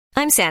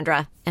I'm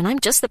Sandra, and I'm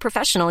just the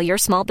professional your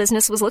small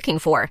business was looking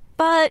for.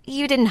 But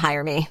you didn't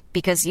hire me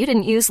because you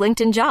didn't use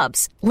LinkedIn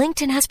Jobs.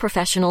 LinkedIn has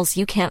professionals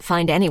you can't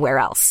find anywhere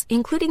else,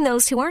 including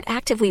those who aren't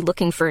actively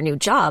looking for a new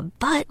job,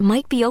 but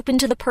might be open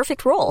to the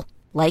perfect role,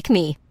 like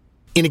me.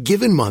 In a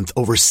given month,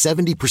 over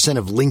 70%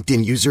 of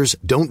LinkedIn users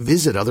don't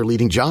visit other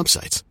leading job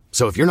sites.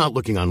 So if you're not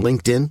looking on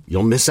LinkedIn,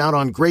 you'll miss out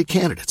on great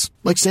candidates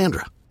like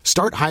Sandra.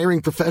 Start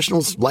hiring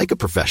professionals like a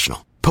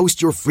professional.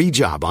 Post your free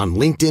job on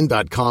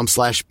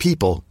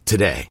linkedin.com/people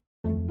today.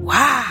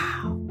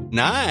 Wow.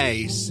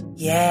 Nice.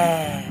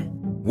 Yeah.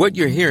 What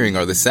you're hearing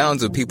are the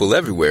sounds of people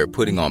everywhere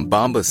putting on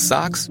Bombas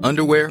socks,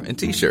 underwear, and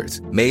T-shirts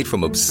made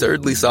from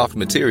absurdly soft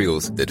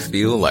materials that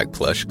feel like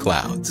plush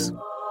clouds.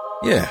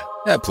 Yeah,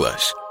 that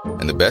plush.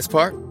 And the best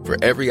part?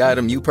 For every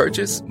item you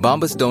purchase,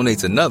 Bombas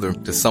donates another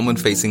to someone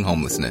facing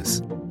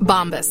homelessness.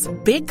 Bombas.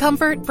 Big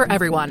comfort for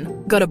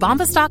everyone. Go to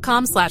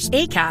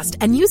bombas.com/ACAST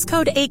and use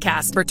code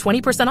ACAST for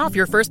 20% off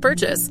your first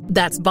purchase.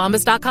 That's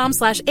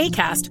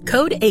bombas.com/ACAST.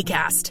 Code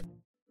ACAST.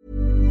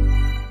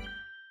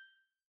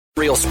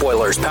 Real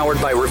spoilers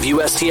powered by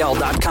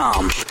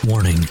ReviewSTL.com.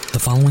 Warning, the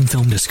following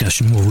film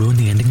discussion will ruin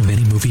the ending of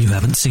any movie you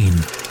haven't seen.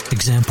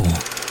 Example,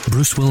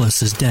 Bruce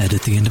Willis is dead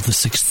at the end of The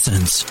Sixth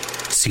Sense.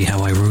 See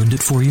how I ruined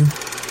it for you?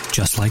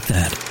 Just like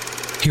that.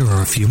 Here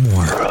are a few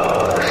more.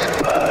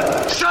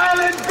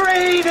 Silent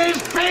breed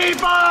is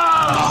people!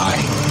 I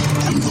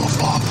am the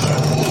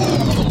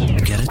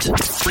father. Get it?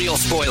 Real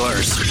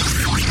spoilers.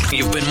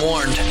 You've been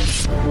warned.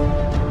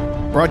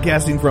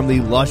 Broadcasting from the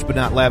lush but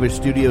not lavish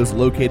studios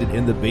located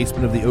in the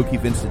basement of the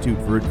O'Keefe Institute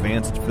for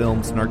Advanced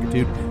Film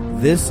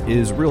Snarkitude, this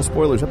is Real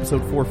Spoilers,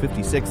 episode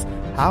 456,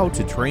 How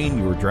to Train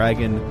Your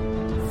Dragon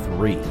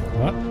 3.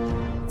 What?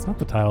 It's not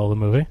the title of the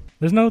movie.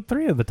 There's no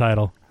 3 of the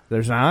title.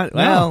 There's not?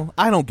 No. Well,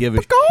 I don't give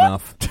a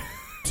enough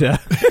to...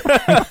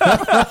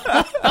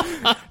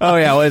 Oh,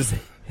 yeah, what is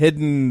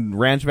Hidden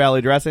Ranch Valley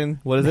Dressing?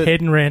 What is it?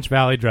 Hidden Ranch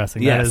Valley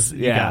Dressing. Yes, That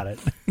is, you got it.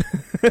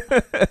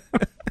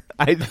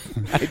 I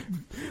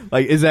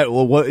like, is that,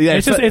 well, what? Yeah,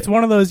 it's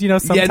one of those,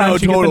 sometimes you get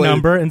the totally.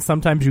 number and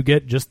sometimes you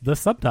get just the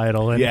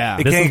subtitle. And Yeah.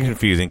 It can get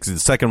confusing because the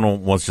second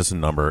one was just a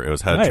number. It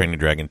was How to Right. Train Your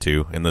Dragon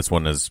 2, and this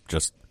one is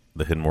just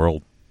The Hidden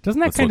World. Doesn't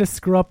that kind of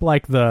screw up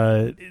like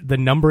the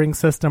numbering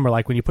system, or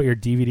like when you put your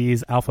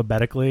DVDs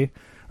alphabetically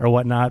or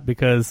whatnot?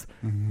 Because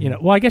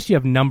I guess you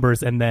have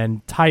numbers and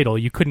then title.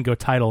 You couldn't go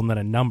title and then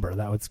a number.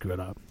 That would screw it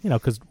up.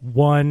 Because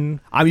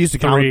I'm used to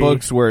comic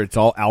books where it's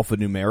all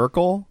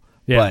alphanumerical.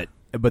 Yeah.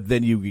 But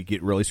then you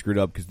get really screwed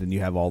up because then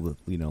you have all the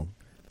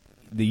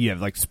you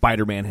have like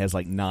Spider-Man has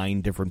like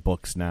 9 different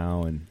books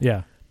now, and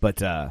it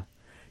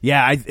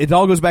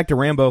all goes back to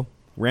Rambo.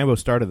 Rambo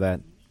started that.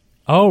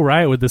 Oh,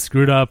 right, with the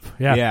screwed up,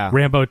 Yeah.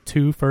 Rambo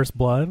 2 First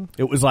Blood.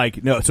 It was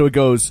like, no, so it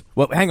goes,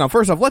 well, hang on,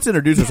 first off, let's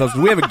introduce ourselves.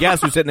 We have a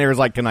guest who's sitting there is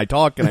like, can I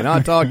talk, can I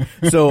not talk?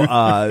 So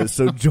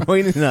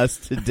joining us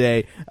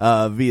today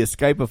via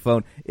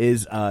Skype-a-phone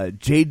is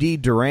J.D.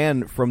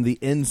 Duran from the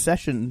In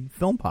Session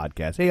Film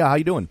Podcast. Hey, how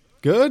you doing?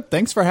 Good.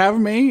 Thanks for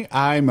having me.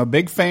 I'm a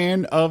big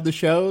fan of the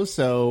show,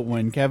 so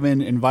when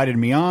Kevin invited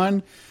me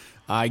on,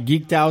 I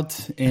geeked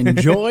out in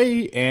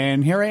joy,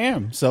 and here I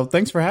am. So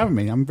thanks for having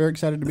me. I'm very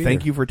excited to be here.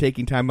 Thank you for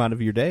taking time out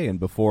of your day. And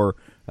before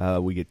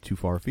we get too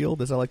far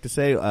afield, as I like to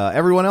say,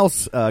 everyone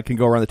else can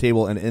go around the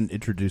table and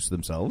introduce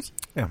themselves.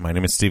 Yeah, my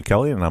name is Steve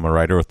Kelly, and I'm a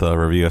writer with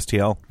Review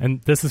STL.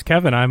 And this is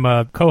Kevin. I'm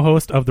a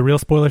co-host of the Real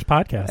Spoilers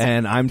podcast.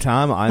 And I'm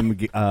Tom. I'm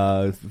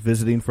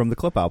visiting from the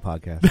Clip Out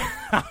podcast.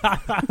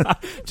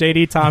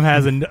 JD, Tom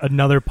has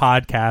another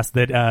podcast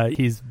that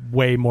he's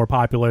way more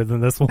popular than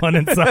this one,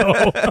 and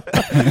so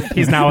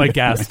he's now a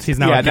guest. He's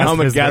now a guest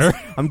visitor.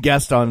 I'm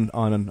guest on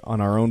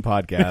our own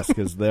podcast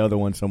because the other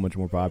one's so much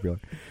more popular.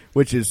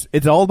 Which is,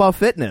 it's all about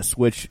fitness,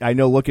 which I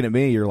know looking at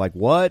me, you're like,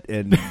 what?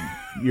 And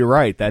you're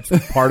right. That's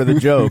part of the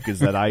joke is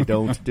that I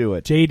don't do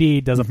it.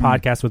 JD does a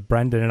podcast with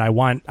Brendan, and I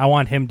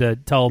want him to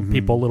tell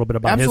people a little bit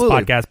about his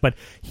podcast, but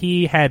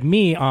he had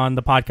me on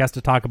the podcast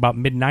to talk about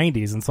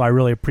mid-90s, and so I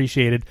really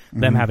appreciated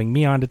them having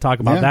me on to talk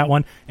about that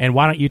one. And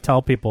why don't you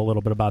tell people a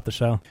little bit about the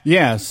show?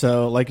 Yeah,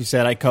 so like you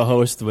said, I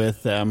co-host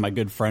with my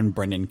good friend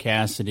Brendan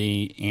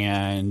Cassidy,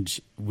 and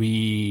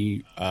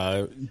we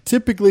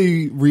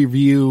typically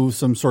review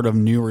some sort of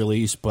new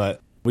release,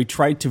 but we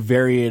try to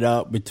vary it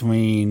up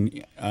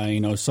between,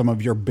 some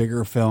of your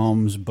bigger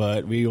films,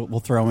 but we will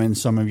throw in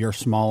some of your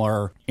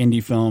smaller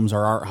indie films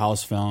or art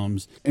house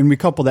films. And we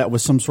couple that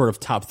with some sort of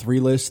top 3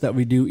 list that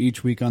we do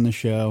each week on the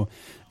show.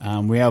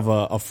 We have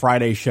a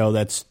Friday show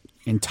that's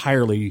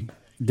entirely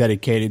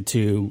dedicated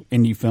to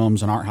indie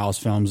films and art house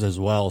films as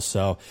well.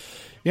 So,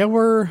 yeah,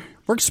 we're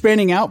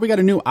expanding out. We got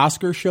a new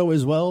Oscar show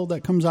as well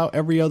that comes out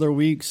every other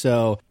week.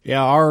 So,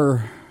 yeah,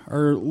 our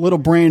little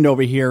brand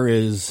over here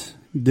is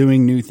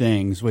doing new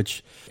things,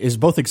 which is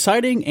both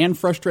exciting and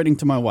frustrating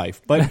to my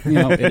wife. But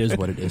it is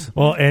what it is.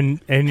 Well, and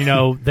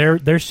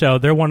their show,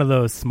 they're one of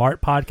those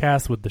smart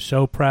podcasts with the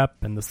show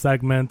prep and the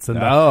segments, and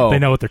they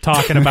know what they're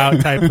talking about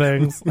type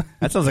things.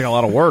 That sounds like a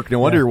lot of work. No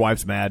wonder your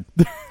wife's mad.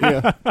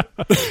 Yeah,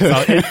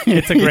 so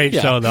it's a great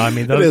show, though. I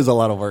mean, it is a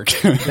lot of work.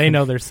 They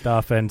know their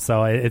stuff, and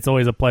so it's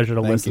always a pleasure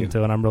to listen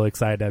to. And I'm really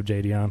excited to have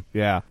JD on.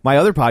 Yeah, my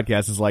other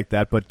podcast is like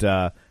that,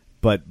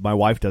 but my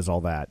wife does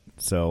all that,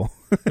 so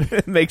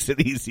it makes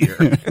it easier.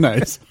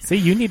 Nice. See,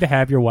 you need to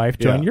have your wife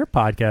join your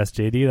podcast,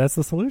 JD. That's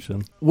the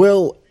solution.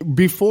 Well,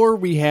 before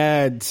we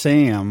had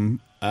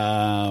Sam,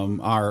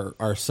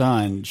 our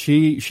son,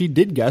 she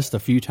did guest a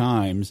few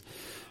times,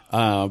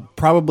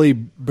 probably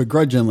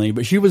begrudgingly,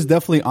 but she was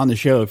definitely on the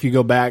show. If you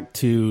go back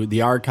to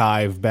the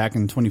archive back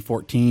in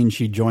 2014,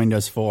 she joined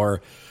us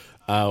for.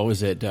 What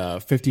was it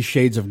 50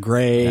 Shades of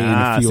Grey? And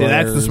a few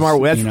that's others, the smart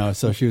way.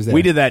 So she was there.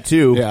 We did that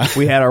too. Yeah.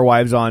 We had our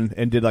wives on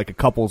and did like a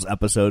couples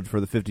episode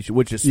for the 50,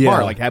 which is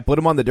smart. Like put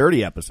them on the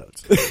dirty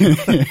episodes.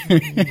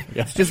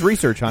 It's just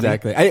research, honey.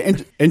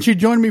 Exactly. And she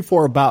joined me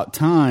for About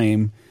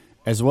Time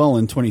as well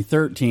in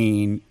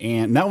 2013,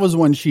 and that was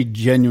one she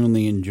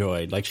genuinely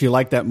enjoyed. Like, she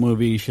liked that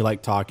movie. She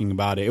liked talking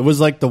about it. It was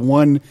like the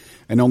one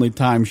and only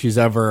time she's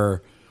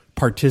ever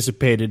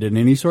participated in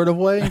any sort of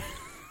way.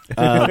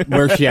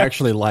 Where she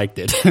actually liked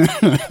it.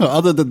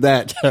 Other than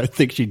that, I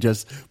think she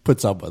just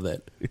puts up with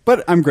it.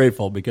 But I'm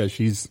grateful because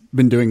she's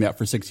been doing that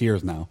for 6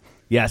 years now.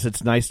 Yes,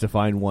 it's nice to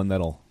find one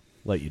that'll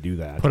let you do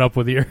that. Put up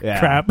with your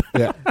crap.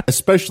 Yeah.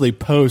 Especially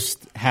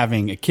post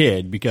having a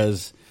kid,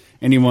 because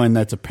anyone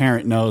that's a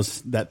parent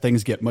knows that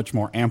things get much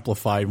more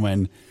amplified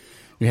when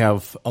you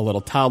have a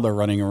little toddler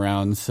running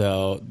around.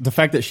 So the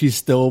fact that she's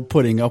still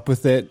putting up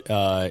with it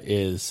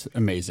is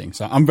amazing.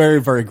 So I'm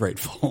very, very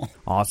grateful.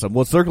 Awesome.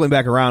 Well, circling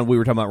back around, we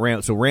were talking about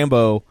Rambo. So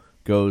Rambo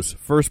goes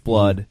First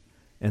Blood,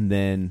 and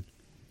then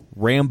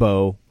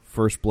Rambo,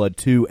 First Blood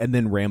 2, and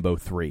then Rambo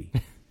 3.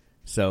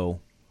 So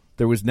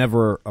there was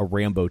never a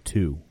Rambo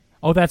 2.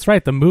 Oh, that's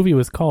right. The movie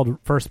was called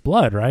First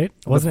Blood, right?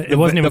 It wasn't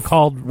even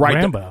called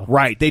Rambo.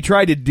 Right. They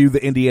tried to do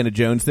the Indiana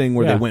Jones thing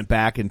where they went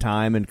back in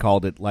time and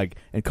called it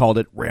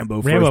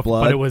Rambo First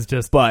Blood. But it was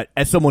just. But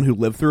as someone who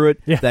lived through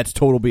it, that's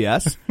total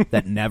BS.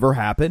 That never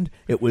happened.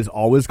 It was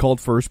always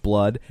called First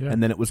Blood,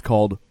 and then it was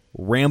called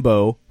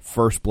Rambo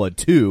First Blood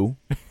 2,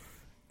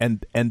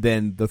 and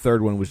then the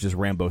third one was just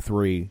Rambo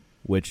 3,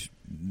 which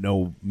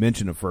no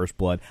mention of First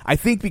Blood. I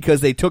think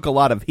because they took a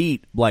lot of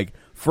heat, like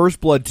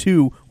First Blood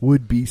 2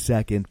 would be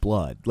Second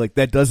Blood. Like,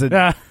 that doesn't...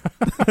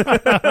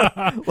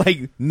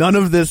 like, none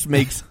of this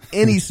makes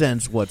any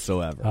sense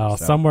whatsoever. Oh,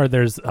 so. Somewhere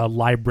there's a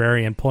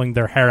librarian pulling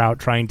their hair out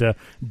trying to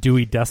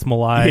Dewey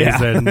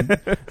Decimalize and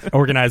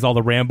organize all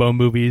the Rambo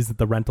movies at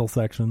the rental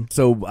section.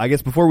 So, I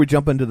guess before we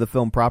jump into the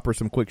film proper,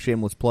 some quick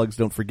shameless plugs.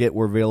 Don't forget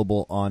we're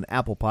available on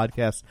Apple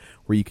Podcasts,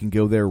 where you can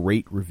go there,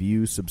 rate,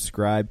 review,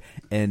 subscribe,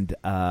 and,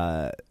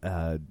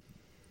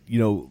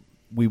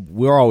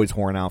 we're always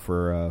whoring out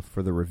for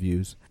the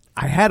reviews.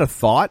 I had a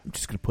thought. I'm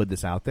just going to put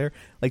this out there.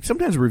 Like,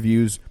 sometimes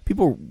reviews,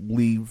 people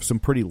leave some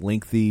pretty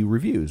lengthy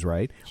reviews,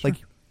 right? Sure. Like,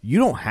 you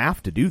don't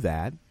have to do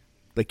that.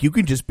 Like, you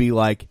can just be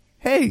like,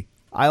 hey,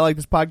 I like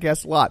this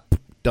podcast a lot.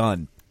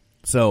 Done.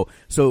 So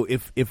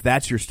if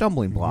that's your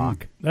stumbling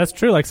block. That's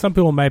true. Like, some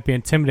people might be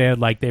intimidated,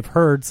 like they've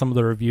heard some of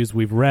the reviews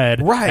we've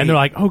read, right? And they're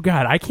like, "Oh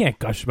God, I can't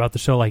gush about the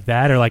show like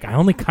that," or like, "I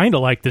only kind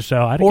of like the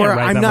show. I can't write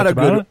I'm that not much a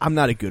about good it." I'm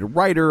not a good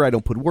writer. I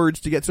don't put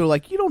words together. So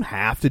like, you don't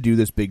have to do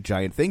this big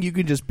giant thing. You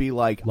can just be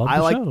like, I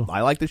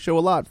like the show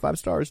a lot. 5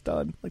 stars,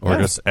 done. Like, or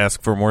just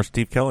ask for more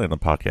Steve Kelly on the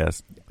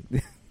podcast.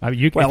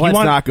 Let's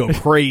not go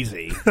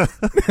crazy.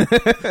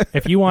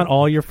 If you want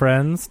all your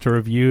friends to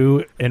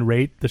review and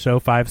rate the show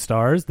 5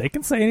 stars, they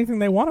can say anything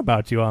they want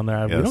about you on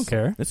there. Yes. We don't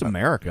care. It's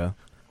America.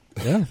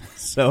 Yeah.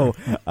 So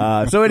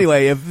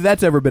anyway, if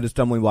that's ever been a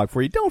stumbling block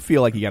for you, don't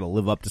feel like you got to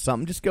live up to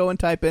something. Just go and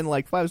type in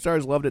like 5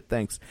 stars, loved it,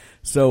 thanks.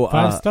 So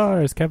 5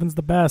 stars, Kevin's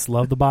the best.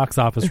 Love the box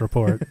office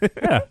report.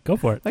 Yeah, go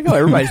for it. Like how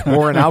everybody's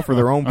pouring out for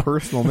their own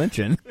personal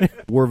mention.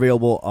 We're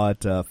available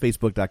at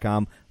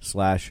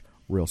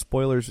facebook.com/Real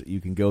Spoilers. You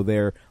can go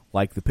there,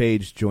 like the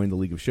page, join the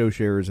League of Show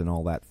Sharers, and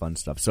all that fun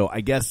stuff. So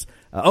I guess,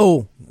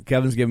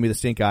 Kevin's giving me the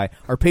stink eye.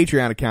 Our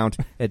Patreon account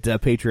at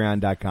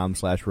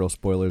patreon.com/Real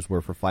Spoilers,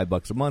 where for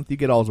 $5 a month you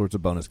get all sorts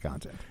of bonus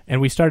content.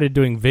 And we started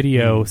doing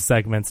video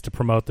segments to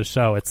promote the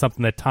show. It's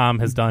something that Tom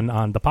has done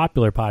on the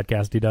popular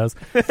podcast he does.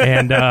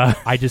 And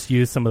I just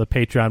used some of the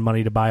Patreon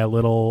money to buy a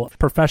little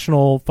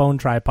professional phone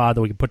tripod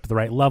that we can put to the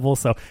right level.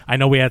 So I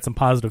know we had some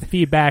positive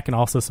feedback and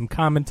also some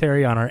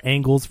commentary on our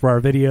angles for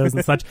our videos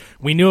and such.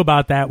 We knew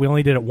about that. We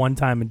only did it one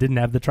time and didn't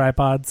have the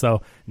tripod.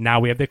 So now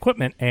we have the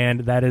equipment,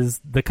 and that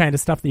is the kind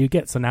of stuff that you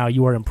get. So now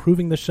you are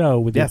improving the show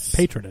with your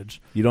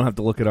patronage. You don't have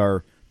to look at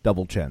our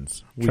double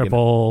chins.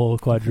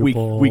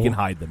 Quadruple. We can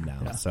hide them now.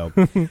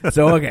 Yeah.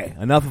 So okay,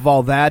 enough of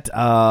all that.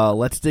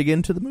 Let's dig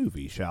into the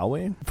movie, shall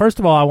we? First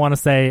of all, I want to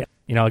say,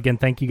 again,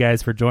 thank you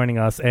guys for joining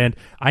us. And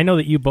I know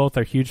that you both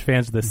are huge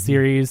fans of the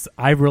series.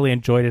 I've really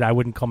enjoyed it. I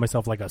wouldn't call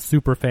myself like a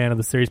super fan of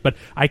the series, but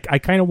I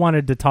kind of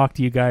wanted to talk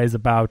to you guys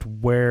about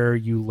where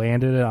you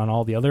landed on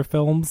all the other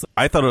films.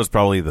 I thought it was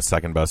probably the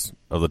second best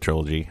of the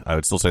trilogy. I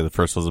would still say the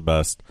first was the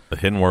best, The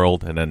Hidden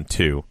World, and then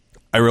 2.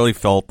 I really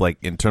felt like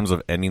in terms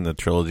of ending the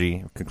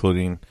trilogy,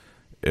 concluding,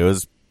 it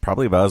was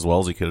probably about as well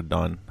as he could have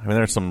done. I mean,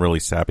 there's some really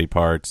sappy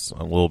parts,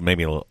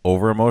 maybe a little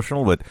over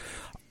emotional, but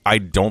I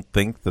don't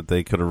think that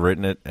they could have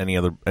written it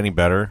any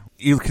better.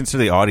 You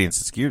consider the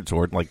audience is geared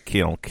toward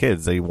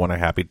kids. They want a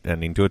happy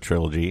ending to a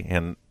trilogy,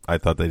 and I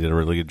thought they did a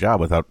really good job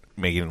without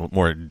making it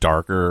more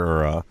darker.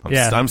 Or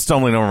I'm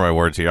stumbling over my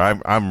words here.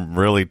 I'm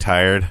really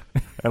tired.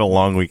 I had a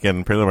long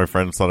weekend. Apparently my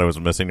friends thought I was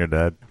missing their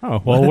dad.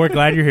 Oh, well, we're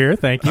glad you're here.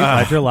 Thank you.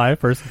 Glad you're alive,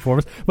 first and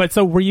foremost. But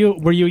so were you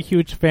a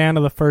huge fan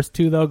of the first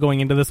two, though,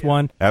 going into this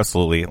one?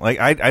 Absolutely. Like,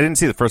 I didn't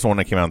see the first one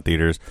when it came out in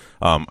theaters.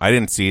 I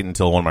didn't see it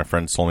until one of my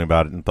friends told me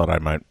about it and thought I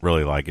might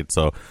really like it.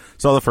 So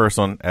saw the first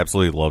one,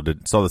 absolutely loved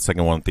it. Saw the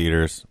second one in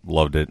theaters,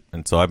 loved it.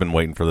 And so I've been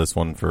waiting for this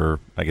one for,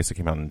 I guess it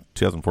came out in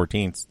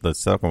 2014, the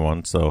second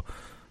one. So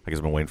I guess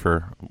I've been waiting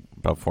for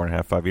about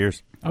 4.5, 5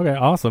 years. Okay,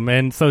 awesome.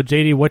 And so,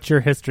 JD, what's your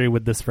history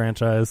with this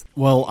franchise?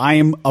 Well, I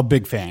am a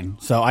big fan.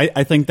 So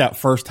I think that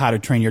first How to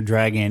Train Your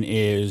Dragon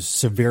is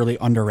severely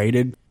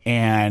underrated.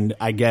 And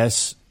I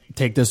guess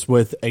take this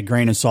with a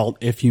grain of salt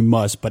if you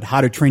must. But How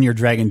to Train Your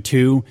Dragon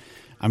 2,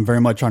 I'm very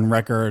much on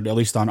record, at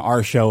least on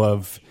our show,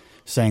 of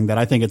saying that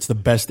I think it's the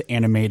best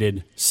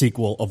animated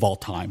sequel of all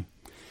time.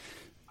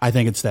 I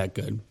think it's that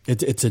good.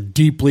 It's a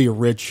deeply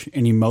rich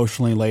and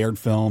emotionally layered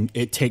film.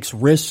 It takes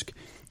risk.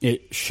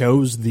 It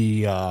shows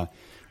the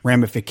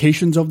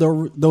ramifications of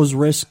those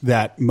risks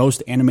that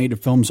most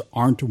animated films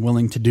aren't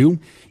willing to do.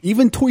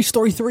 Even Toy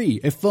Story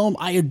 3, a film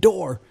I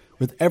adore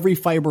with every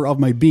fiber of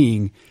my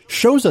being,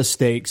 shows us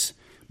stakes,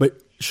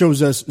 but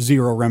shows us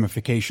zero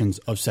ramifications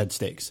of said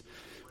stakes.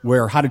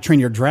 Where How to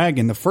Train Your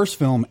Dragon, the first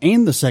film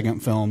and the second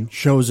film,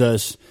 shows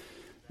us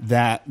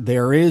that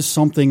there is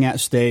something at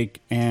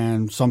stake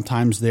and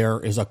sometimes there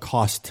is a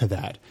cost to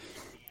that.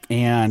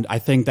 And I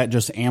think that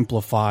just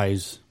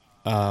amplifies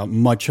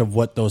much of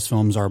what those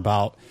films are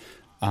about.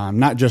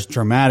 Not just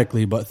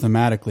dramatically, but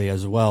thematically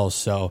as well.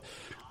 So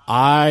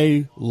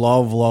I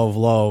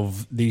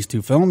love these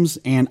two films.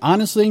 And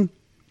honestly,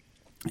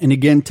 and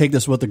again, take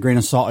this with a grain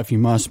of salt if you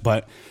must,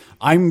 but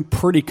I'm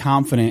pretty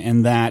confident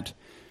in that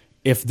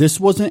if this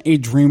wasn't a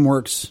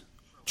DreamWorks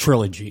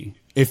trilogy,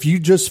 if you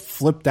just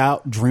flipped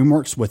out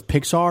DreamWorks with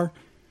Pixar,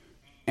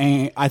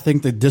 and I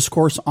think the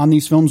discourse on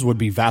these films would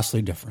be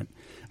vastly different.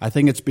 I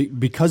think it's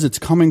because it's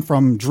coming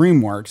from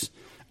DreamWorks,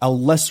 a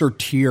lesser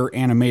tier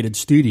animated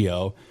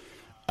studio.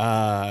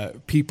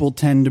 People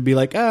tend to be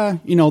like,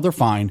 they're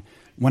fine.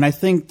 When I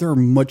think they're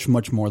much,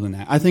 much more than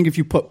that. I think if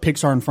you put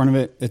Pixar in front of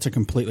it, it's a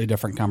completely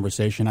different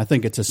conversation. I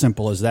think it's as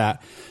simple as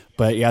that.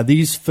 But yeah,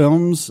 these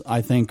films,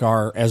 I think,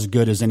 are as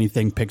good as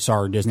anything Pixar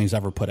or Disney's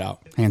ever put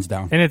out, hands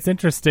down. And it's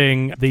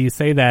interesting that you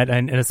say that,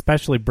 and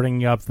especially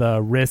bringing up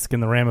the risk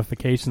and the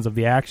ramifications of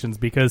the actions,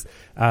 because,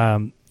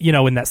 in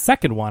that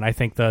second one, I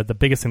think the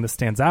biggest thing that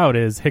stands out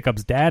is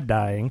Hiccup's dad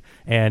dying,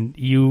 and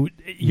you're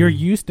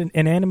used in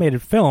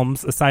animated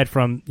films, aside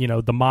from,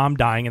 the mom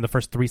dying in the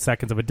first 3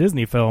 seconds of a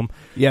Disney film,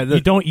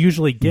 you don't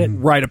usually get...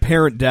 Right, a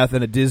parent death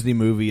in a Disney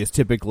movie is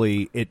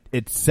typically,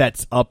 it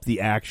sets up the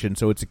action,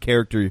 so it's a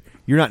character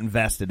you're not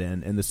invested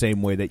in the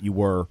same way that you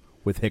were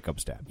with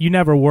Hiccup's dad. You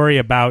never worry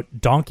about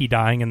Donkey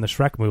dying in the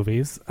Shrek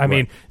movies. I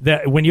mean,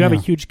 when you have a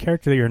huge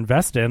character that you're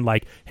invested in,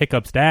 like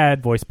Hiccup's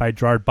dad, voiced by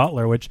Gerard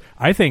Butler, which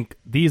I think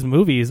these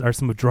movies are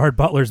some of Gerard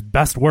Butler's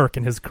best work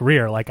in his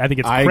career. Like, I think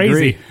it's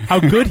crazy how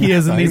good he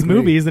is in these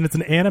movies, and it's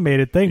an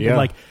animated thing. Yeah. But,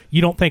 like,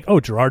 you don't think,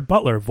 Gerard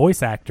Butler,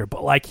 voice actor,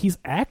 but, like, he's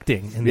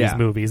acting in these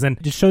movies, and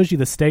it just shows you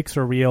the stakes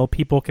are real.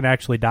 People can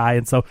actually die,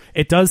 and so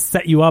it does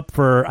set you up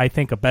for, I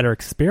think, a better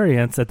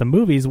experience at the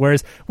movies.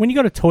 Whereas when you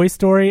go to Toy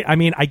Story, I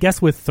mean, I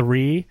guess with 3,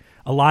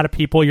 a lot of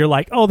people, you're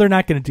like, they're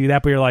not going to do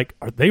that, but you're like,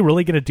 are they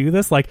really going to do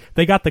this? Like,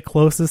 they got the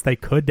closest they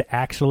could to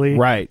actually.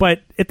 Right.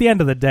 But at the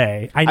end of the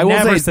day, I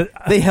never said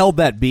they held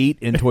that beat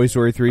in Toy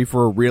Story 3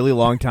 for a really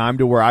long time,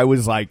 to where I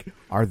was like,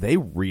 are they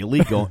really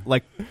going,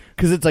 like,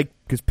 because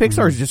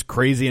Pixar is just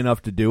crazy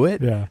enough to do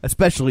it,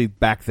 especially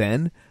back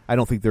then. I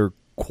don't think they're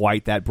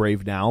quite that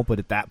brave now, but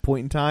at that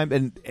point in time,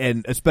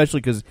 and especially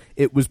because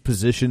it was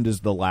positioned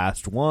as the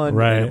last one,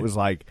 right? And it was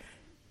like,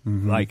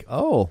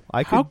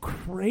 how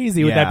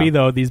crazy would that be,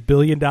 though? These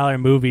billion-dollar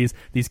movies,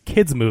 these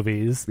kids'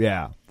 movies,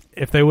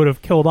 if they would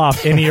have killed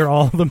off any or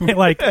all of them,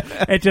 like,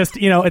 it just,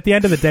 at the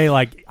end of the day,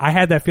 like, I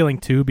had that feeling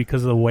too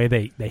because of the way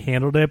they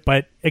handled it.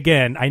 But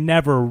again, I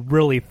never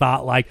really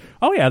thought like,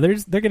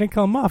 they're going to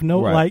kill them off,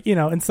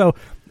 and so.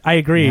 I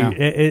agree.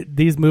 Yeah.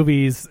 These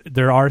movies,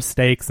 there are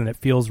stakes, and it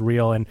feels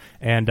real, and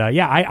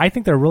I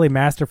think they're really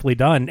masterfully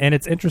done. And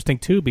it's interesting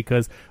too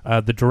because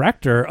the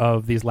director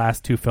of these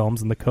last 2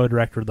 films and the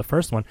co-director of the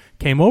first one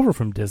came over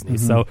from Disney.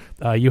 So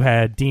you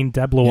had Dean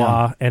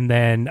DeBlois, and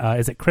then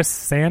is it Chris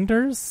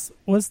Sanders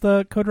was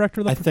the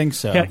co-director of the I think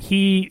so. Yeah,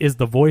 he is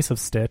the voice of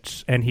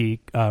Stitch, and he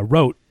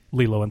wrote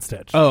Lilo and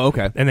Stitch. Oh,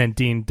 okay. And then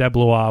Dean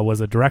DeBlois was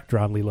a director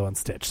on Lilo and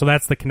Stitch. So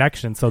that's the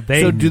connection. So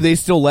do they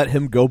still let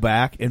him go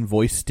back and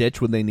voice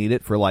Stitch when they need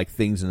it for like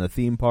things in the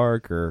theme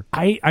park? Or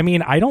I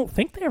mean, I don't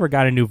think they ever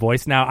got a new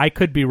voice. Now, I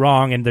could be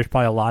wrong, and there's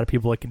probably a lot of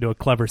people that can do a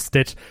clever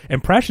Stitch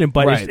impression,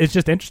 but it's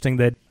just interesting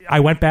that I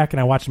went back and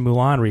I watched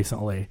Mulan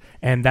recently,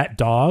 and that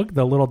dog,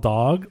 the little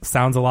dog,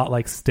 sounds a lot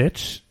like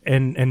Stitch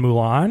in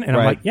Mulan, and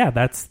I'm like, yeah,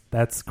 that's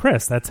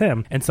Chris, that's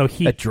him. And so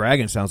that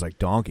dragon sounds like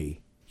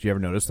Donkey. Did you ever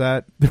notice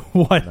that?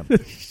 What?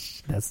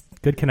 That's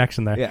good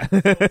connection there. Yeah.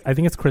 I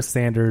think it's Chris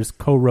Sanders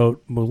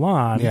co-wrote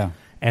Mulan. Yeah.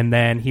 And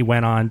then he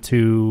went on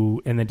to,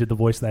 and then did the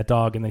voice of that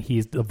dog, and then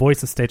he's the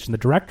voice of Stitch and the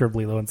director of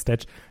Lilo and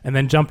Stitch, and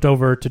then jumped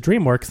over to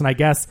DreamWorks, and I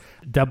guess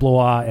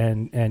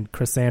DeBlois and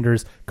Chris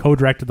Sanders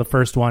co-directed the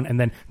first one, and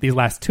then these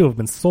last two have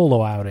been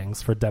solo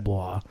outings for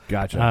DeBlois.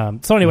 Gotcha.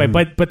 So anyway,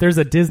 but there's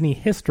a Disney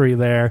history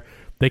there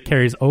that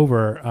carries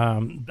over.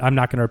 I'm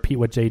not going to repeat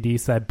what JD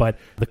said, but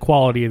the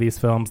quality of these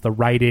films, the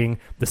writing,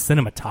 the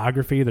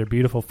cinematography, they're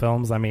beautiful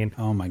films. I mean,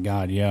 oh my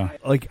God, yeah.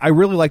 Like, I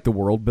really like the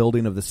world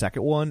building of the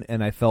second one,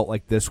 and I felt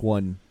like this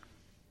one,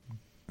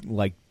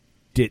 like,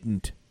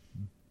 didn't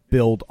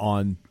build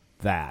on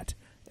that,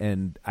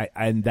 and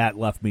that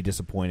left me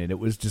disappointed. It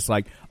was just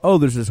like, oh,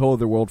 there's this whole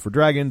other world for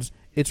dragons.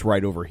 It's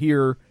right over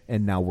here,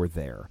 and now we're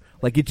there.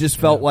 Like, it just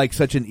felt like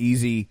such an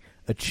easy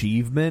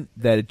achievement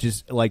that it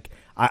just, like,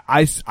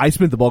 I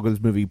spent the bulk of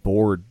this movie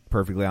bored,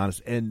 perfectly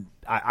honest, and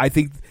I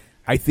think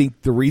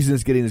the reason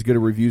it's getting as good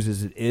of reviews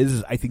as it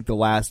is I think the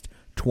last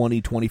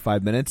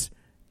 20-25 minutes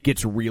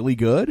gets really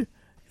good,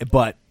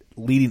 but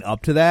leading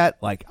up to that,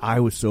 like, I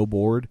was so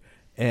bored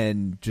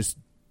and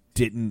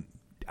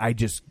I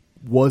just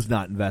was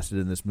not invested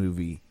in this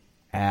movie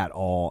at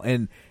all,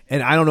 and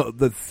I don't know,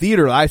 the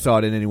theater I saw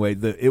it in anyway,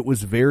 it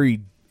was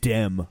very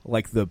dim,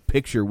 like the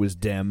picture was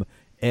dim.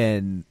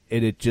 And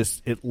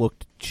it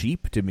looked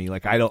cheap to me.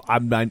 Like, I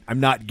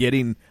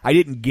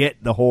didn't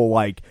get the whole,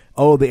 like,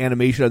 oh, the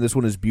animation on this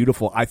one is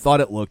beautiful. I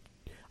thought it looked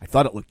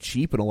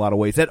cheap in a lot of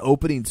ways. That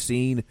opening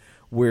scene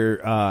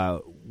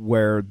where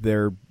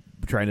they're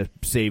trying to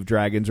save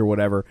dragons or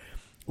whatever,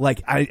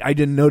 like, I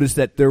didn't notice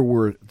that there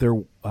was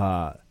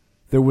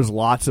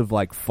lots of,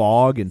 like,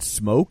 fog and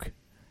smoke,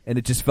 and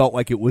it just felt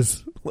like it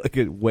was like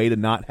a way to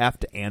not have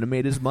to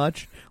animate as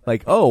much.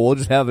 Like, oh, we'll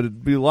just have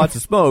it be lots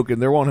of smoke,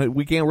 and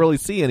we can't really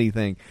see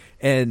anything.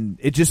 And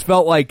it just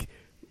felt like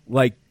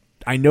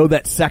I know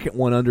that second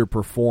one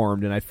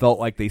underperformed, and I felt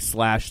like they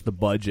slashed the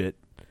budget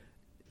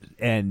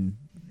and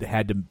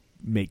had to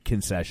make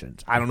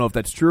concessions. I don't know if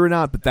that's true or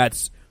not, but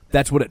that's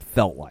what it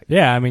felt like.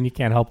 Yeah, I mean, you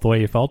can't help the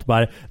way you felt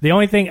about it. The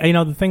only thing,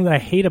 the thing that I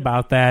hate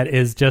about that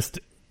is just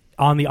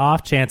on the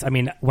off chance. I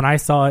mean, when I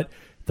saw it,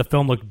 the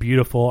film looked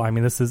beautiful. I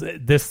mean,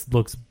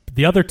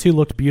 the other two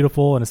looked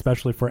beautiful, and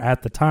especially for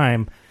at the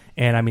time.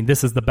 And I mean,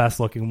 this is the best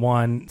looking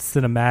one.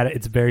 Cinematic.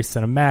 It's very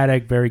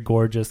cinematic, very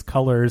gorgeous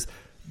colors,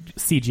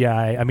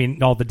 CGI. I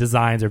mean, all the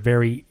designs are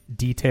very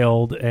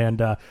detailed,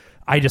 and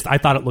I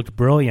thought it looked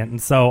brilliant.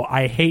 And so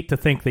I hate to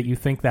think that you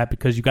think that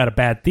because you got a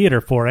bad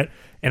theater for it.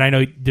 And I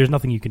know there's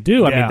nothing you can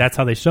do. I mean, that's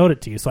how they showed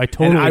it to you. So I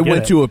totally. And I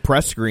went to a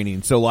press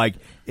screening. So like,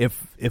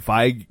 if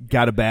I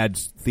got a bad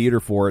theater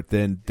for it,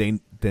 then they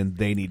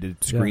need to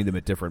screen them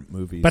at different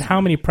movies. But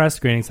how many press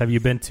screenings have you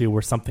been to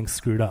where something's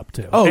screwed up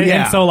too? Oh,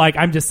 yeah. And so, like,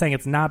 I'm just saying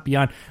it's not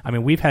beyond. I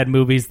mean, we've had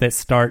movies that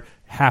start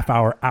half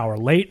hour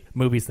late,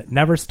 movies that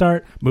never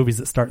start, movies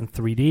that start in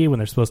 3D when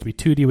they're supposed to be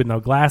 2D with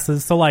no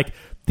glasses. So, like,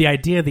 the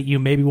idea that you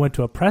maybe went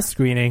to a press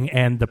screening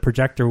and the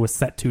projector was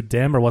set too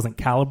dim or wasn't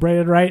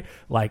calibrated right,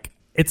 like,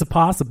 it's a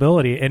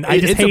possibility. And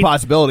it's a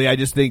possibility. I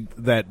just think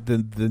that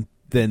then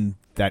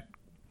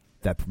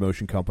that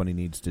promotion company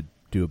needs to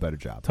do a better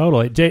job.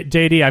 Totally.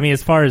 JD, I mean,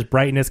 as far as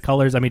brightness,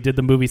 colors, I mean, did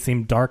the movie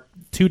seem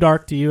too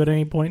dark to you at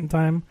any point in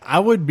time? I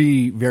would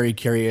be very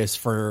curious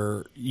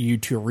for you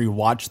to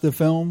rewatch the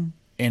film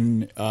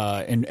in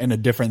a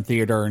different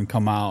theater and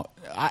come out.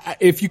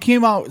 If you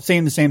came out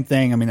saying the same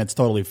thing, I mean, that's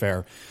totally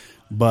fair.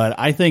 But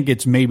I think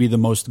it's maybe the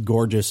most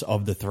gorgeous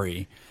of the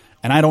three.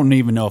 And I don't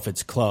even know if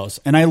it's close.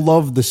 And I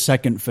love the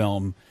second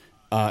film.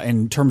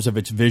 In terms of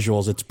its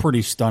visuals, it's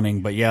pretty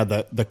stunning. But yeah,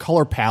 the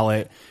color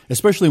palette,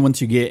 especially once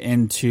you get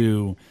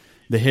into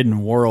the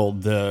hidden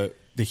world, the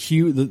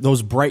hue,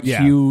 those bright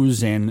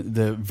hues and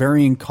the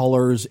varying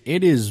colors,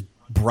 it is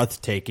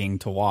breathtaking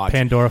to watch.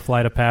 Pandora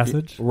Flight of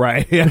Passage,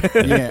 right?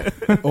 Yeah,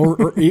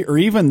 or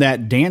even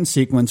that dance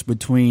sequence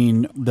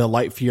between the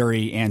Light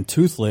Fury and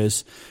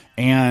Toothless.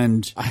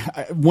 And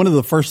one of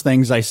the first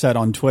things I said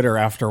on Twitter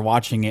after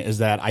watching it is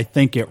that I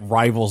think it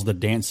rivals the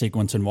dance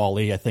sequence in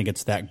WALL-E. I think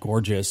it's that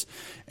gorgeous,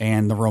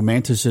 and the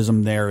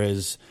romanticism there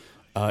is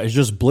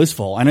just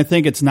blissful. And I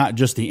think it's not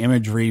just the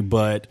imagery,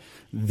 but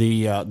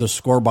the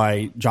score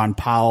by John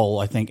Powell,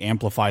 I think,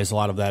 amplifies a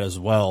lot of that as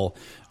well.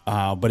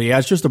 But yeah,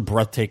 it's just a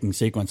breathtaking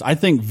sequence. I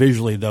think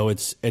visually, though,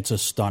 it's a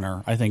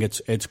stunner. I think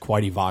it's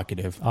quite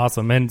evocative.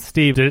 Awesome. And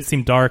Steve, did it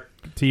seem dark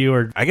to you?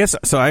 Or I guess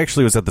so. I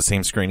actually was at the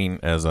same screening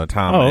as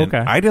Tom. Oh, okay.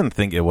 And I didn't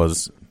think it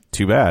was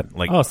too bad.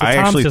 Like, so I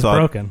Tom's actually just thought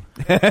broken.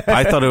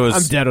 I thought it was.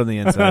 I'm dead on the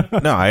inside.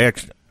 No,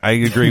 I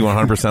agree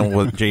 100% with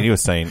what JD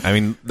was saying. I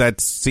mean,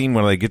 that scene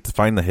when they get to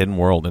find the hidden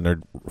world and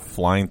they're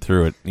flying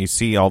through it, you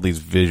see all these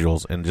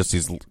visuals and just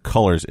these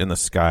colors in the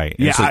sky.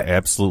 It's just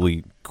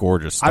absolutely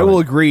gorgeous. I will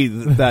agree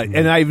that,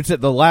 and I even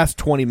said the last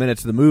 20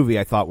 minutes of the movie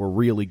I thought were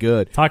really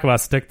good. Talk about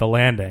stick the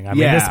landing. I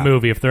mean, this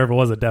movie, if there ever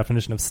was a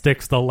definition of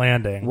sticks the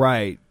landing.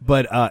 Right.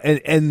 But,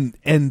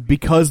 and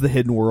because the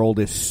hidden world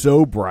is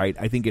so bright,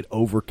 I think it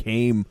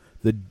overcame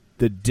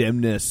the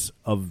dimness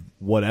of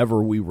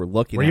whatever we were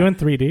looking at. Were you in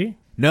 3D?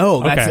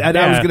 No, I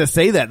was going to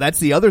say that. That's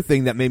the other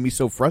thing that made me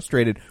so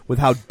frustrated with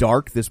how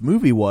dark this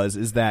movie was,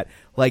 is that,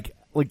 like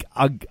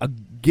I'll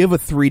give a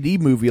 3D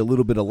movie a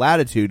little bit of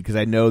latitude because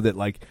I know that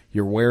like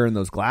you're wearing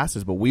those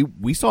glasses, but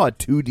we saw a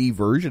 2D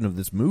version of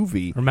this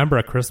movie. Remember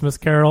A Christmas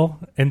Carol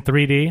in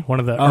 3D? One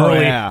of the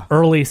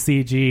early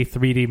CG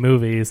 3D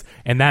movies,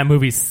 and that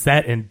movie's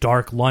set in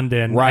dark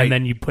London, right? And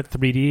then you put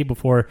 3D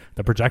before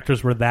the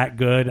projectors were that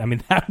good. I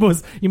mean,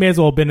 you may as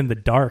well have been in the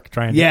dark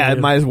trying. Yeah, it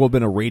might as well have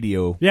been a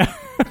radio.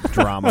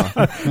 Drama.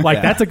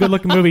 That's a good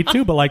looking movie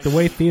too, but like the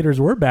way theaters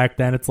were back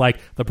then, it's like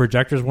the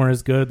projectors weren't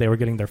as good. They were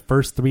getting their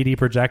first 3D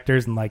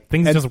projectors, and like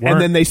things just weren't.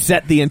 And then they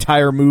set the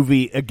entire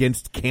movie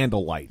against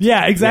candlelight.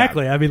 Yeah,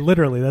 exactly. Yeah. I mean,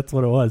 literally, that's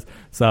what it was.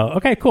 So,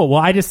 okay, cool.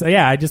 Well, I just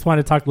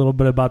wanted to talk a little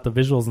bit about the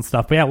visuals and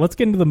stuff. But yeah, let's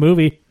get into the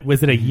movie.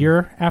 Was it a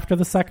year after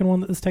the second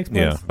one that this takes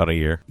place? Yeah, about a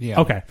year.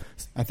 Yeah. Okay.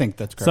 I think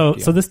that's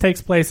correct. So this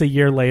takes place a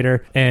year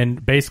later,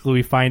 and basically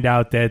we find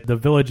out that the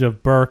village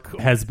of Burke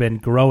has been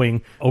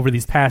growing over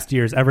these past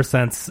years, ever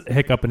since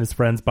Hiccup and his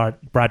friends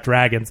brought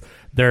dragons.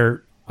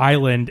 Their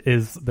island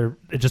they're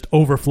just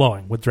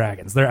overflowing with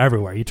dragons. They're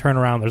everywhere. You turn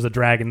around, there's a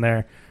dragon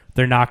there.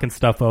 They're knocking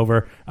stuff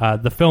over.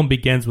 The film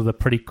begins with a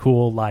pretty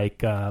cool,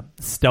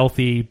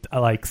 stealthy,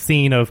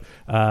 scene of,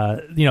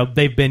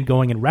 they've been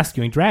going and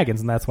rescuing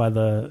dragons, and that's why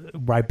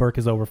Burke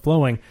is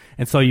overflowing.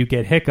 And so you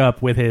get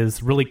Hiccup with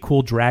his really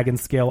cool dragon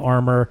scale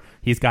armor.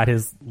 He's got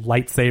his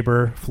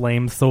lightsaber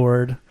flame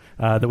sword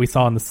that we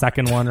saw in the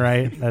second one,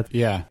 right?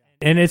 Yeah.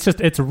 And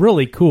it's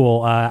really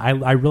cool. I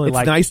really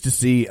like. It's nice to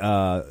see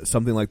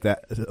something like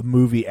that, a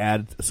movie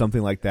add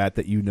something like that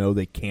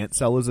they can't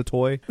sell as a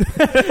toy.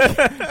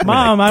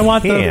 Mom, I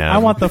want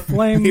the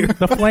flame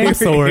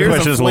sword. The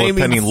question is, will a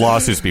pending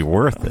lawsuits be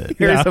worth it?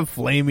 Here's a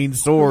flaming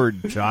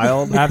sword,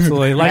 child.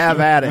 Absolutely,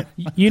 have at it.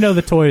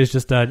 The toy is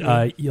just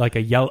a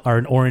yellow or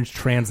an orange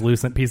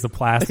translucent piece of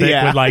plastic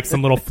with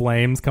some little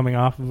flames coming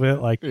off of it.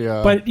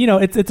 But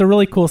it's a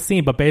really cool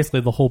scene. But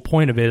basically, the whole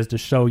point of it is to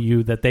show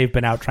you that they've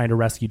been out trying to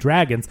rescue dragons.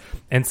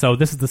 And so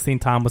this is the scene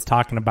Tom was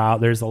talking about.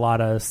 There's a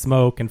lot of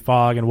smoke and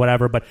fog and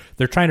whatever, but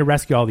they're trying to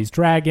rescue all these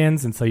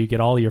dragons, and so you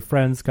get all your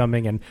friends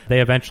coming, and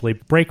they eventually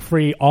break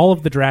free all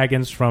of the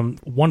dragons from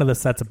one of the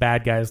sets of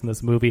bad guys in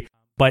this movie.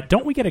 But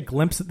don't we get a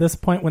glimpse at this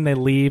point when they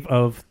leave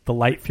of the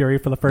Light Fury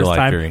for the first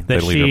time? Fury.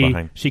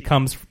 That she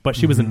comes, but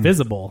she was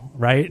invisible,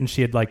 right? And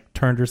she had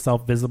turned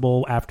herself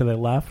visible after they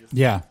left.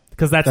 Yeah.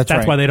 Because that's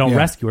right. why they don't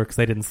rescue her, because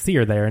they didn't see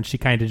her there, and she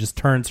kind of just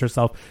turns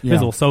herself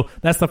visible. So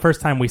that's the first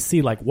time we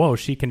see whoa,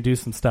 she can do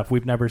some stuff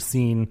we've never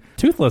seen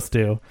Toothless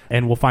do,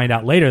 and we'll find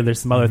out later there's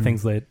some other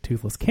things that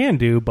Toothless can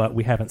do, but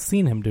we haven't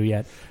seen him do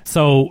yet.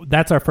 So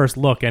that's our first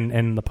look,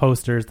 and the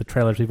posters, the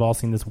trailers, we've all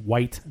seen this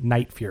white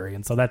Night Fury,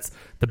 and so that's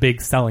the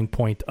big selling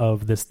point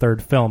of this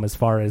third film as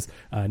far as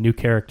new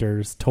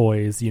characters,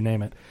 toys, you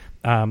name it.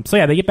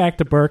 They get back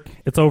to Burke.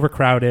 It's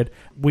overcrowded.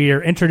 We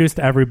are introduced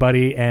to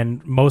everybody,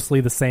 and mostly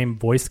the same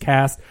voice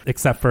cast,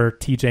 except for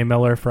TJ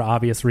Miller, for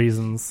obvious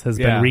reasons, has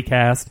been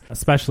recast,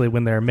 especially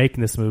when they're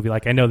making this movie.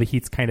 I know the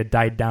heat's kind of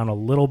died down a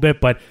little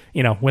bit, but,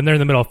 when they're in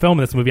the middle of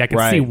filming this movie, I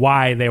can see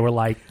why they were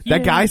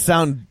that guy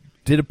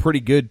did a pretty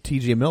good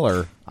TJ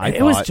Miller, I thought.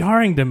 It was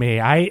jarring to me.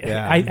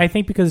 I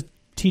think because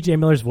TJ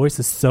Miller's voice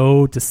is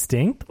so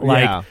distinct.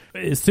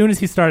 As soon as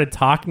he started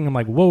talking, I'm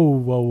like, whoa.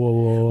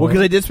 Well,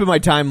 because I did spend my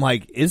time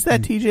is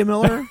that TJ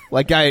Miller?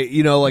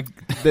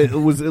 It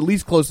was at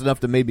least close enough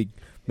to maybe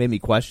made me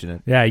question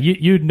it. Yeah,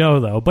 you'd know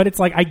though, but it's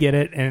I get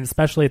it, and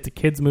especially it's a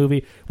kids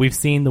movie. We've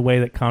seen the way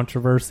that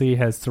controversy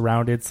has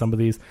surrounded some of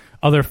these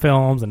other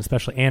films, and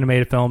especially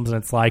animated films,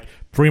 and it's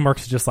DreamWorks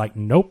is just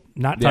nope,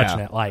 not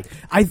touching it.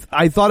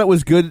 I thought it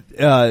was good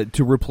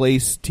to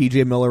replace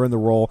TJ Miller in the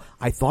role.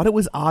 I thought it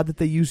was odd that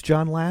they used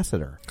John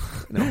Lasseter.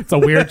 It's a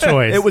weird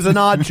choice. It was an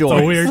odd choice.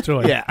 It's a weird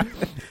choice. Yeah.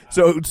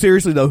 So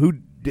seriously though, who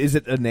is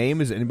it? A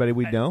name? Is it anybody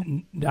we know?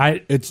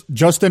 It's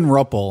Justin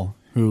Ruppel.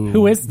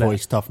 Who is that?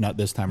 Voiced Tough Nut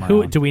this time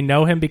around. Do we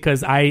know him?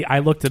 Because I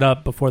looked it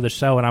up before the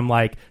show, and I'm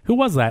like, who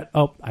was that?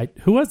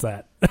 Who was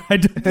that?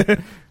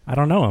 I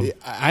don't know him.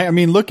 I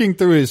mean, looking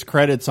through his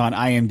credits on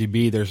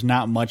IMDb, there's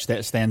not much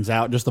that stands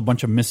out. Just a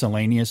bunch of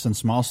miscellaneous and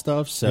small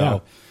stuff.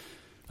 So,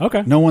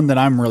 okay, no one that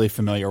I'm really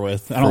familiar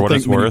with. I don't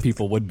think many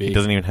people would be. He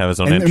doesn't even have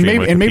his own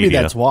entry. And maybe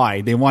that's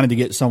why they wanted to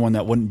get someone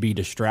that wouldn't be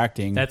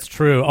distracting. That's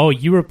true. Oh,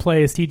 you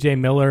replaced TJ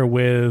Miller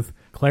with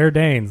Claire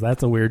Danes.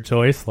 That's a weird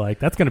choice.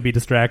 That's going to be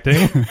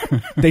distracting.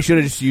 They should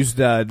have just used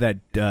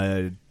that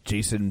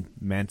Jason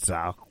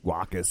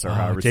Mantzoukas or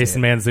however.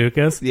 Jason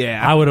Mantzoukas.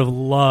 Yeah, I would have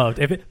loved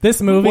if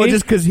this movie. Well,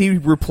 just because he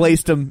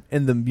replaced him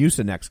in the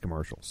Mucinex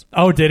commercials.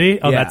 Oh, did he?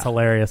 Oh, yeah. That's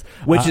hilarious.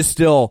 Which is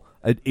still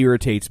it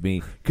irritates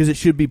me because it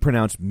should be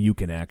pronounced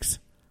Mucinex.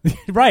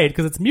 Right,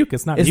 because it's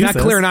mucus, not it's mucus.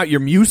 Not clearing out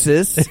your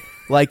mucus.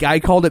 Like I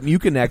called it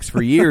Mucinex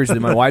for years,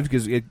 and my wife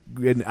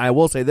and I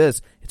will say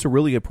this: it's a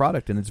really good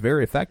product and it's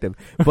very effective.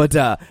 But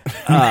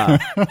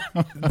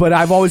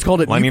I've always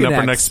called it lining Mucinex. up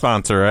our next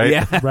sponsor, right?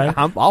 Yeah, right.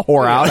 I'll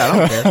whore out. I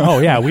don't care. Oh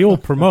yeah, we will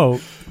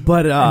promote.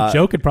 But and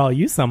Joe could probably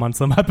use some on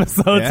some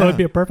episodes, so it'd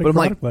be a perfect. But I'm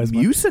like,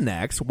 placement.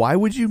 Mucinex. Why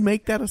would you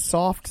make that a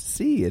soft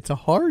C? It's a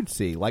hard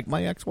C, like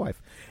my ex-wife.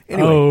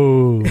 Anyway.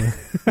 Oh,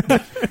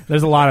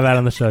 there's a lot of that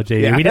on the show,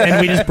 JD. Yeah.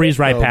 We just breeze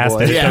right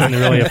past it. It Yeah. doesn't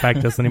really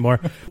affect us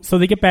anymore. So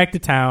they get back to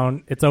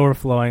town. It's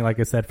overflowing, like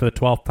I said, for the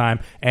 12th time.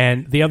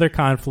 And the other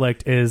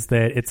conflict is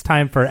that it's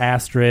time for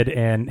Astrid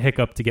and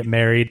Hiccup to get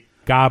married.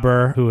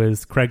 Gobber, who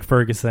is Craig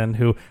Ferguson,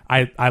 who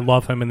I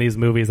love him in these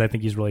movies. I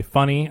think he's really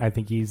funny. I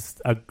think he's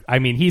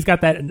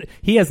got that.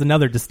 He has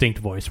another distinct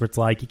voice where it's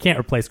like you can't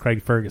replace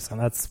Craig Ferguson.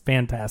 That's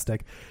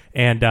fantastic.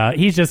 And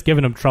he's just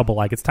giving him trouble.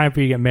 Like, it's time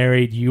for you to get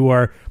married. You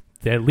are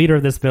the leader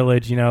of this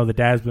village. You know, the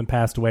dad's been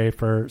passed away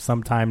for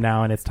some time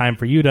now, and it's time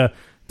for you to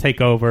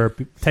take over,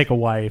 take a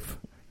wife,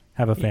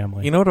 have a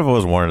family. You know what I've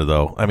always wanted,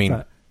 though? I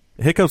mean,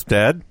 Hiccup's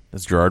dad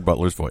is Gerard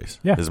Butler's voice.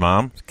 Yeah. His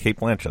mom is Kate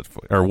Blanchett's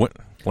voice. Or what?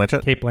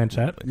 Blanchett? Kate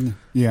Blanchett.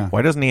 Yeah.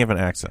 Why doesn't he have an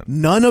accent?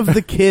 None of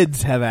the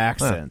kids have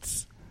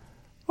accents.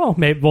 Well,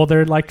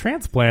 they're like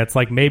transplants.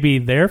 Like maybe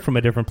they're from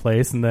a different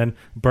place, and then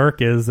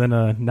Burke is in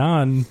a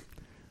non.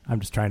 I'm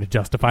just trying to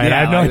justify it.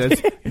 I have no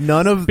idea.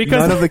 None of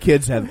the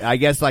kids have. I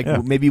guess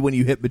maybe when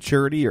you hit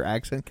maturity, your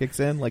accent kicks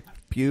in, like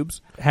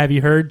pubes. Have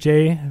you heard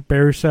Jay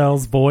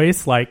Baruchel's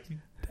voice? Like,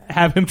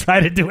 have him try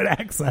to do an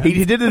accent.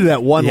 He did do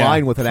that one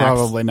line with an accent.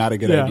 Probably not a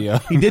good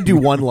idea. He did do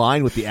one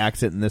line with the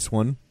accent in this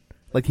one.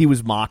 Like he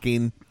was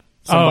mocking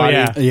somebody.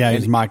 Oh, yeah,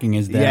 he's mocking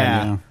his dad.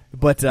 Yeah.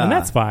 But and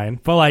that's fine.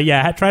 But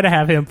try to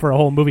have him for a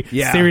whole movie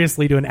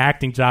seriously do an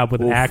acting job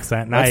with an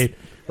accent. And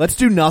let's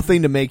do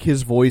nothing to make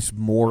his voice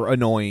more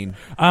annoying.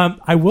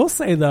 I will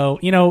say though,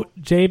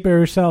 Jay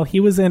Baruchel, he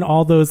was in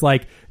all those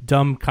like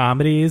dumb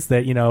comedies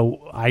that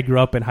I grew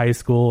up in high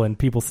school and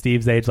people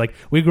Steve's age, like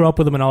we grew up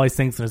with him in all these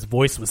things, and his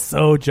voice was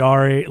so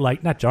jarring,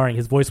 like not jarring,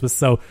 his voice was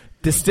so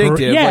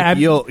distinctive.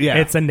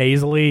 It's a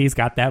nasally. He's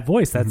got that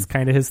voice. That's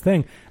kind of his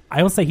thing.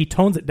 I will say he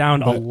tones it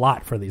down a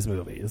lot for these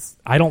movies.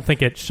 I don't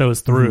think it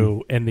shows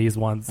through in these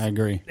ones. I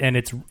agree.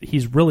 And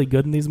he's really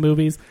good in these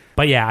movies.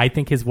 But yeah, I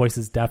think his voice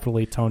is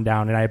definitely toned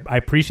down, and I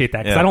appreciate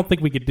that because I don't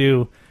think we could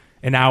do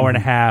an hour and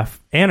a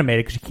half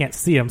animated because you can't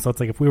see him. So it's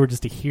like if we were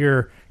just to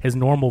hear his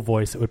normal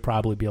voice, it would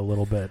probably be a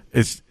little bit.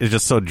 It's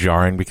just so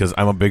jarring because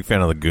I'm a big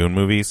fan of the Goon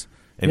movies,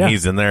 and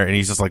he's in there, and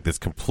he's just like this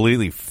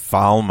completely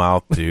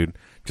foul-mouthed dude,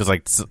 just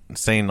like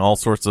saying all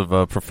sorts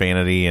of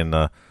profanity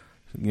and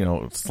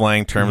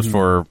slang terms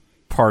for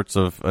parts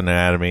of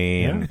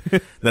anatomy, and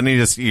then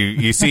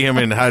you see him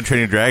in How to Train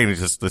Your Dragon. He's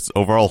just this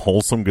overall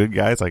wholesome good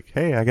guy. It's like,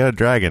 hey, I got a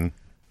dragon.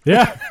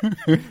 Yeah.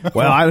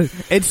 Well,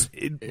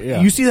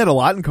 you see that a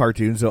lot in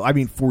cartoons. So I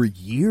mean, for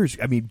years,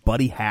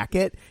 Buddy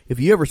Hackett. If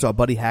you ever saw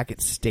Buddy Hackett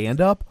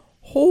stand up,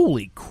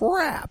 holy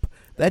crap!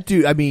 That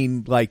dude,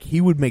 he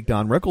would make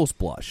Don Rickles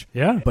blush.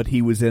 Yeah. But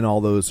he was in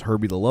all those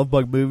Herbie the Love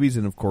Bug movies,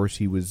 and of course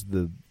he was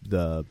the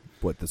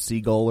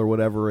seagull or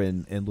whatever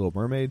in Little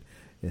Mermaid.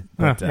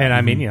 But,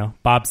 and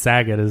Bob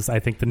Saget is,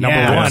 I think, the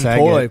number one.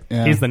 Saget,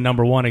 He's the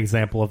number one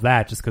example of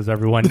that, just because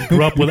everyone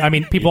grew up with.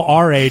 People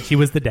our age. He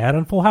was the dad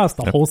on Full House,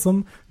 the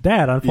wholesome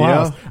dad on Full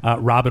House.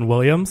 Robin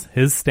Williams,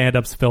 his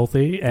stand-up's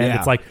filthy, and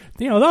it's like,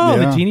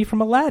 the genie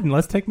from Aladdin.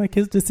 Let's take my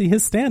kids to see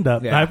his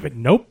stand-up.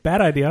 Nope,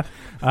 bad idea.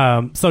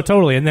 So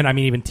totally, and then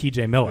even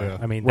T.J. Miller.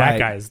 That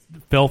guy's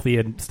filthy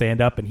and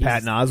stand-up, and he's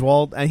Patton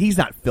Oswalt, and he's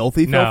not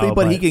filthy,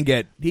 but he can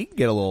get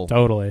a little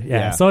totally.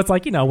 Yeah. So it's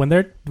like when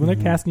they're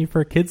casting you for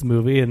a kids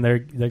movie and they're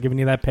giving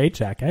you that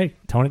paycheck, hey,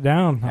 tone it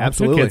down.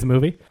 Absolutely, it's a kids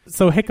movie.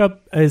 So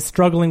Hiccup is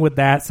struggling with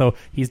that. So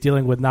he's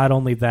dealing with not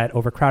only that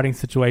overcrowding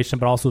situation,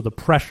 but also the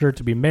pressure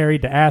to be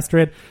married to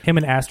Astrid. Him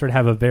and Astrid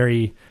have a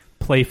very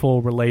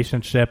playful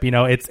relationship.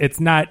 It's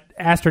not,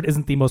 Astrid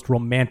isn't the most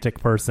romantic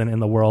person in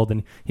the world,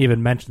 and he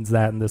even mentions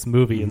that in this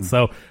movie. And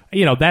so,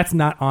 that's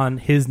not on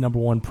his number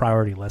one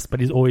priority list, but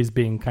he's always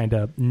being kind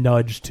of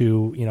nudged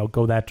to,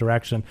 go that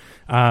direction.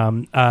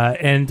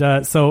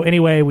 So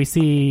anyway, we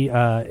see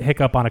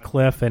Hiccup on a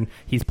cliff, and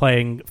he's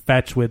playing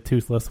fetch with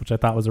Toothless, which I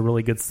thought was a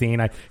really good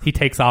scene. He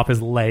takes off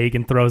his leg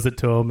and throws it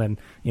to him, and,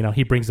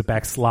 he brings it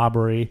back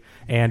slobbery,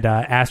 and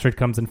Astrid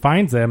comes and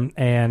finds him,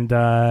 and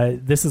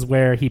this is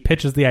where he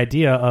pitches the idea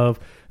of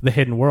the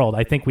hidden world.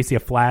 I think we see a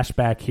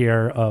flashback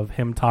here of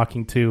him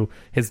talking to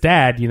his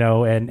dad,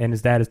 and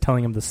his dad is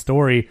telling him the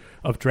story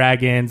of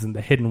dragons and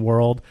the hidden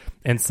world.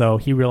 And so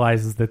he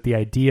realizes that the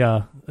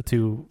idea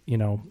to,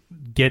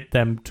 get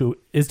them to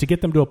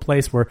a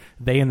place where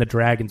they and the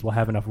dragons will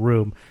have enough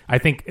room. I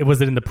think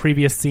it in the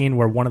previous scene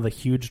where one of the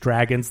huge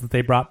dragons that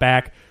they brought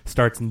back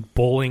starts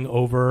bowling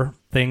over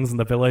things in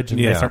the village,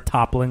 and they start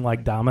toppling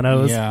like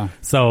dominoes. Yeah.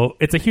 So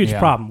it's a huge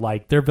problem.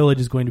 Like, their village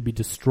is going to be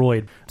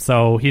destroyed.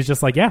 So he's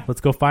just like, yeah,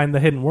 let's go find the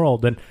hidden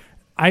world. And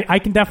I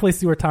can definitely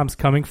see where Tom's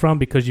coming from,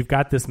 because you've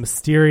got this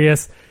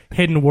mysterious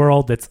hidden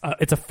world that's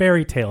it's a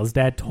fairy tale. His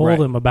dad told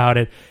him about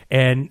it,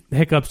 and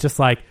Hiccup's just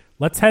like,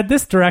 let's head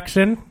this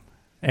direction.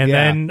 And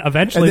then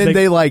eventually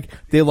they look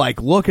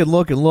and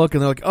look and look,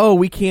 and they're like, oh,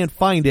 we can't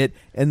find it,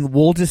 and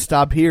we'll just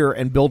stop here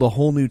and build a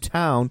whole new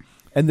town.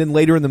 And then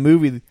later in the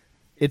movie,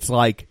 it's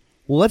like,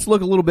 well, let's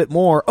look a little bit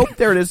more. Oh,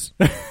 there it is.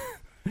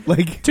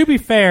 Like, to be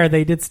fair,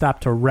 they did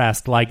stop to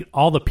rest. Like,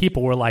 all the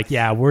people were like,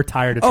 yeah, we're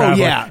tired of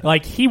traveling.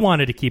 Like, he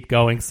wanted to keep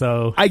going,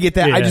 so I get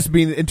that. I just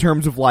mean in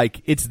terms of,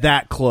 like, it's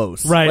that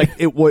close. Right. Like,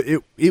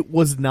 it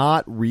was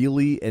not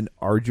really an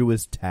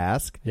arduous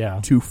task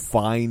to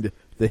find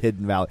the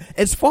hidden valley.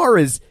 As far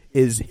as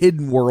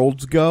hidden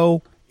worlds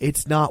go,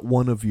 it's not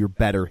one of your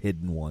better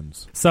hidden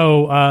ones.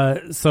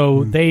 So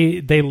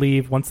they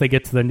leave once they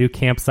get to the new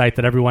campsite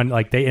that everyone,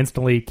 like, they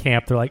instantly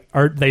camp. They're like,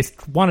 or they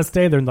want to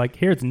stay there, and like,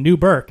 here's New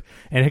Burke.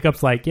 And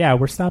Hiccup's like, yeah,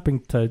 we're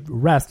stopping to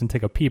rest and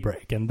take a pee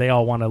break, and they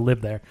all want to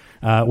live there.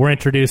 We're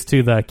introduced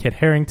to the Kit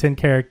Harington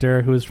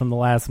character, who is from the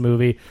last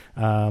movie,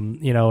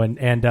 and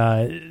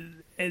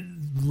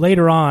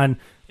later on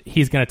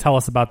he's going to tell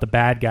us about the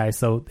bad guy.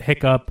 So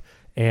Hiccup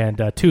and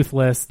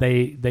Toothless,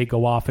 they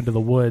go off into the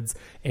woods,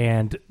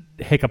 and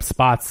Hiccup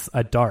spots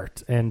a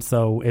dart, and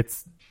so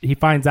he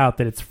finds out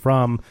that it's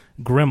from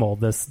Grimmel,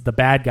 the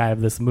bad guy of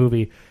this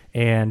movie,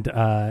 and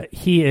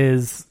he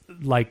is,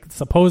 like,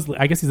 supposedly,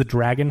 I guess he's a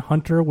dragon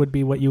hunter would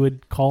be what you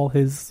would call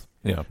his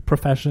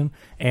profession,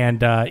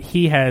 and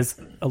he has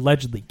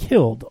allegedly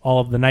killed all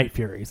of the Night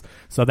Furies.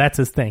 So that's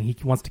his thing. He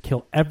wants to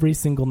kill every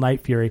single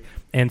Night Fury,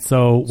 and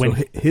so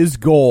his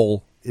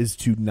goal is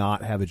to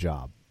not have a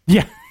job.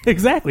 Yeah,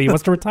 exactly. He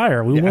wants to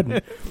retire. We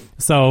wouldn't.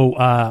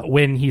 So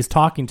when he's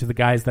talking to the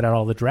guys that had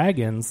all the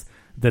dragons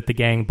that the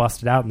gang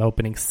busted out in the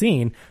opening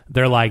scene,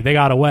 they're like, they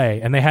got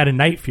away, and they had a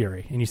Night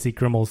Fury. And you see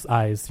Grimmel's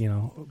eyes,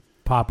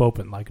 pop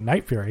open like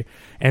Night Fury.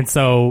 And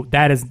so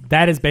that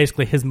is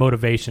basically his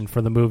motivation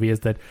for the movie, is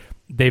that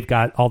they've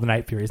got all the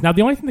Night Furies. Now,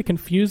 the only thing that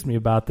confused me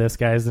about this,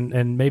 guys,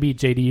 and maybe,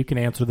 JD, you can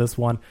answer this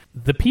one,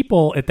 the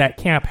people at that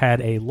camp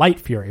had a Light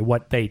Fury,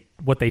 what they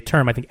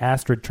term, I think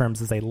Astrid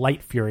terms, as a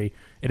Light Fury.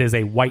 It is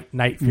a White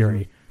Night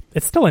Fury.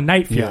 It's still a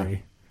Night Fury. Yeah.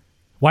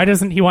 Why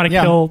doesn't he want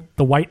to kill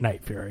the White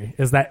Night Fury?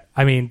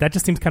 That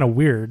just seems kind of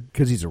weird.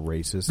 Because he's a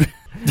racist.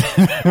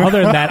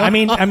 Other than that, I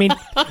mean,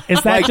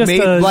 is that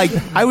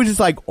I was just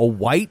like, a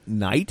White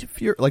Night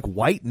Fury? Like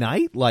White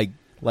Knight? Like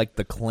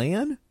the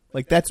Klan?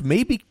 Like, that's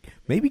maybe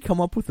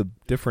come up with a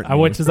different name.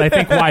 Which is, I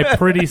think, why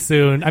pretty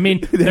soon, I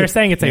mean, they're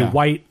saying it's a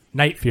White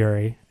Night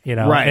Fury,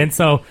 right? And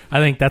so I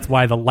think that's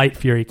why the Light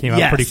Fury came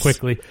out pretty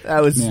quickly.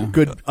 That was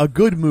a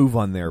good move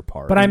on their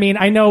part. But I mean,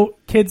 I know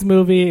kids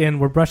movie and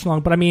we're brushing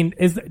along, but I mean,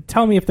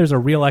 tell me if there's a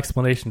real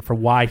explanation for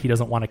why he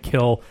doesn't want to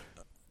kill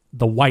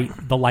the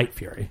Light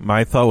Fury.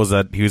 My thought was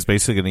that he was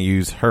basically going to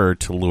use her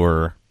to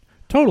lure.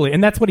 Totally,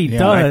 and that's what he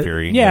does. Night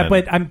Fury, yeah,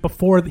 but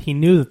before he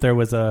knew that there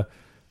was a.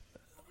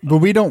 But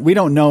we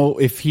don't know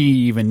if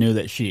he even knew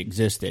that she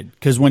existed,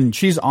 because when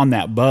she's on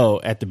that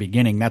boat at the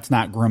beginning, that's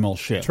not Grimmel's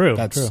ship. True,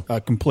 that's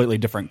a completely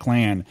different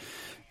clan,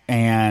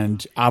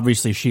 and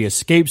obviously she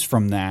escapes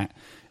from that.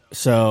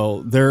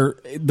 So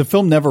the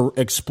film never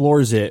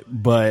explores it,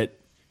 but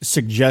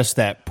suggests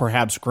that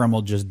perhaps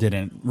Grimmel just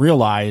didn't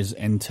realize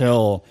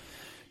until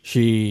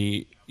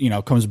she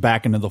comes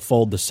back into the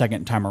fold the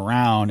second time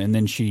around, and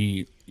then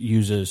she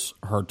uses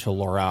her to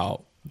lure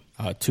out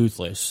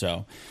Toothless.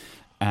 So.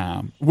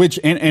 Which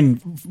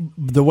and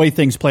the way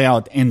things play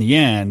out in the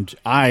end,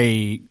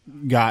 I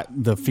got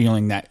the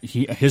feeling that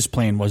his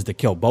plan was to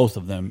kill both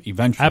of them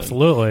eventually.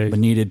 Absolutely, but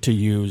needed to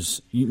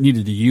use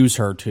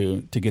her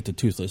to get to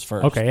Toothless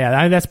first. Okay,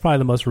 yeah, that's probably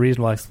the most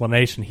reasonable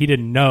explanation. He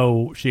didn't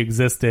know she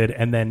existed,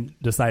 and then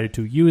decided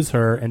to use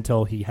her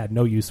until he had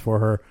no use for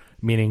her,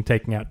 meaning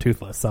taking out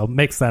Toothless. So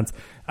makes sense.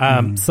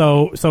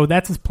 So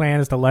that's his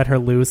plan, is to let her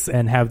loose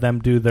and have them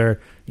do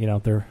their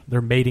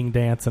mating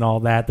dance and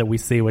all that we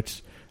see,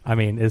 which. I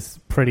mean, is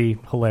pretty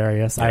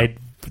hilarious. Yeah. I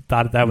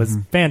thought that was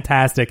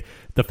fantastic.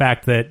 The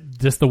fact that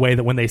just the way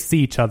that when they see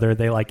each other,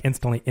 they like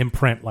instantly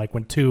imprint, like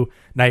when two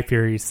Night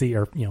Furies see,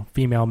 or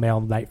female,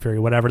 male Night Fury,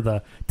 whatever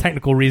the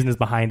technical reason is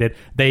behind it,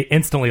 they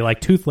instantly,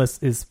 like, Toothless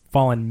is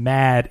fallen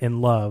mad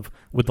in love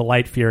with the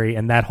Light Fury,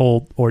 and that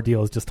whole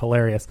ordeal is just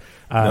hilarious.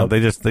 No,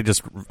 they just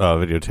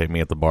videotaped me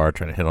at the bar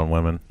trying to hit on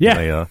women. Yeah,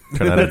 they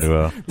turn that into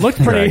a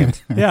looked pretty.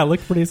 Yeah,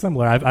 looked pretty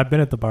similar. I've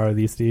been at the bar with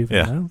you, Steve.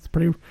 Yeah, it's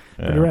pretty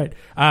right.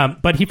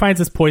 But he finds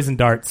this poison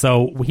dart,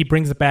 so he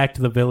brings it back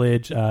to the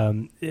village.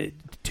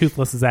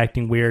 Toothless is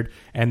acting weird,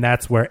 and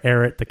that's where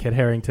Eric, the Kit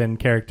Harington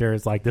character,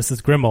 is like, this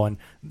is Grimmel, and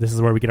this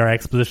is where we get our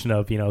exposition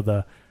of,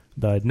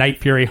 the Night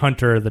Fury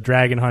hunter, the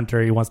dragon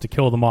hunter. He wants to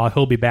kill them all.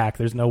 He'll be back.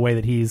 There's no way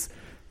that he's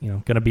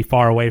going to be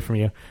far away from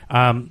you.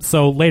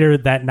 So later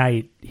that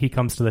night, he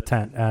comes to the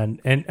tent,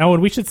 and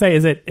we should say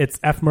it's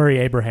F. Murray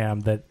Abraham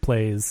that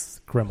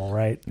plays Grimmel,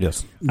 right?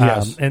 Yes.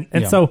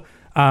 And so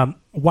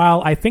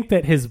While I think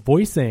that his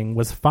voicing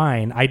was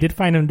fine, I did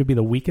find him to be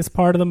the weakest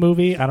part of the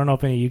movie. I don't know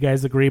if any of you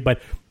guys agree,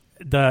 but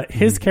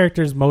his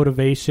character's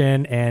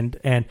motivation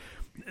and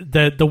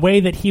the way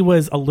that he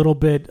was a little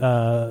bit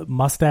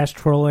mustache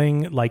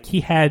twirling, like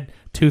he had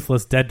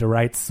Toothless dead to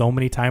rights so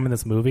many times in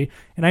this movie.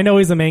 And I know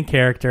he's a main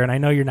character, and I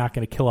know you're not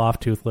going to kill off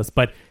Toothless,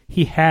 but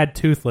he had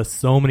Toothless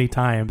so many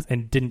times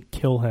and didn't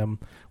kill him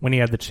when he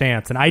had the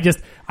chance. And I just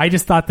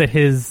thought that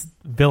his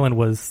villain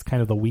was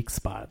kind of the weak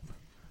spot.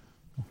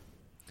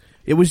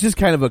 It was just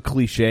kind of a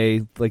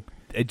cliche. Like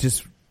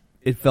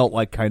it felt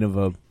like kind of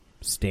a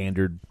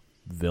standard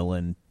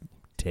villain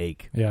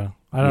take. Yeah.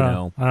 I don't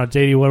know.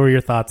 JD, what were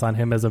your thoughts on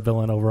him as a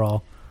villain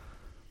overall?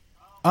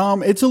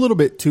 It's a little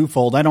bit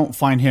twofold. I don't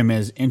find him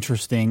as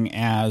interesting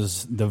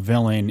as the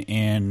villain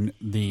in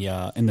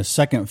the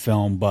second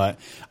film, but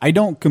I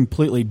don't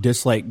completely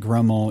dislike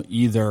Grimmel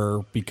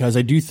either, because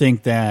I do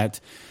think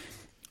that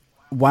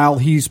while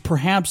he's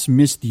perhaps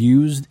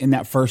misused in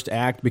that first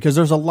act, because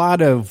there's a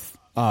lot of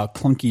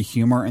clunky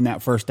humor in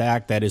that first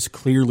act that is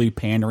clearly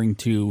pandering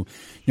to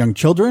young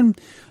children.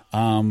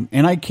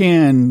 And I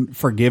can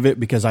forgive it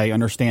because I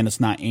understand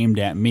it's not aimed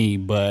at me,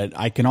 but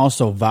I can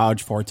also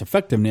vouch for its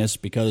effectiveness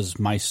because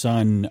my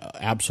son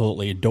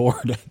absolutely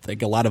adored, I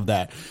think, a lot of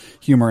that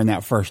humor in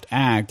that first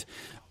act.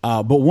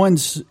 But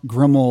once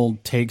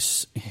Grimmel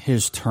takes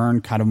his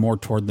turn kind of more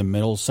toward the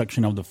middle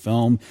section of the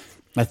film,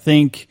 I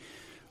think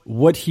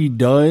what he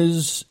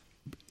does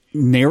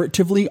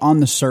narratively on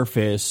the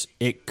surface,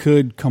 it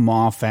could come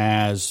off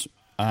as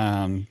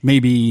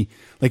maybe,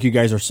 like you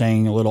guys are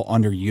saying, a little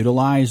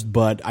underutilized,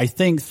 but I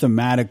think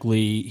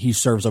thematically he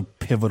serves a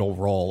pivotal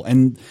role.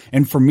 And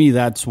for me,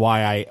 that's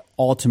why I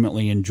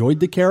ultimately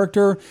enjoyed the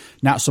character,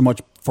 not so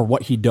much for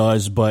what he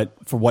does, but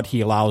for what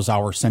he allows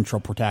our central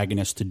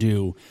protagonist to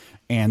do.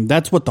 And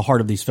that's what the heart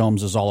of these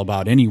films is all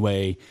about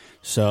anyway.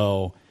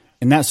 So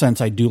in that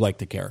sense, I do like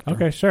the character.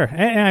 Okay, sure.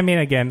 And I mean,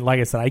 again, like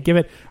I said,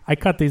 I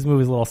cut these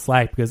movies a little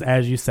slack because,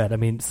 as you said, I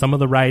mean, some of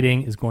the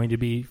writing is going to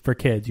be for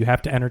kids. You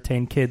have to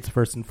entertain kids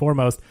first and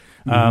foremost.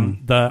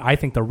 I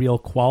think the real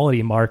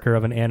quality marker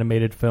of an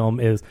animated film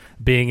is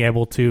being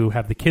able to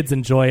have the kids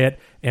enjoy it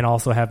and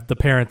also have the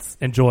parents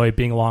enjoy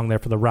being along there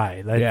for the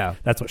ride.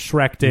 That's what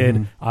Shrek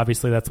did.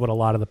 Obviously, that's what a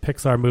lot of the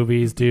Pixar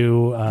movies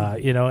do.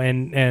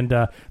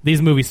 And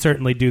these movies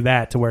certainly do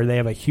that, to where they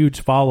have a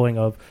huge following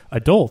of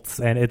adults,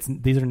 and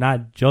these are not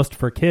just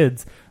for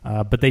kids,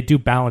 but they do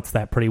balance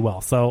that pretty well.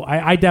 So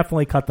I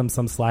definitely cut them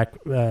some slack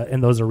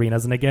in those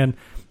arenas. And again,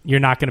 you're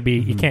not going to be,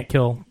 you can't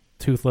kill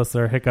Toothless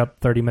or Hiccup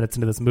 30 minutes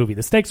into this movie.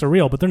 The stakes are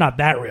real, but they're not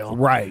that real.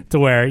 Right. To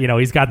where,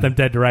 he's got them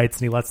dead to rights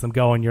and he lets them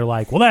go and you're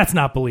like, well, that's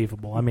not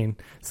believable. I mean,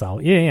 so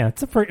yeah,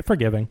 it's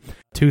forgiving.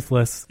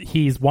 Toothless,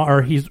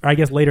 I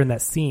guess later in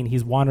that scene,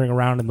 he's wandering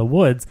around in the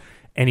woods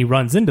and he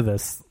runs into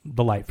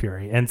the Light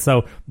Fury. And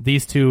so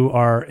these two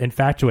are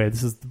infatuated.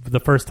 This is the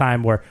first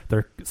time where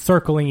they're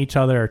circling each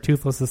other, or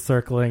Toothless is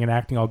circling and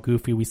acting all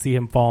goofy. We see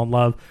him fall in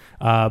love.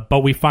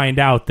 But we find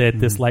out that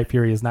this Light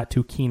Fury is not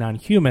too keen on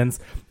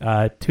humans.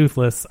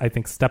 Toothless, I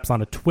think, steps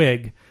on a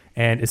twig.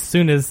 And as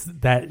soon as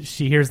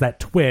she hears that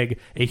twig,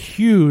 a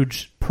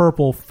huge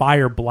purple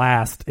fire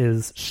blast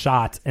is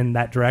shot in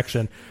that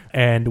direction.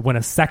 And when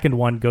a second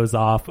one goes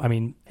off, I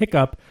mean,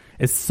 Hiccup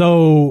is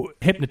so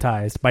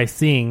hypnotized by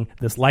seeing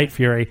this Light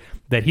Fury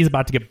that he's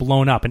about to get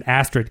blown up, and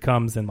Astrid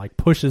comes and like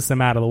pushes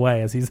him out of the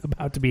way as he's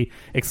about to be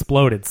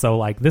exploded. So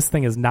like this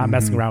thing is not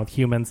messing around with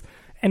humans.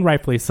 And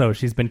rightfully so.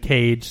 She's been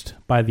caged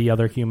by the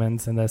other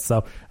humans in this.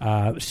 So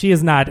she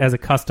is not as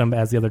accustomed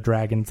as the other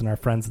dragons and our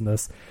friends in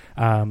this.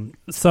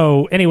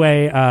 So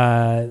anyway,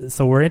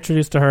 so we're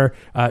introduced to her.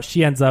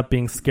 She ends up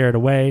being scared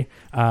away.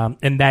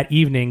 And that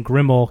evening,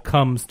 Grimmel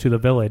comes to the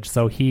village.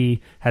 So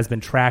he has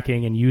been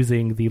tracking and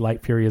using the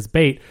Light Fury as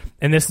bait.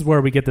 And this is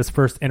where we get this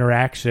first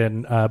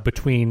interaction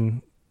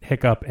between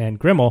Hiccup and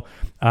Grimmel,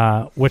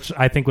 which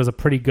I think was a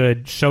pretty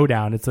good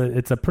showdown. It's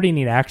a pretty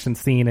neat action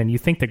scene. And you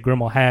think that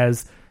Grimmel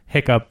has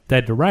Hiccup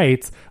dead to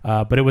rights,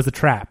 but it was a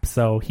trap.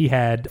 So he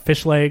had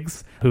Fish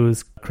Legs,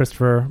 who's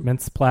Christopher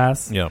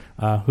Mintz-Plasse,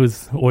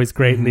 who's always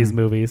great in these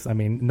movies. I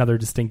mean, another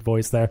distinct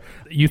voice there.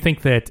 You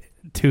think that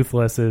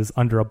Toothless is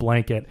under a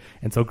blanket,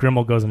 and so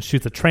Grimmel goes and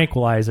shoots a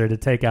tranquilizer to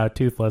take out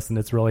Toothless, and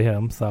it's really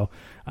him. So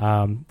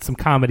some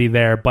comedy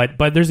there, but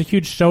there's a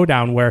huge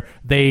showdown where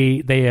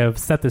they have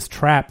set this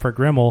trap for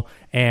Grimmel,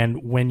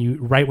 and when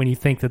you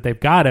think that they've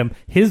got him,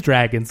 his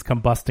dragons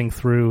come busting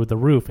through the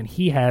roof, and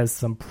he has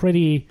some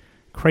pretty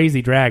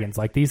crazy dragons.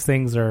 Like, these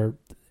things are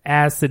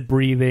acid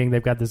breathing.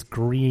 They've got this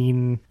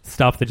green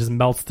stuff that just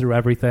melts through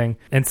everything.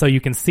 And so you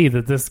can see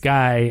that this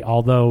guy,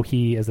 although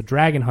he is a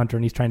dragon hunter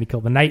and he's trying to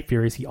kill the Night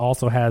Furies, he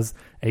also has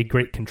a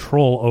great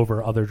control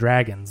over other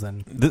dragons.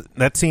 And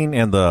that scene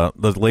and the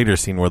later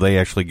scene where they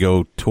actually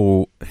go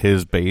to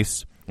his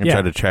base and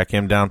try to track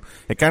him down,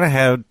 it kind of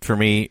had, for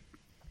me,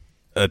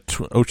 a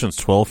Ocean's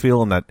 12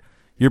 feel, in that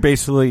you're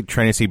basically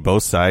trying to see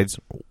both sides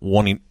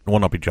one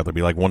up each other,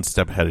 be like one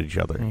step ahead of each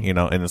other,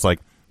 and it's like,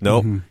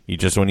 nope, you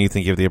just, when you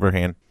think you have the upper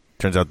hand,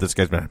 turns out this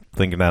guy's been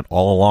thinking that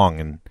all along,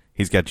 and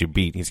he's got you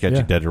beat. He's got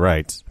you dead to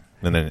rights.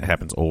 And then it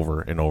happens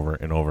over and over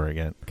and over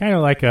again. Kind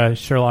of like a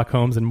Sherlock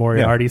Holmes and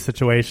Moriarty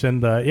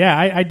situation.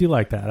 I do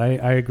like that.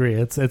 I agree.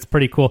 It's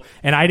pretty cool.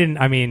 And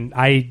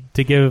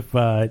to give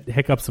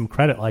Hiccup some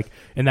credit, like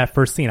in that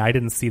first scene, I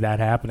didn't see that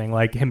happening.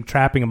 Like him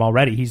trapping him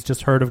already. He's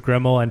just heard of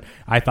Grimmel, and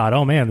I thought,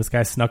 oh man, this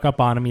guy snuck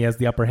up on him. He has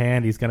the upper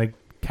hand. He's going to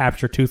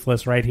capture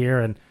Toothless right here.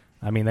 And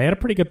they had a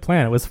pretty good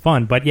plan. It was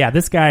fun. But yeah,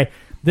 this guy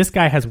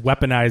has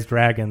weaponized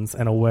dragons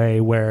in a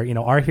way where,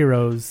 our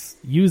heroes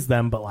use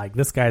them, but like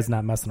this guy's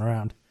not messing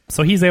around.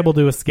 So he's able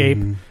to escape,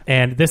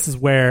 and this is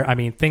where,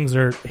 things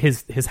are,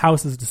 his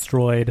house is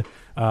destroyed.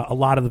 A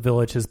lot of the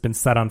village has been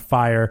set on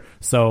fire.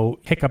 So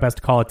Hiccup has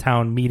to call a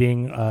town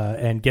meeting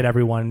and get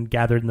everyone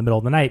gathered in the middle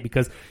of the night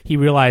because he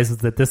realizes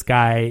that this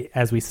guy,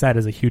 as we said,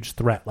 is a huge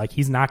threat. Like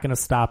he's not going to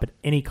stop at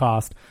any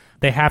cost.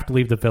 They have to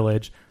leave the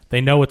village.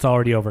 They know it's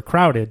already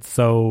overcrowded.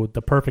 So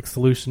the perfect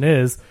solution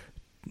is,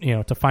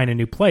 to find a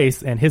new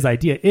place, and his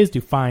idea is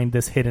to find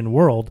this hidden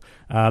world.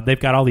 They've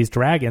got all these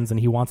dragons, and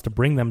he wants to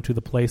bring them to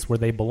the place where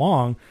they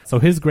belong. So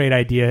his great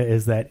idea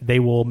is that they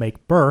will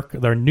make Berk,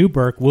 their new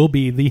Berk, will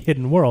be the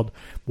hidden world,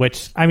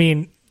 which, I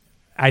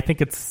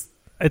think it's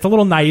a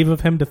little naive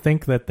of him to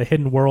think that the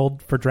hidden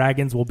world for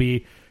dragons will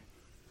be,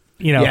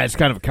 it's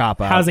kind of a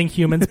cop-out. Housing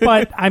humans,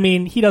 but,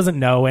 he doesn't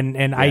know,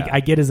 and I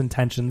get his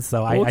intentions,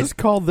 so we'll just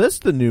call this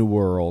the new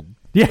world.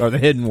 Yeah. Or the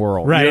hidden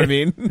world. Right. You know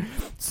what I mean?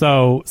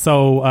 So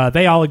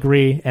they all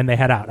agree and they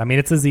head out.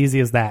 It's as easy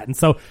as that. And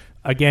so,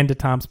 again, to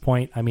Tom's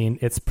point,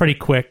 it's pretty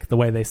quick the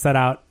way they set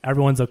out.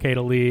 Everyone's okay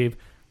to leave.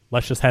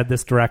 Let's just head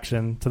this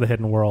direction to the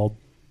hidden world.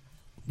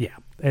 Yeah.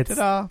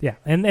 Ta-da. Yeah.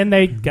 And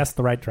they guessed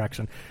the right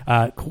direction.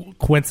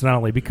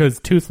 Coincidentally, because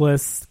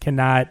Toothless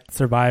cannot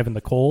survive in the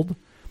cold.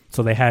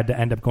 So they had to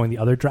end up going the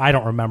other I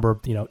don't remember,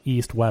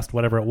 east, west,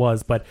 whatever it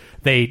was, but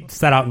they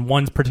set out in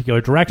one particular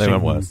direction. They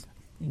went west.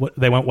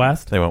 They went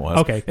west? They went west.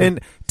 Okay. And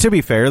to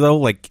be fair, though,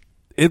 like,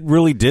 it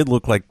really did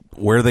look like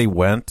where they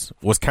went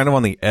was kind of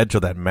on the edge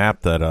of that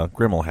map that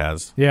Grimmel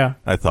has. Yeah.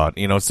 I thought,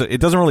 so it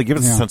doesn't really give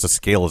us a sense of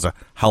scale as to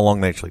how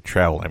long they actually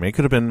traveled. It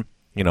could have been,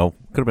 a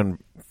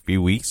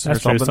few weeks That's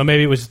or something. True. So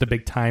maybe it was just a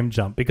big time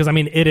jump because,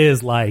 it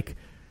is like,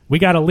 we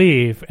got to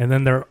leave, and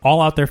then they're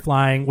all out there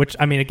flying, which,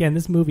 again,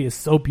 this movie is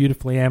so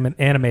beautifully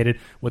animated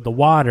with the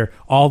water,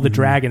 all the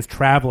dragons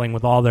traveling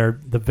with all the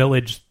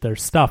village, their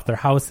stuff, their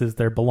houses,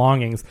 their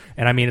belongings,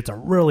 and, it's a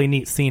really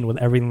neat scene with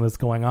everything that's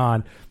going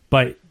on,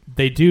 but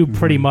they do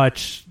pretty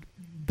much,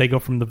 they go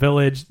from the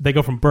village, they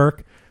go from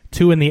Berk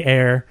to in the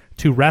air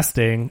to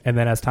resting, and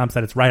then, as Tom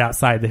said, it's right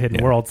outside the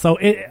hidden world. So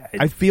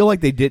I feel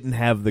like they didn't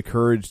have the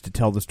courage to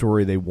tell the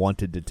story they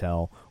wanted to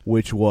tell,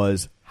 which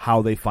was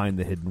how they find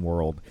the hidden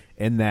world.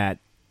 And that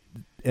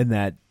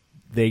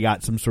they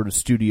got some sort of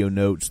studio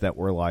notes that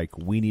were like,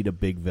 we need a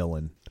big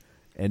villain.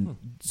 And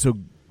so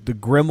the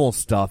Grimmel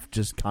stuff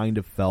just kind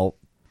of felt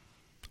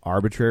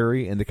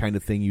arbitrary and the kind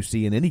of thing you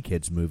see in any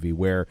kid's movie,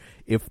 where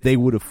if they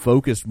would have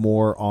focused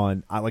more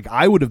on,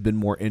 I would have been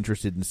more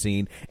interested in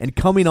seeing, and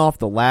coming off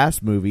the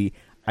last movie,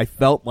 I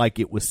felt like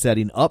it was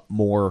setting up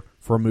more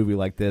for a movie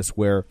like this,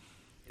 where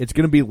it's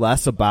going to be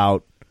less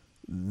about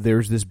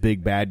there's this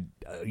big bad,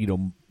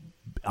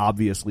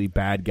 obviously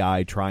bad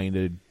guy trying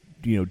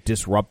to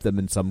disrupt them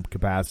in some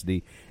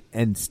capacity,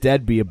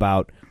 instead be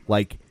about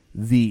like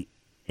the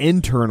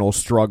internal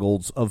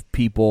struggles of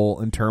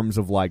people in terms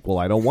of like, well,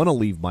 I don't want to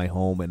leave my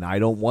home, and I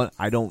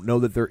don't know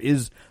that there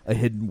is a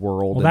hidden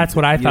world. Well, that's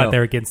what I thought they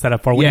were getting set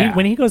up for.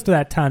 When he goes to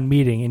that town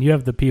meeting, and you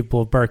have the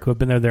people of Berk who have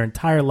been there their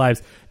entire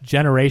lives,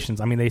 generations.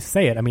 They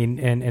say it. And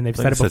they've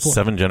said it before.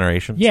 7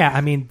 generations.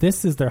 Yeah,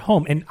 this is their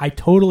home, and I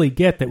totally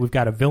get that we've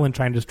got a villain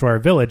trying to destroy our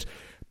village,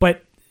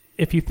 but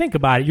if you think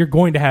about it, you're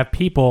going to have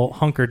people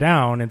hunker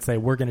down and say,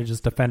 we're going to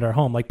just defend our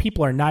home. Like,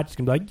 people are not just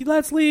going to be like,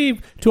 let's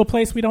leave to a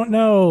place we don't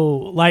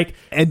know. Like,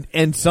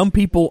 and some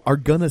people are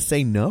going to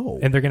say no.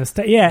 And they're going to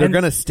stay. Yeah. They're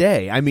going to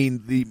stay.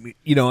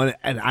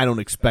 And I don't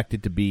expect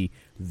it to be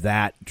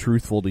that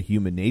truthful to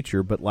human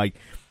nature, but like,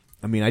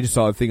 I just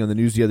saw a thing on the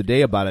news the other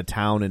day about a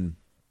town in,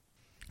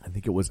 I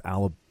think it was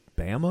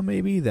Alabama,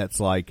 maybe,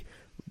 that's like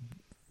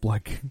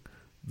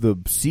the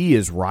sea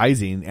is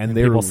rising and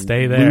they're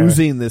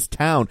losing this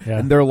town,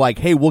 and they're like,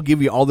 hey, we'll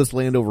give you all this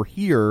land over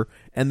here,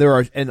 and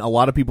a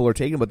lot of people are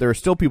taking it, but there are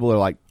still people that are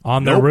like,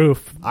 on their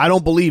roof, I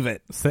don't believe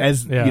it,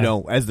 as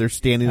they're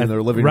standing in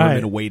their living room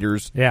in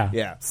waiters.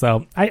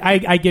 So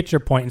I get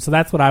your point, and so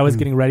that's what I was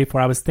getting ready for.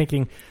 I was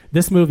thinking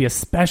this movie,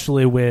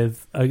 especially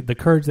with the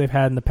courage they've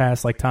had in the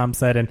past, like Tom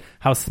said, and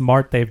how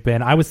smart they've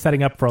been, I was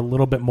setting up for a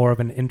little bit more of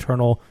an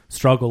internal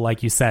struggle,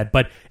 like you said,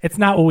 but it's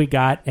not what we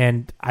got,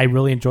 and I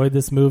really enjoyed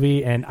this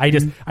movie, and I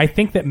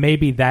think that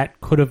maybe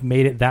that could have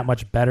made it that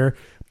much better.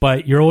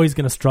 But you're always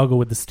going to struggle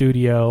with the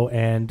studio,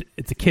 and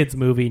it's a kid's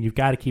movie, and you've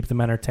got to keep them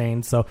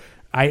entertained. So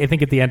I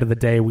think at the end of the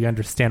day, we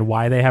understand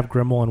why they have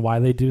Grimmel and why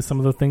they do some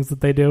of the things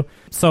that they do.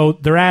 So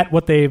they're at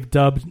what they've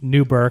dubbed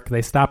New Berk.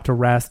 They stop to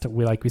rest.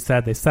 Like we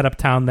said, they set up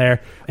town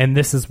there, and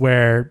this is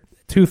where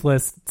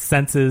Toothless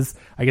senses,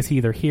 I guess he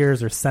either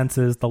hears or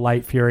senses the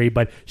Light Fury,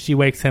 but she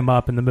wakes him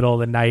up in the middle of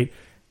the night.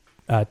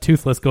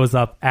 Toothless goes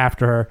up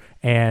after her,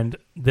 and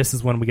this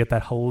is when we get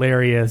that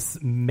hilarious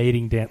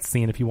mating dance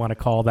scene, if you want to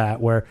call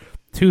that, where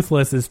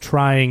Toothless is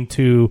trying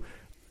to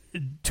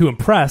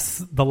impress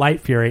the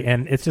Light Fury,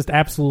 and it's just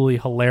absolutely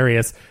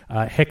hilarious.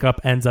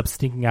 Hiccup ends up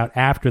sneaking out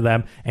after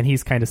them, and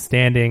he's kind of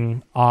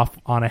standing off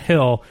on a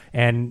hill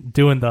and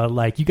doing the,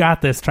 like, you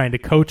got this, trying to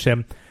coach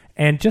him.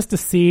 And just to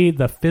see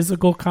the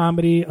physical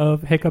comedy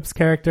of Hiccup's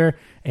character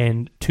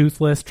and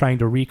Toothless trying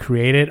to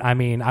recreate it, I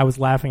mean, I was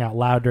laughing out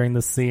loud during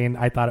this scene.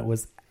 I thought it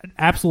was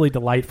absolutely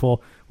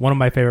delightful. One of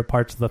my favorite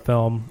parts of the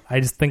film. I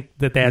just think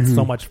that they had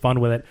so much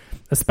fun with it,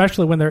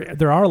 especially when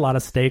there are a lot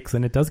of stakes,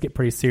 and it does get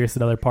pretty serious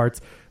at other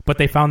parts. But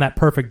they found that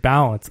perfect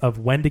balance of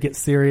when to get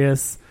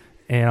serious,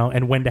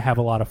 and when to have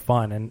a lot of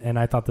fun. And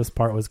I thought this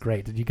part was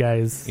great. Did you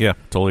guys? Yeah,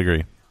 totally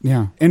agree.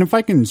 Yeah. And if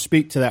I can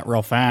speak to that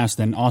real fast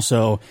and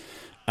also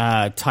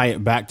tie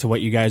it back to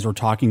what you guys were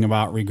talking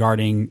about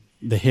regarding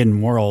the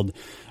hidden world,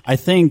 I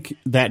think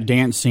that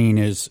dance scene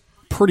is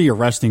pretty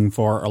arresting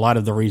for a lot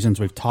of the reasons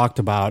we've talked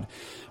about.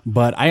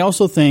 But I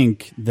also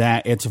think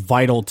that it's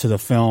vital to the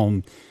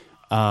film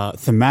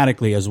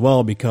thematically as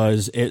well,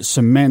 because it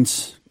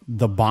cements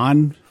the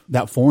bond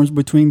that forms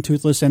between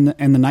Toothless and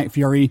the Night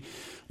Fury,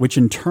 which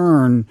in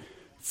turn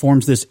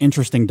forms this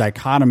interesting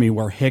dichotomy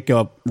where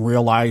Hiccup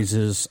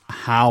realizes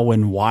how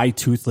and why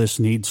Toothless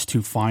needs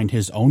to find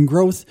his own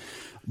growth,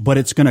 but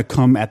it's going to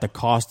come at the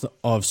cost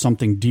of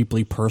something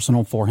deeply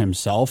personal for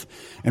himself.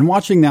 And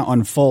watching that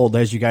unfold,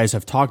 as you guys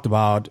have talked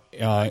about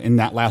in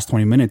that last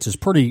 20 minutes, is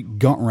pretty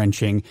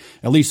gut-wrenching,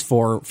 at least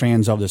for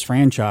fans of this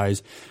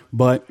franchise.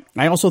 But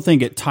I also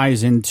think it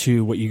ties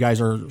into what you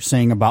guys are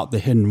saying about the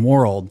hidden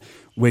world,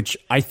 which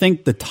I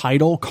think the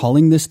title,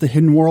 calling this the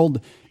hidden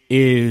world,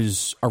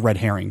 is a red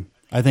herring.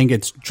 I think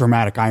it's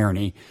dramatic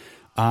irony,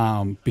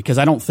 because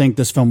I don't think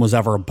this film was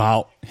ever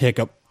about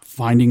Hiccup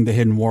finding the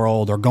hidden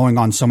world or going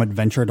on some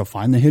adventure to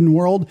find the hidden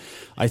world.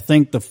 I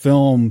think the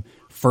film,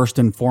 first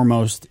and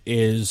foremost,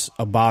 is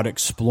about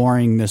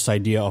exploring this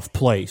idea of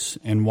place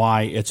and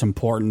why it's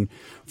important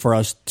for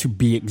us to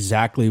be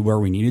exactly where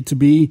we needed to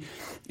be.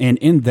 And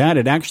in that,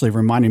 it actually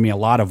reminded me a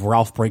lot of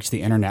Ralph Breaks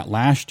the Internet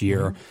last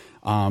year.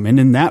 And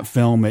in that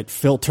film, it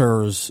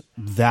filters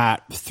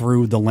that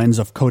through the lens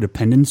of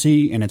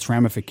codependency and its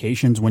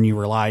ramifications when you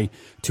rely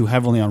too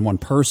heavily on one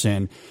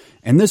person.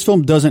 And this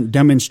film doesn't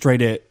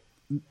demonstrate it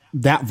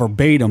that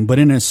verbatim, but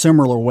in a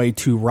similar way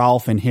to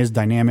Ralph and his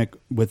dynamic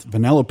with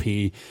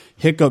Vanellope,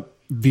 Hiccup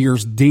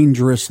veers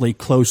dangerously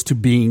close to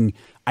being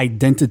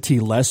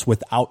identity-less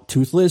without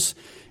Toothless,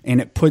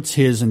 and it puts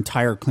his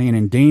entire clan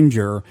in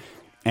danger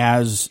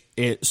as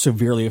it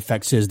severely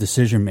affects his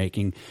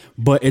decision-making.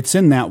 But it's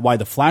in that why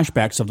the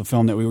flashbacks of the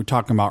film that we were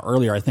talking about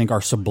earlier, I think,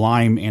 are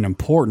sublime and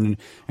important,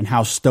 and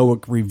how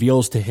Stoic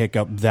reveals to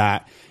Hiccup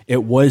that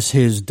it was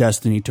his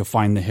destiny to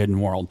find the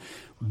hidden world.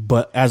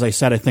 But as I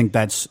said, I think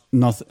that's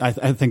I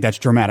think that's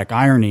dramatic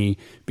irony,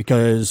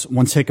 because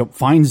once Hiccup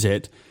finds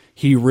it,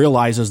 he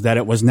realizes that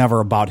it was never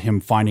about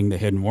him finding the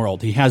hidden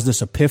world. He has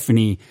this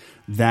epiphany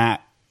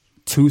that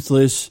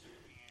Toothless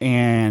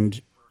and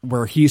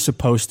where he's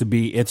supposed to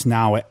be, it's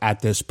now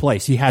at this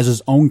place. He has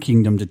his own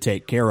kingdom to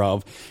take care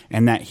of,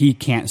 and that he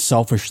can't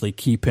selfishly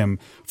keep him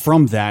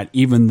from that,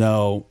 even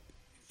though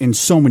in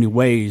so many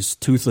ways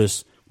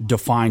Toothless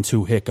defines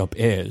who Hiccup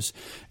is.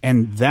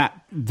 And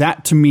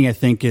that to me, I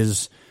think,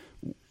 is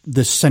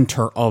the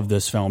center of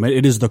this film.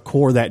 It is the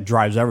core that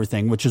drives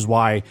everything, which is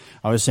why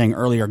I was saying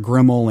earlier,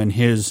 Grimmel and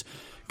his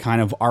kind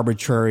of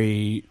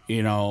arbitrary,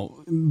 the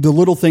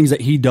little things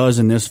that he does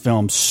in this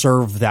film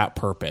serve that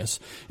purpose.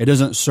 It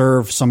doesn't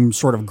serve some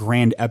sort of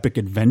grand epic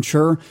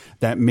adventure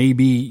that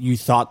maybe you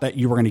thought that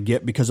you were going to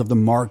get because of the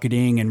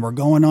marketing, and we're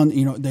going on,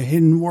 the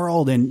hidden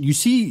world, and you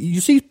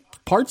see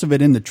parts of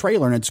it in the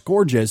trailer, and it's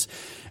gorgeous.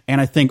 And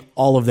I think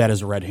all of that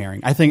is a red herring.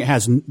 I think it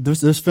has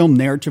this film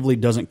narratively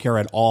doesn't care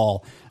at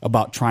all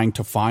about trying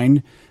to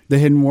find the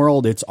hidden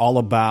world. It's all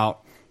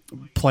about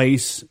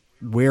place,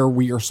 where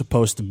we are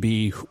supposed to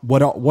be,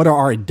 what are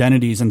our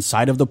identities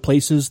inside of the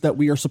places that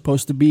we are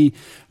supposed to be.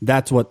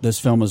 That's what this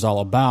film is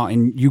all about.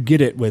 And you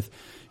get it with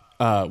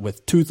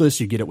Toothless,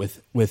 you get it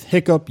with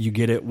Hiccup, you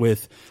get it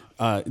with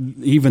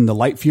even the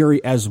Light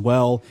Fury as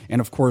well,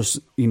 and of course,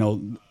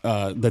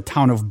 the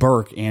town of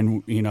Burke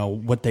and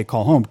what they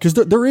call home, because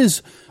there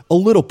is a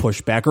little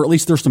pushback, or at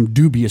least there's some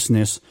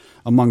dubiousness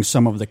among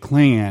some of the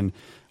clan.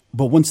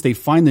 But once they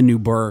find the new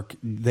Burke,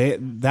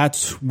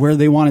 that's where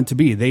they want it to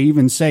be. They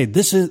even say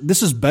this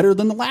is better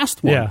than the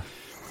last one. Yeah.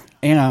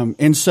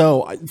 And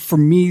so for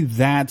me,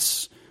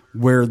 that's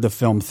where the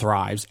film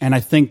thrives. And I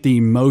think the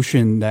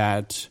emotion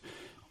that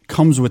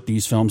comes with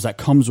these films, that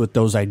comes with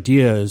those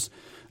ideas,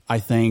 I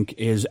think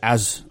is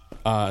as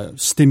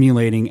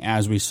stimulating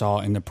as we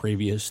saw in the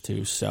previous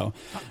two. So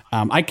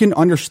I can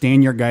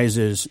understand your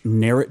guys'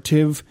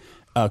 narrative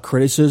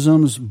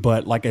criticisms,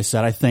 but like I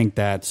said, I think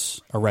that's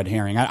a red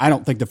herring. I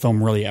don't think the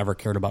film really ever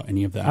cared about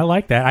any of that. I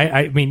like that.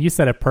 I mean, you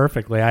said it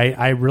perfectly.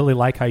 I really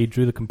like how you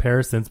drew the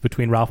comparisons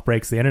between Ralph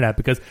Breaks the Internet,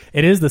 because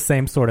it is the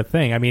same sort of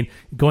thing. I mean,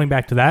 going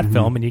back to that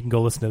film, and you can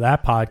go listen to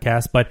that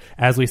podcast, but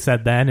as we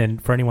said then,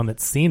 and for anyone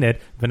that's seen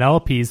it,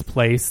 Vanellope's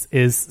place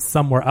is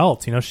somewhere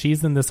else. You know,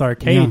 she's in this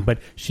arcade, but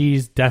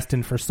she's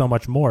destined for so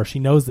much more. She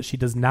knows that she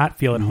does not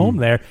feel at home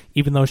there,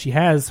 even though she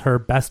has her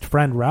best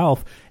friend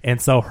Ralph,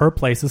 and so her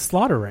place is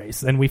Slaughter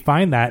Race. And we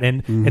find that,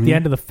 and at the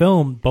end of the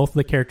film, both of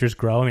the characters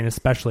grow. I mean,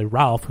 especially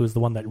Ralph, who's the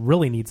one that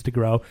really needs to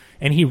grow,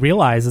 and he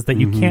realizes that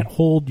you can't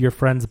hold your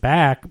friends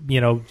back, you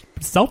know,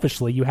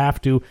 selfishly. You have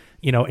to,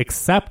 you know,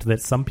 accept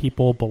that some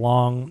people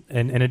belong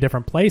in a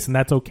different place, and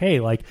that's okay.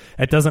 Like,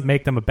 it doesn't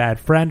make them a bad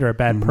friend or a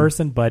bad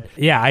person, but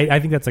yeah, I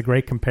think that's a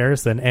great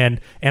comparison, and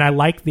I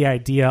like the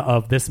idea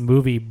of this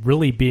movie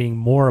really being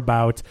more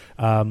about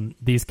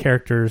these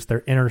characters,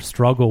 their inner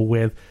struggle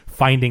with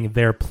finding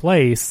their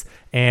place,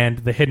 and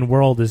The Hidden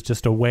World is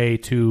just a way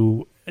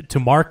to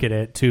market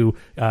it, to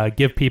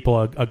give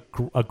people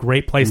a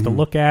great place to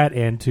look at,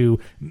 and to,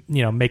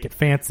 you know, make it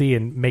fancy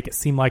and make it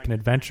seem like an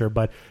adventure.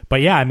 But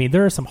yeah, I mean,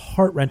 there are some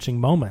heart-wrenching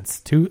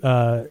moments.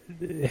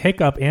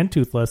 Hiccup and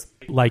Toothless,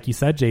 like you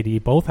said,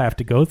 JD, both have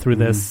to go through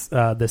this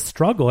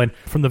struggle. And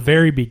from the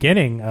very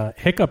beginning,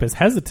 Hiccup is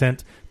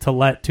hesitant to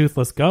let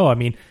Toothless go. I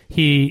mean,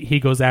 he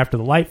goes after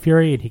the Light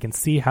Fury, and he can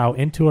see how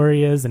into her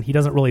he is, and he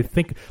doesn't really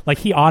think, like,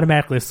 he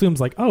automatically assumes,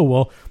 like, oh,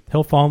 well,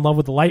 he'll fall in love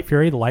with the Light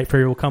Fury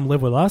will come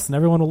live with us, and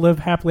everyone will live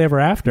happily ever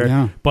after.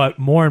 Yeah. But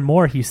more and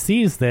more he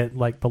sees that,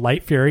 like, the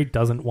Light Fury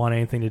doesn't want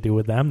anything to do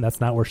with them. That's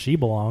not where she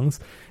belongs.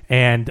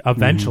 And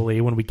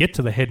eventually, when we get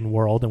to the Hidden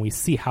World and we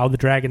see how the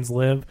dragons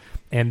live,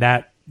 and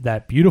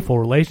that beautiful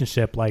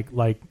relationship, like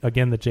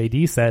again, the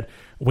JD said,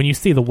 when you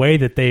see the way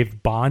that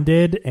they've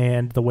bonded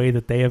and the way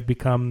that they have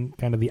become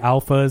kind of the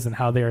alphas, and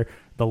how they're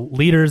the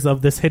leaders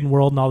of this hidden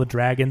world and all the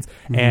dragons,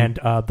 and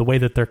the way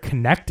that they're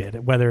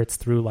connected, whether it's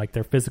through like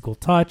their physical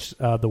touch,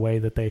 the way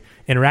that they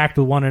interact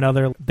with one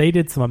another. They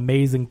did some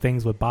amazing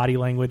things with body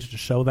language to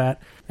show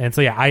that. And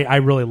so, yeah, I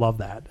really love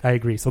that. I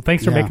agree. So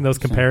thanks for making those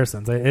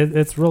comparisons.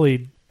 It's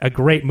really a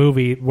great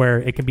movie where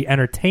it can be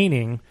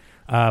entertaining,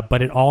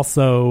 but it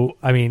also,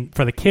 I mean,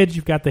 for the kids,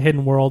 you've got the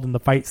Hidden World and the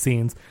fight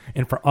scenes,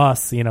 and for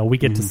us, you know, we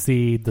get to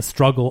see the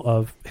struggle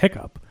of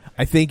Hiccup.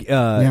 I think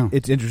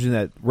it's interesting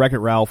that Wreck-It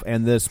Ralph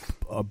and this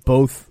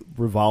both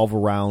revolve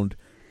around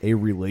a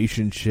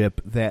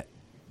relationship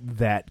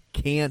that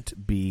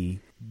can't be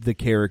the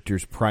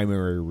character's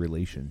primary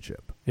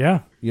relationship.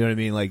 Yeah. You know what I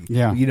mean? Like,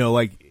 you know,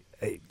 like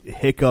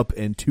Hiccup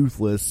and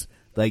Toothless,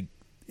 like,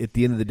 at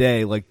the end of the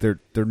day, like, they're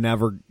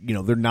never, you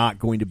know, they're not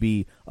going to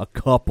be a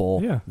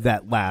couple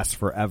that lasts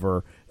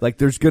forever. Like,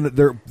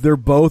 they're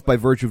both, by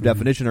virtue of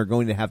definition, are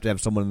going to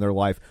have someone in their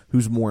life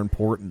who's more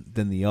important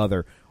than the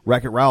other.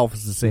 Wreck-It Ralph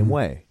is the same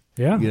way.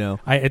 Yeah, you know,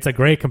 it's a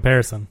great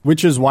comparison.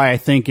 Which is why I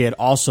think it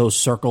also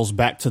circles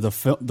back to the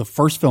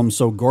first film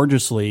so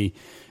gorgeously,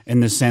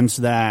 in the sense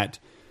that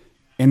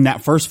in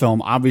that first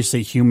film,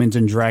 obviously humans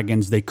and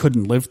dragons, they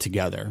couldn't live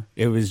together.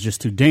 It was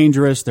just too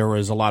dangerous. There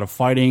was a lot of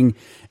fighting,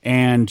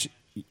 and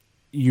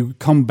you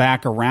come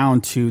back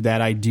around to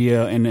that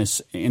idea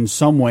in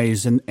some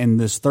ways in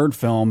this third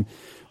film,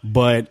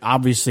 but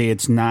obviously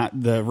it's not,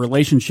 the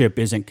relationship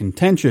isn't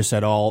contentious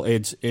at all.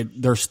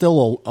 There's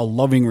still a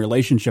loving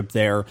relationship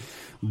there,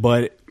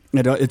 but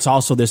it's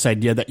also this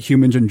idea that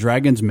humans and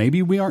dragons,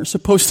 maybe we aren't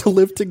supposed to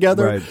live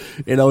together. Right.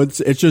 You know, it's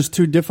just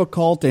too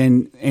difficult,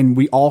 and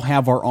we all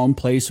have our own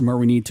place and where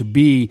we need to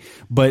be.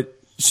 But,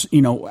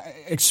 you know,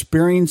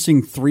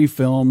 experiencing 3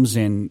 films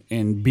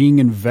and being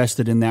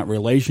invested in that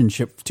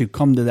relationship to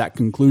come to that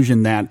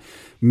conclusion that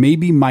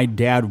maybe my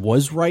dad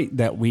was right,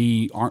 that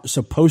we aren't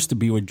supposed to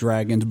be with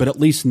dragons, but at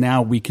least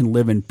now we can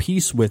live in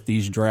peace with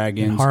these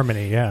dragons. In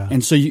harmony, yeah.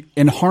 And so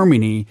in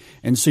harmony,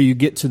 and so you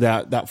get to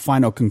that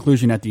final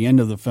conclusion at the end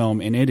of the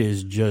film, and it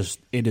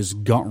is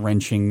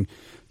gut-wrenching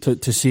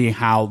to see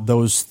how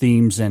those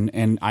themes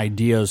and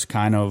ideas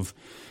kind of,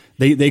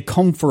 they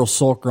come full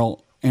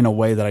circle in a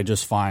way that I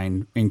just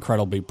find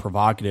incredibly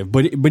provocative.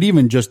 But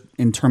even just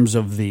in terms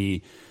of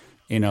the,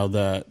 you know,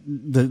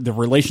 the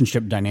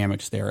relationship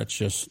dynamics there,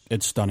 it's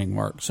stunning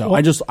work. So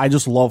I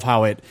just love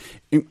how it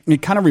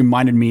kind of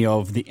reminded me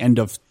of the end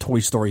of Toy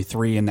Story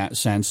 3 in that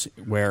sense,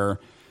 where,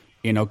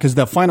 you know, because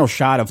the final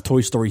shot of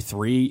Toy Story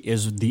 3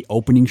 is the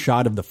opening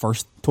shot of the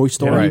first Toy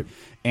Story. Yeah,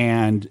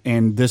 right.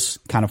 And this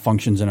kind of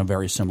functions in a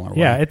very similar way.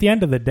 Yeah, at the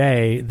end of the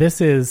day, this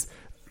is,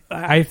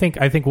 I think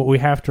what we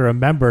have to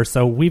remember,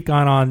 so we've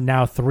gone on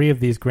now 3 of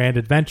these grand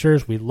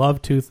adventures. We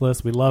love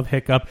Toothless. We love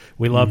Hiccup.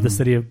 We love the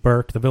city of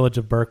Berk, the village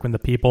of Berk, when the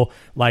people,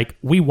 like,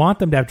 we want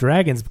them to have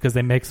dragons because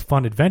they make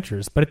fun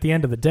adventures. But at the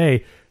end of the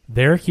day,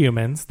 they're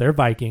humans, they're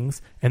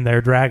Vikings, and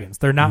they're dragons.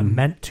 They're not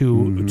meant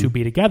to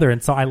be together.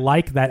 And so I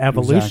like that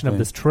evolution of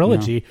this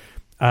trilogy.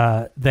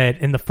 Yeah. That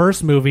in the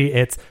first movie,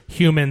 it's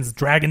humans,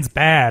 dragons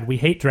bad, we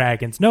hate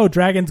dragons. No,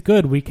 dragons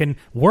good, we can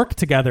work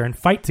together and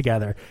fight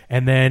together.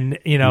 And then,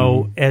 you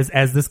know, as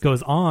this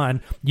goes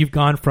on, you've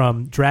gone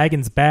from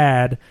dragons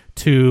bad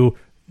to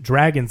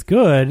dragon's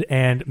good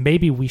and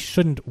maybe we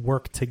shouldn't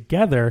work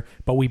together,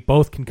 but we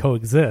both can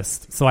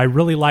coexist. So I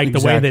really like the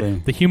way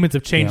that the humans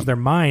have changed their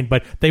mind,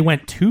 but they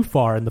went too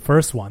far in the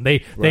first one.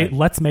 They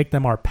let's make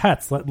them our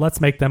pets. Let's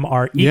make them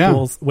our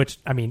equals, which,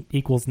 I mean,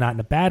 equals not in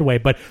a bad way,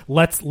 but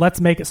let's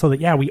make it so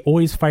that, we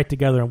always fight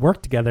together and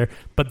work together,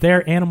 but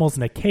they're animals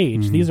in a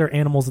cage. These are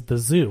animals at the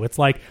zoo. It's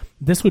like,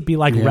 this would be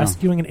like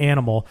rescuing an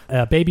animal.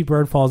 A baby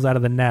bird falls out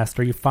of the nest,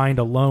 or you find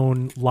a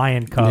lone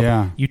lion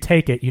cub. You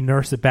take it, you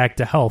nurse it back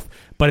to health.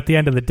 But at the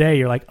end of the day,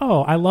 you're like,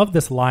 oh, I love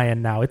this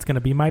lion now. It's going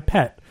to be my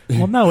pet.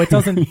 Well, no, it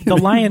doesn't. The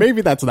lion.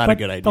 Maybe that's not a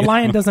good idea. The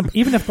lion doesn't.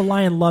 Even if the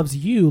lion loves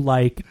you,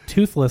 like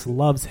Toothless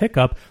loves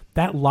Hiccup,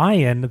 that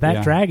lion,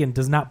 that dragon,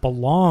 does not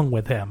belong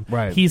with him.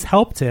 Right. He's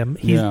helped him.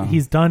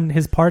 He's done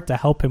his part to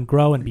help him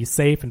grow and be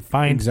safe and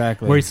find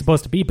where he's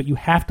supposed to be. But you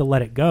have to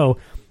let it go.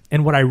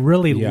 And what I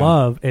really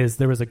love is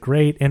there was a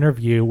great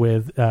interview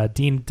with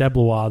Dean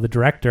DeBlois, the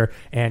director,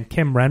 and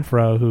Kim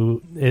Renfro,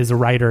 who is a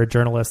writer, a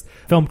journalist,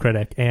 film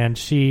critic. And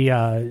she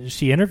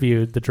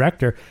interviewed the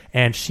director,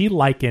 and she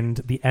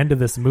likened the end of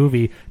this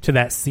movie to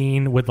that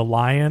scene with the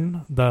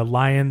lion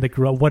that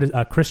grew up. What is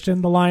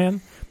Christian the lion?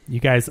 You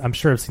guys, I'm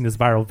sure, have seen this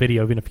viral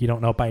video, even if you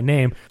don't know it by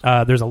name.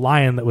 There's a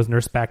lion that was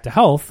nursed back to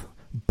health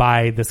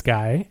by this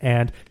guy,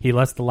 and he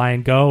lets the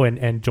lion go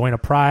and join a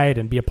pride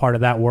and be a part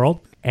of that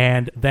world.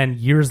 And then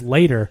years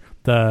later,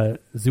 the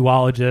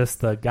zoologist,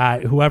 the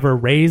guy, whoever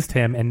raised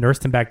him and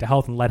nursed him back to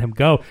health and let him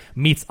go,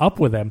 meets up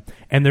with him.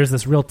 And there's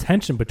this real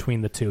tension between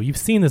the two. You've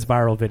seen this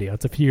viral video.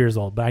 It's a few years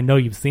old, but I know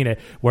you've seen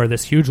it, where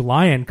this huge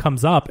lion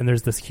comes up and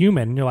there's this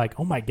human. And you're like,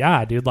 oh my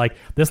God, dude, like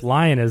this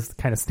lion is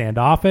kind of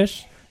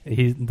standoffish.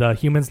 The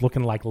human's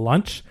looking like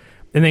lunch.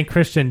 And then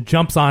Christian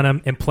jumps on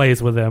him and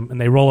plays with him, and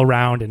they roll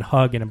around and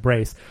hug and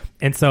embrace.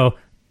 And so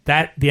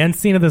the end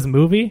scene of this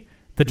movie,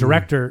 the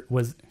director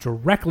was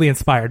directly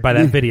inspired by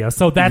that video.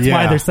 So that's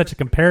why there's such a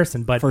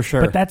comparison. But for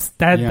sure. But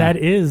that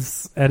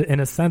is in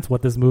a sense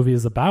what this movie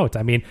is about.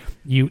 I mean,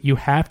 you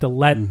have to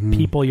let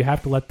people, you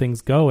have to let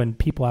things go, and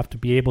people have to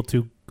be able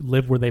to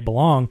live where they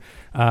belong.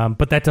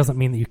 But that doesn't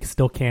mean that you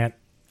still can't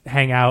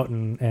hang out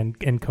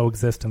and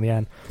coexist in the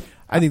end.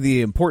 I think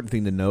the important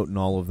thing to note in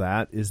all of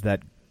that is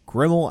that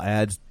Grimmel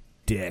adds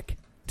dick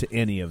to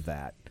any of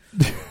that.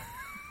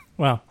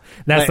 Well,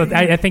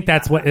 I think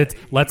that's what it's.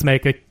 Let's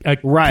make a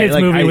kids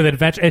movie with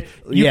adventure.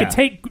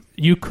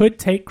 You could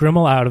take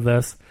Grimmel out of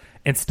this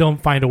and still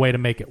find a way to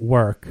make it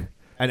work.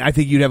 And I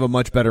think you'd have a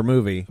much better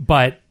movie.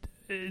 But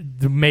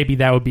maybe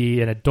that would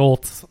be an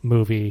adult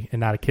movie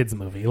and not a kids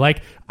movie.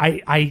 But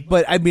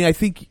I mean, I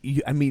think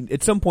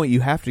at some point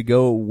you have to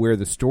go where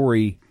the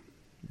story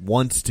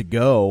wants to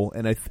go,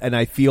 and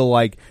I feel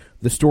like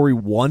the story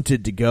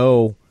wanted to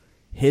go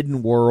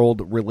hidden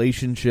world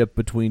relationship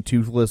between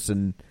Toothless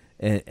and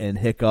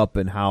Hiccup,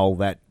 and how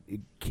that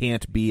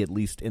can't be, at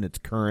least in its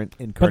current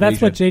incarnation. But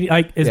that's what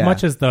JD,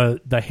 much as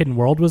the hidden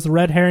world was a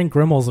red herring,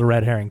 Grimmel's a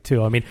red herring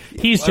too. I mean,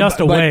 he's just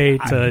a way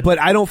to. But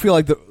I don't feel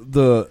like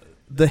the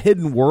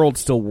hidden world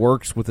still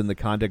works within the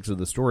context of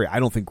the story. I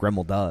don't think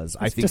Grimmel does.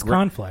 I think just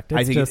conflict.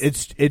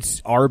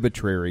 It's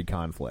arbitrary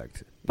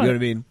conflict. You know what I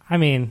mean? I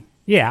mean.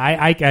 Yeah,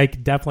 I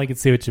definitely can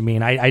see what you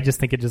mean. I just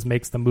think it just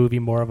makes the movie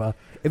more of a...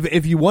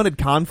 If you wanted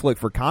conflict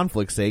for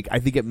conflict's sake, I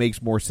think it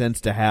makes more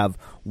sense to have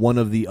one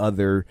of the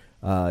other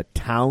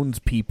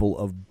townspeople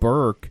of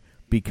Burke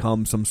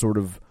become some sort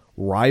of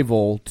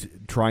rival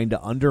trying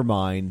to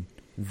undermine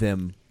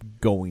them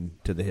going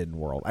to the hidden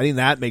world. I think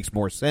that makes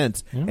more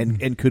sense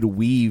and could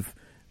weave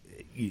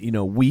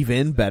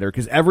in better,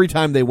 because every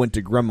time they went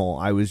to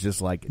Grimmel, I was just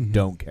like,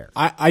 don't care.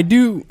 I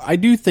do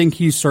think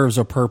he serves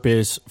a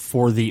purpose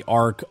for the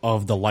arc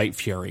of the Light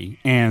Fury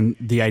and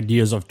the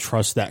ideas of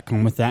trust that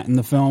come with that in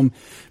the film,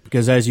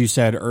 because as you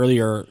said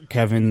earlier,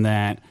 Kevin,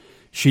 that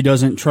she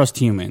doesn't trust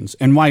humans.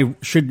 And why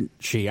should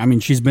she? I mean,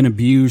 she's been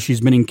abused,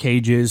 she's been in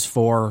cages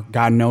for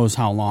God knows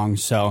how long,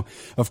 so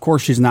of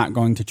course she's not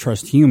going to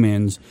trust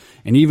humans.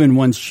 And even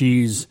once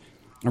she's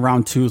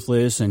around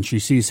Toothless and she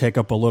sees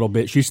Hiccup a little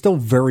bit, she's still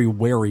very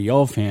wary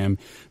of him.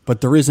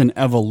 But there is an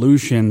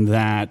evolution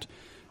that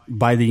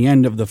by the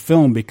end of the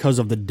film, because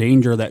of the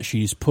danger that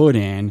she's put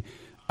in,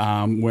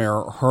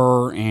 where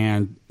her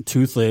and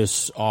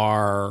Toothless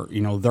are,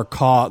 they're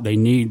caught, they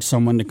need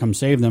someone to come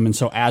save them. And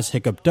so as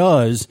Hiccup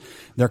does,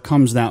 there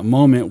comes that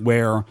moment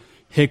where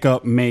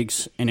Hiccup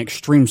makes an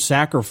extreme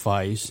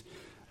sacrifice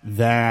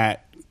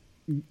that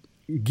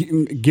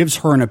gives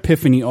her an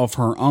epiphany of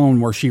her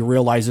own, where she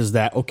realizes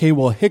that, okay,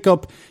 well,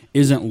 Hiccup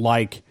isn't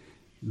like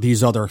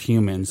these other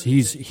humans.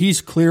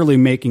 He's clearly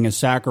making a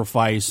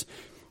sacrifice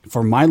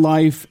for my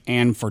life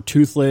and for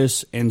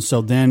Toothless. And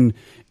so then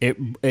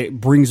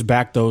it brings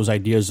back those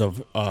ideas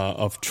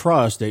of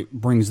trust. It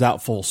brings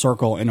that full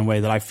circle in a way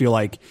that I feel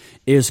like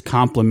is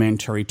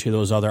complementary to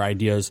those other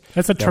ideas.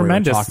 That's a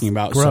tremendous talking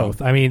about growth.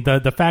 So, I mean,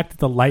 the fact that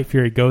the Light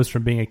Fury goes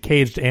from being a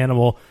caged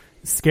animal,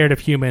 scared of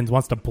humans,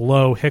 wants to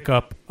blow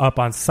Hiccup up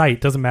on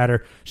sight, doesn't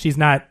matter. She's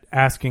not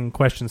asking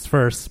questions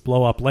first,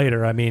 blow up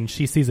later. I mean,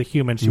 she sees a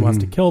human, she wants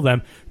to kill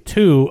them.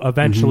 2,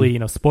 eventually,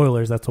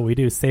 spoilers, that's what we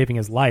do, saving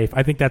his life.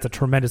 I think that's a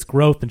tremendous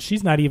growth, and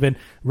she's not even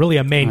really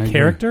a main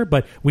character,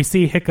 but we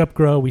see Hiccup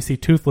grow, we see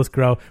Toothless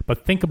grow,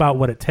 but think about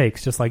what it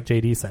takes, just like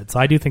JD said. So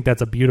I do think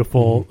that's a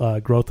beautiful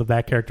growth of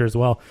that character as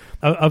well.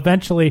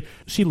 Eventually,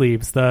 she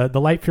leaves. The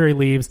Light Fury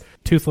leaves.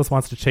 Toothless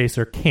wants to chase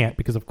her, can't,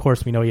 because of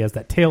course we know he has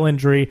that tail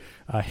injury.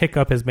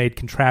 Hiccup has made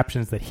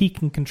contraptions that he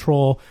can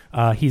control.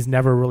 He's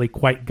never really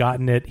quite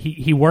gotten it.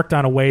 He worked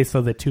on a way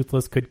so that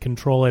Toothless could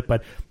control it,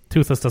 but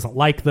Toothless doesn't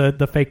like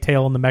the fake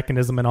tail and the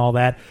mechanism and all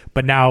that,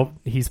 but now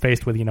he's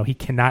faced with, he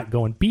cannot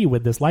go and be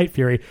with this Light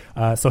Fury.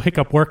 So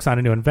Hiccup works on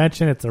a new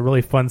invention. It's a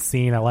really fun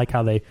scene. I like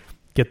how they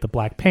get the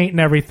black paint and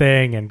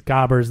everything, and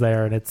Gobber's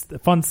there, and it's a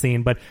fun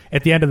scene. But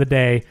at the end of the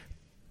day,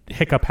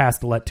 Hiccup has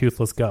to let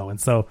Toothless go. And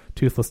so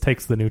Toothless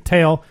takes the new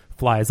tail,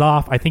 flies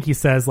off. I think he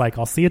says,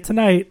 I'll see you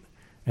tonight.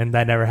 And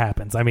that never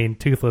happens. I mean,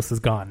 Toothless is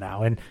gone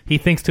now, and he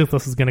thinks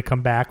Toothless is going to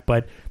come back,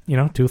 but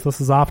Toothless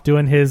is off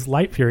doing his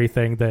Light Fury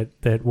thing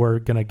that we're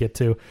going to get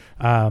to.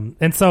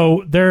 And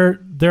so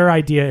their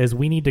idea is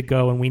we need to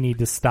go and we need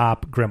to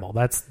stop Grimmel.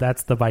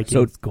 That's the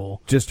Vikings'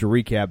 goal. Just to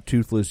recap,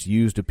 Toothless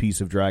used a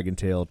piece of Dragon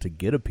Tail to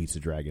get a piece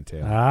of Dragon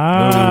Tail.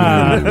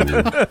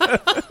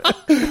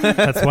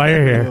 That's why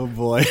you're here. Oh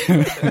boy.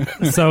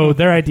 So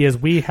their idea is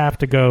we have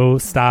to go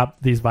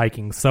stop these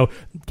Vikings. So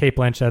Cate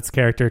Blanchett's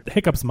character,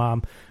 Hiccup's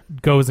mom,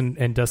 goes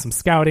and does some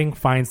scouting,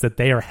 finds that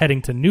they are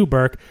heading to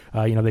Newburgh.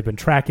 They've been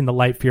tracking the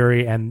Light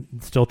Fury and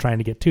still trying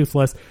to get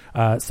Toothless.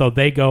 So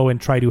they go and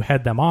try to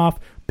head them off.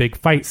 Big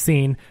fight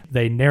scene.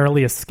 They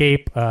narrowly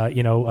escape.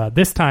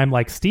 This time,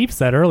 like Steve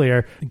said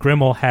earlier,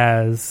 Grimmel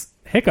has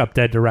Hiccup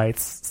dead to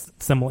rights.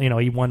 Similar,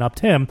 he one-upped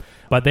him,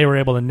 but they were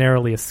able to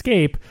narrowly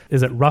escape.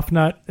 Is it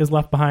Roughnut is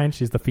left behind?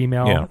 She's the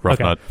female. Yeah,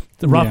 Roughnut. Okay.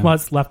 So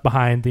Roughnut's left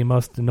behind, the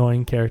most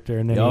annoying character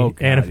in any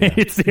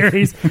animated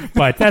series,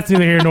 but that's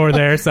neither here nor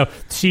there. So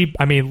she,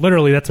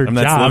 literally, that's her job.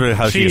 That's literally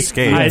how she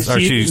escapes.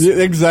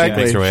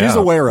 Exactly. She's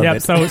aware of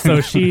it.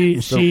 So she.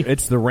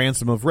 It's the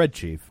Ransom of Red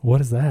Chief. What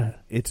is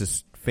that? It's a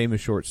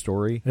famous short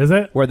story. Is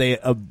it? Where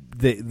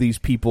these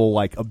people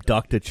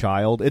abduct a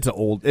child. It's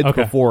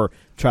before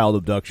child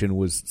abduction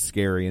was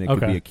scary and it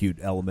could be a cute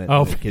element in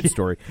a kid's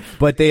story.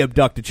 But they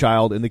abduct a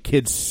child and the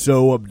kid's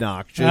so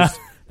obnoxious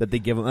that they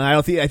give them. And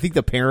I think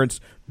the parents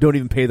don't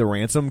even pay the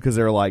ransom because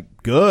they're like,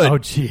 good. Oh,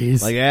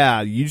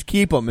 jeez. You just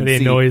keep them. And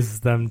it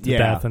annoys them to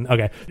death.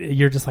 And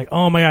you're just like,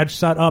 oh my God,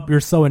 shut up. You're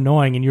so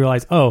annoying. And you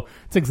realize, oh,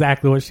 it's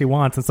exactly what she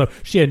wants. And so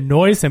she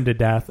annoys him to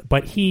death.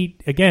 But he,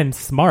 again,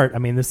 smart.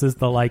 This is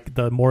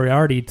the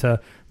Moriarty to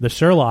the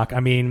Sherlock.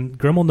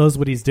 Grimmel knows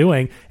what he's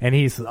doing. And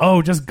he says,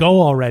 oh, just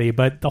go already.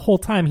 But the whole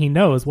time he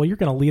knows, well, you're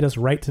going to lead us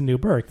right to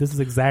Newburgh. This is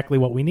exactly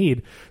what we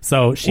need.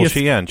 So she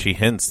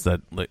hints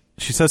that,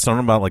 she says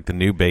something about the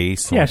new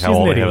base. Yeah, how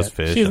all they have is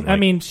fish.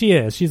 She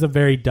is. She's a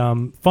very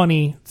dumb,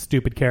 funny,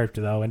 stupid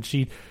character, though, and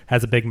she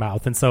has a big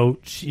mouth. And so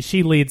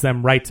she leads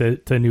them right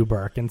to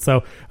Newburgh. And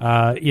so,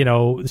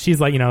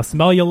 she's like,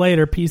 smell you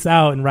later, peace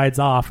out, and rides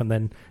off. And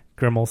then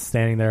Grimmel's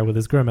standing there with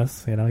his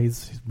grimace.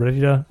 He's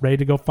ready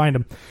to go find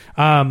him.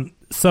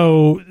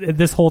 So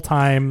this whole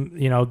time,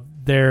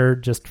 they're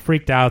just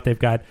freaked out. They've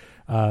got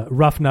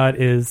Roughnut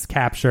is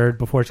captured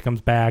before she comes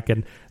back,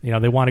 and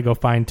they want to go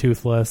find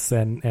Toothless,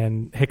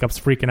 and Hiccup's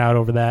freaking out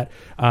over that.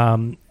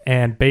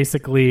 And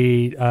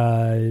basically,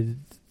 there's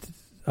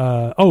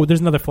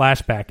another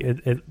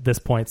flashback at this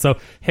point. So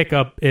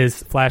Hiccup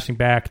is flashing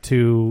back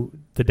to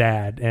the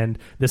dad, and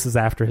this is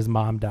after his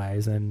mom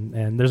dies,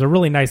 and there's a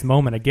really nice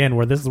moment again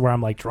where this is where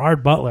I'm like,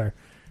 Gerard Butler,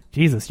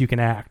 Jesus, you can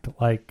act.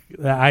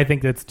 I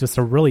think it's just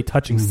a really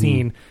touching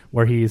scene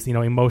where he's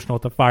emotional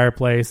at the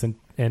fireplace, and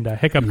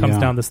Hiccup comes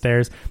down the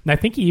stairs, and I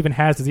think he even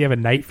does he have a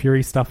Night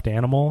Fury stuffed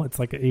animal? It's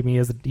like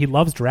he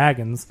loves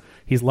dragons.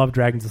 He's loved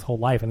dragons his whole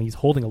life, and he's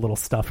holding a little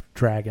stuffed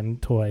dragon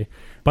toy.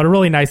 But a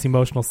really nice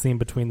emotional scene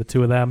between the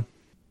two of them.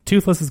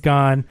 Toothless is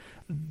gone.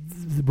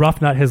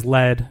 Roughnut has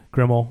led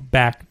Grimmel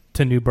back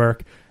to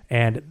Newburgh,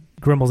 and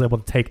Grimmel's able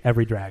to take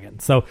every dragon.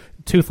 So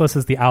Toothless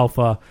is the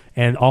alpha,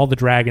 and all the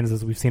dragons,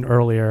 as we've seen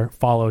earlier,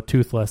 follow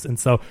Toothless. And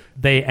so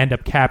they end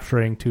up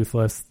capturing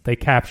Toothless. They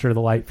capture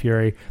the Light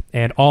Fury,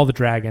 and all the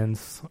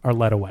dragons are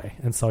led away.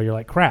 And so you're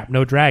like, crap,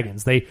 no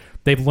dragons. They've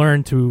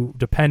learned to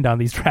depend on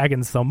these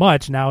dragons so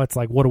much. Now it's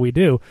like, what do we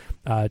do?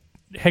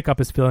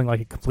 Hiccup is feeling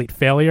like a complete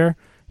failure.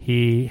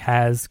 He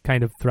has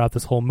kind of throughout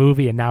this whole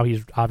movie, and now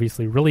he's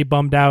obviously really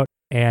bummed out.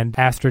 And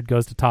Astrid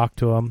goes to talk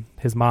to him.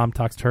 His mom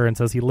talks to her and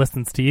says he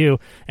listens to you.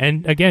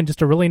 And again,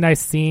 just a really nice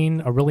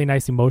scene, a really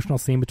nice emotional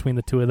scene between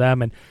the two of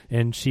them.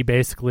 And she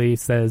basically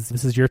says,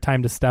 this is your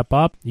time to step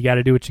up. You got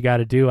to do what you got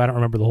to do. I don't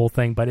remember the whole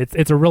thing, but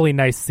it's a really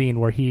nice scene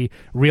where he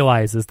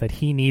realizes that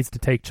he needs to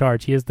take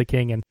charge. He is the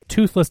king, and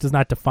Toothless does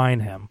not define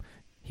him.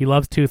 He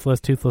loves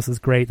Toothless. Toothless is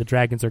great. The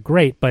dragons are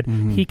great, but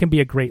he can be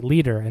a great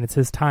leader, and it's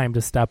his time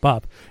to step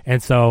up.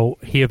 And so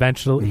he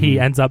eventually he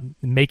ends up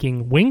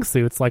making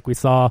wingsuits like we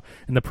saw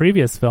in the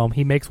previous film.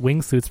 He makes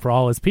wingsuits for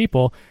all his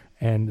people,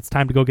 and it's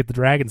time to go get the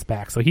dragons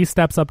back. So he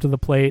steps up to the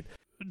plate.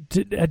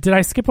 Did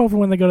I skip over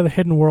when they go to the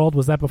hidden world?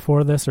 Was that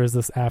before this, or is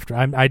this after?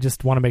 I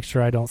just want to make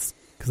sure I don't,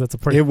 because that's a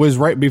pretty. It was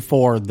right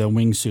before the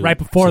wingsuit. Right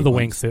before the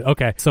wingsuit.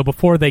 Okay, so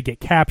before they get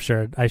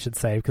captured, I should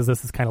say, because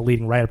this is kind of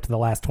leading right up to the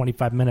last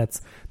 25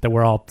 minutes that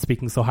we're all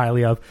speaking so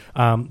highly of.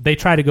 They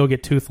try to go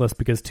get Toothless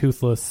because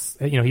Toothless,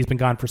 he's been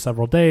gone for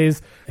several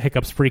days.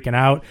 Hiccup's freaking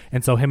out,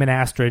 and so him and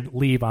Astrid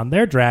leave on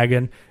their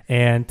dragon.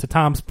 And to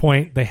Tom's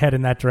point, they head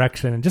in that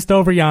direction, and just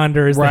over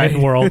yonder is the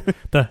hidden world,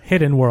 the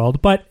hidden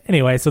world. But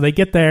anyway, so they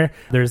get there.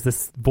 There's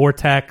this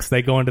vortex.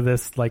 They go into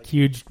this like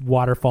huge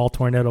waterfall,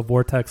 tornado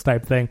vortex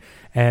type thing,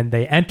 and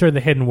they enter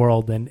the hidden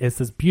world. And it's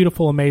this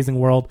beautiful, amazing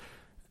world.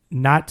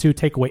 Not to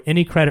take away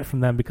any credit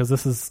from them, because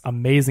this is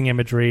amazing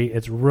imagery.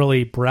 It's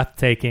really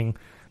breathtaking.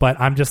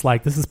 But I'm just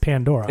like, this is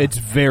Pandora. It's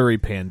very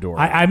Pandora.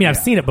 I mean, I've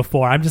seen it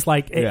before. I'm just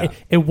like,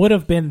 it would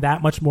have been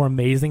that much more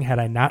amazing had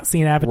I not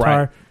seen Avatar.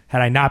 Right.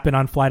 Had I not been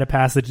on Flight of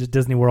Passage at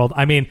Disney World.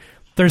 I mean,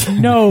 there's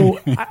no,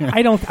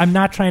 I'm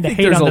not trying to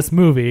hate on this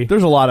movie.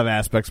 There's a lot of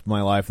aspects of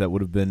my life that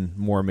would have been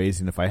more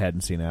amazing if I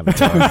hadn't seen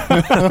Avatar.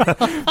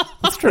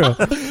 That's true.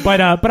 But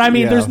I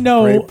mean, there's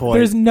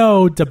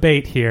no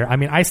debate here. I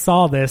mean, I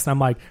saw this and I'm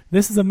like,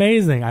 this is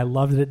amazing. I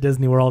loved it at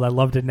Disney World. I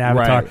loved it in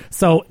Avatar. Right.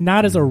 So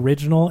not as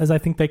original as I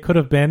think they could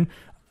have been.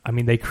 I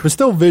mean, they're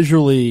still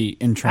visually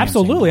entrancing.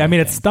 Absolutely. I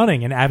mean, it's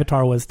stunning, and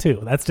Avatar was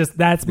too.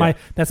 That's my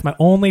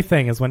only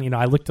thing is when,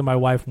 I looked at my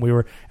wife when we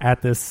were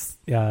at this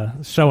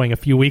showing a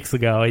few weeks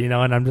ago, and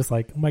I'm just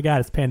like, oh my God,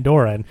 it's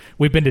Pandora. And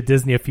we've been to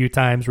Disney a few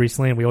times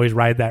recently, and we always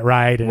ride that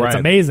ride, and it's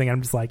amazing.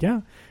 I'm just like,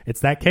 yeah, it's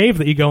that cave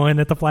that you go in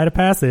at the Flight of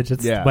Passage.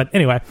 But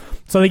anyway,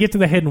 so they get to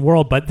the hidden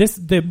world. But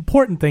the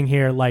important thing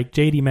here, like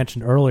JD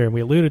mentioned earlier, and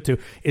we alluded to,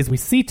 is we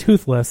see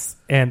Toothless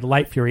and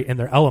Light Fury in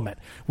their element.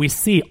 We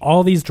see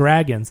all these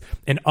dragons,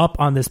 and up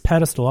on this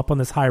pedestal, up on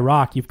this high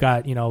rock, you've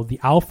got, the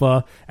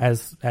Alpha,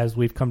 as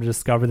we've come to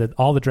discover that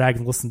all the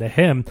dragons listen to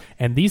him,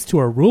 and these two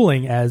are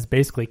ruling as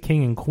basically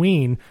king and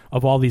queen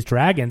of all these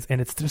dragons,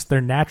 and it's just their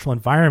natural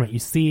environment. You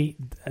see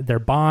their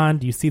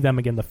bond, you see them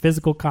again, the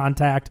physical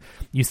contact,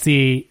 you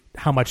see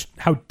how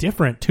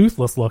different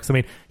Toothless looks. I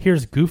mean,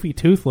 here's goofy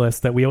Toothless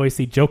that we always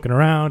see joking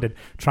around and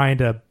trying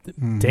to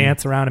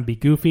dance around and be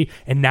goofy,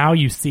 and now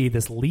you see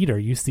this leader.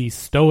 You see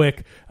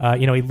stoic.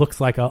 He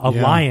looks like a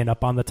lion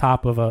up on the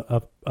top of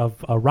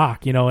a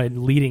rock,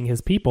 and leading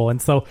his people.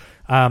 And so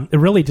it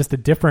really just a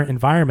different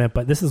environment.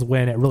 But this is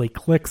when it really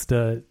clicks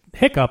to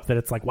Hiccup that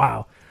it's like,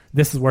 wow,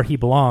 this is where he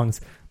belongs.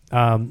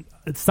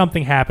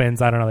 Something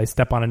happens. I don't know. They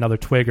step on another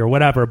twig or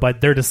whatever, but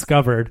they're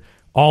discovered.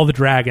 All the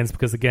dragons,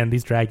 because again,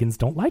 these dragons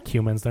don't like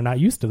humans. They're not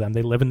used to them.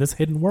 They live in this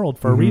hidden world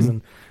for a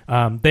reason.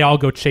 They all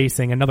go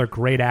chasing. Another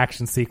great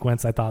action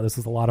sequence. I thought this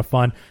was a lot of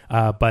fun.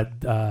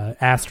 But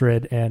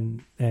Astrid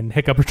and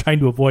Hiccup are trying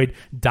to avoid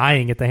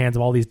dying at the hands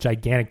of all these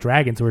gigantic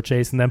dragons who are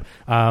chasing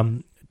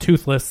them.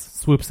 Toothless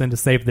swoops in to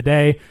save the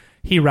day.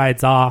 He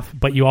rides off,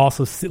 but you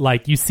also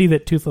see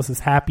that Toothless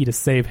is happy to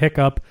save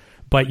Hiccup.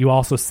 But you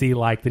also see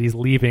that he's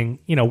leaving.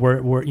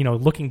 We're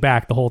looking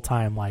back the whole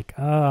time,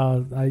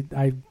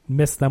 I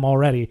missed them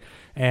already,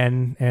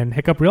 and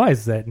Hiccup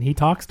realizes it, and he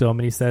talks to him,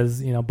 and he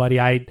says, buddy,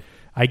 I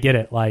get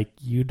it.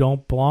 You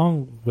don't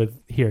belong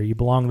here. You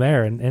belong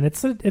there, and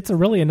it's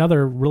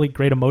another really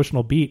great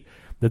emotional beat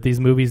that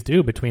these movies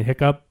do between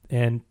Hiccup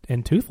and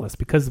Toothless,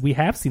 because we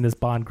have seen this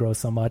bond grow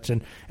so much,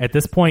 and at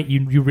this point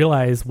you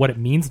realize what it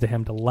means to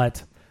him to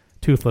let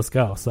Toothless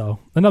go. So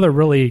another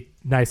really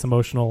nice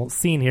emotional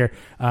scene here.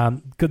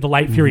 The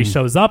Light Fury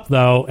shows up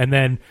though, and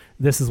then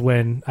this is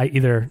when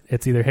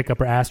it's either Hiccup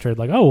or Astrid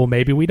oh, well,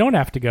 maybe we don't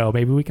have to go.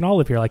 Maybe we can all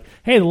live here.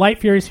 Hey, the Light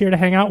Fury's here to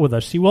hang out with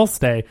us. She will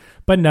stay.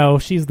 But no,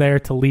 she's there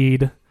to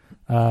lead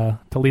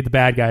the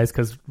bad guys,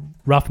 because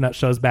Roughnut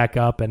shows back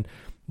up, and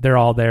they're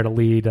all there to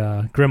lead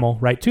Grimmel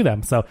right to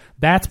them. So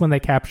that's when they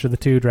capture the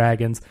two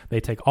dragons. They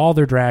take all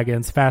their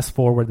dragons. Fast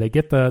forward, they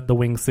get the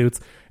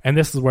wingsuits. And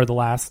this is where the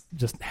last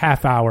just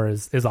half hour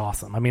is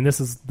awesome. I mean,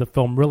 the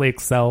film really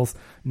excels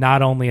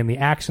not only in the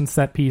action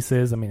set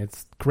pieces. I mean,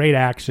 it's great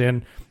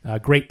action,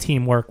 great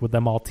teamwork with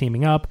them all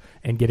teaming up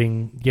and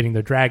getting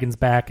their dragons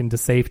back into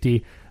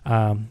safety.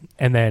 And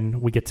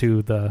then we get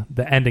to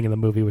the ending of the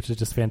movie, which is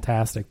just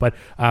fantastic. But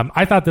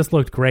I thought this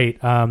looked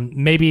great.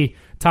 Maybe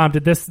Tom,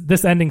 did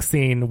this ending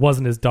scene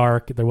wasn't as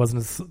dark? There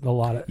wasn't a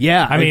lot of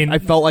I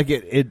felt like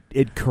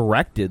it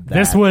corrected that.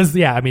 This was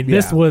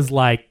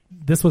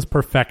this was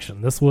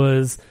perfection. This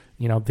was,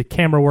 the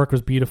camera work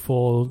was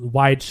beautiful,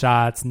 wide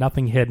shots,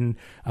 nothing hidden.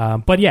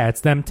 But yeah,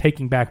 it's them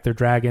taking back their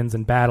dragons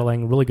and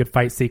battling. Really good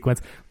fight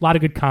sequence. A lot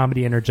of good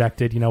comedy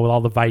interjected, with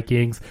all the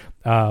Vikings,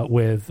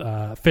 with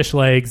Fish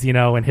Legs,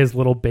 and his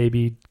little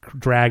baby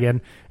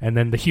dragon, and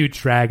then the huge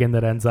dragon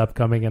that ends up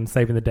coming and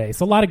saving the day.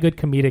 So a lot of good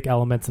comedic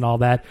elements and all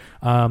that.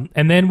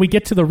 And then we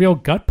get to the real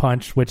gut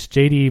punch, which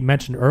JD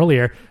mentioned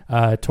earlier,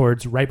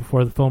 towards right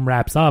before the film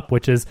wraps up,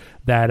 which is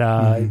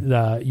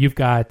that you've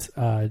got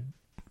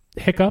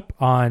Hiccup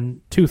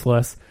on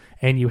Toothless,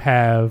 and you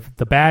have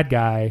the bad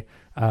guy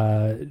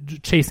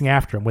chasing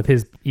after him with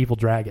his evil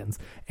dragons.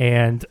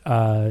 And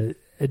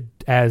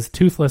as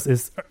Toothless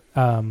is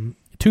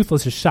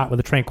Toothless is shot with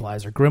a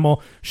tranquilizer.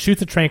 Grimmel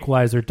shoots a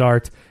tranquilizer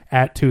dart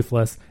at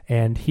Toothless,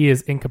 and he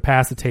is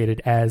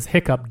incapacitated as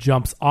Hiccup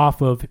jumps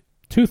off of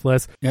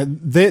Toothless. Yeah,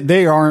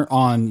 they aren't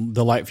on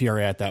the Light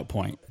Fury at that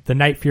point. The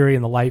Night Fury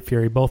and the Light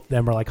Fury, both of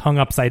them are like hung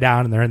upside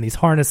down, and they're in these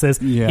harnesses.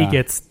 Yeah. He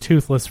gets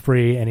Toothless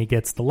free, and he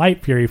gets the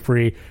Light Fury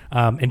free,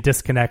 and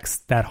disconnects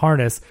that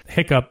harness.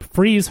 Hiccup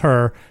frees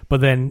her,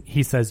 but then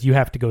he says, "You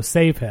have to go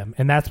save him."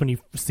 And that's when you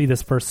see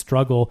this first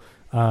struggle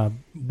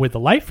with the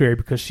Light Fury,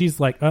 because she's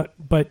like,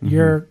 but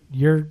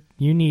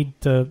you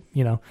need to,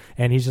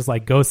 and he's just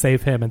like, go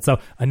save him. And so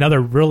another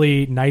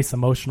really nice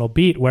emotional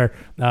beat where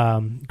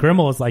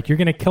Grimmel is like, you're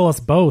going to kill us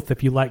both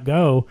if you let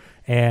go.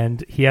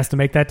 And he has to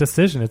make that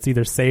decision. It's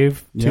either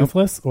save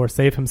Toothless or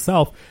save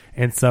himself.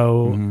 And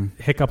so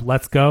Hiccup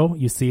lets go.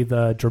 You see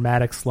the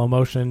dramatic slow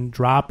motion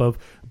drop of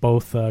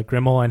both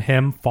Grimmel and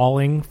him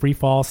falling, free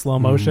fall, slow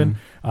motion.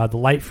 The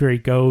Light Fury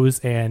goes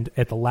and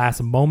at the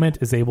last moment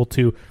is able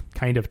to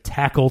kind of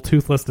tackle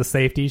Toothless to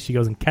safety. She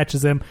goes and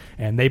catches him,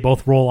 and they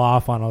both roll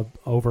off on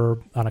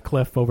a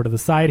cliff over to the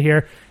side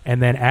here.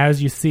 And then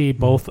as you see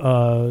both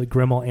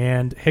Grimmel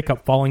and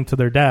Hiccup falling to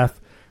their death,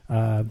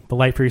 the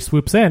Light Fury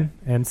swoops in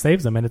and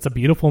saves them, and it's a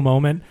beautiful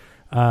moment.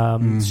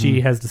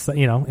 She has,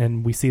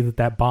 and we see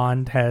that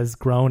bond has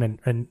grown,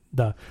 and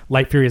the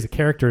Light Fury as a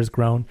character has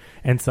grown,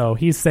 and so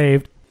he's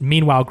saved.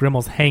 Meanwhile,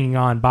 Grimmel's hanging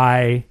on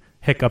by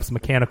Hiccup's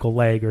mechanical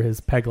leg or his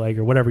peg leg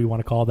or whatever you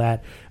want to call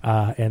that,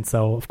 and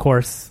so of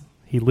course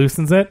he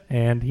loosens it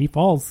and he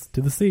falls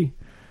to the sea.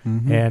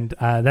 And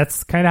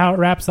that's kind of how it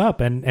wraps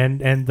up. And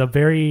so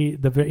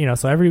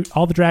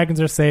all the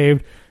dragons are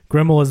saved.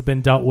 Grimmel has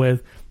been dealt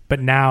with, but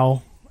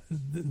now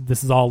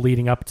this is all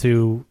leading up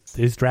to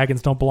these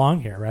dragons don't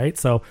belong here, right?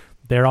 So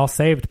they're all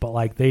saved, but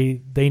like they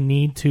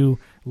need to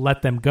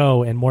let them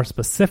go, and more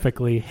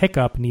specifically,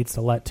 Hiccup needs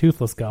to let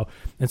Toothless go.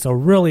 And so,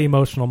 really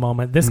emotional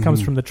moment. This comes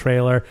from the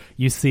trailer.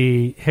 You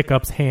see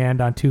Hiccup's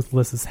hand on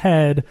Toothless's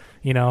head.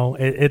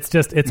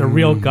 It's a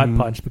real gut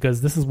punch,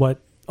 because this is what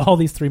all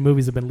these three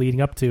movies have been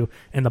leading up to,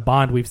 and the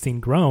bond we've seen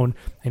grown.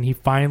 And he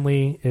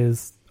finally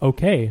is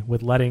okay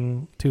with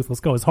letting Toothless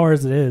go. As hard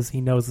as it is,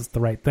 he knows it's the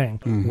right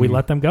thing. We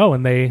let them go,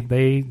 and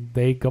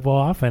they go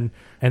off, and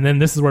then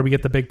this is where we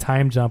get the big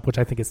time jump, which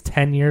I think is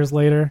 10 years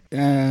later,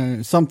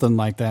 something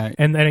like that.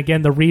 And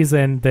again, the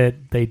reason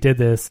that they did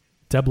this,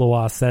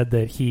 Deblois said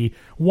that he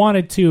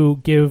wanted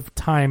to give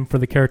time for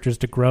the characters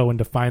to grow and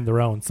to find their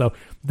own. So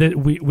that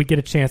we get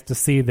a chance to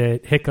see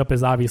that Hiccup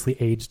is obviously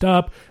aged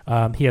up.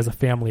 He has a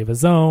family of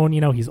his own.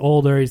 He's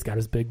older. He's got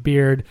his big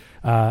beard,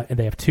 and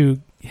they have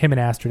him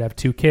and Astrid have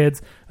 2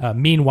 kids.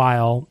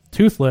 Meanwhile,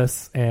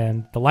 Toothless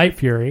and the Light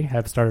Fury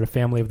have started a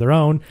family of their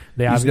own.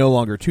 He's no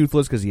longer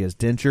toothless because he has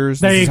dentures.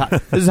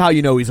 This is how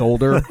you know he's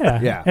older.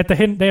 Yeah.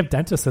 They have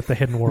dentists at the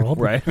Hidden World.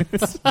 Right.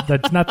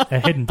 That's not a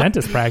hidden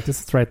dentist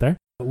practice. It's right there.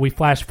 We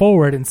flash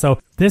forward, and so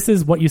this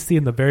is what you see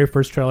in the very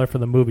first trailer for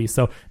the movie.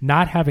 So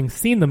not having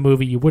seen the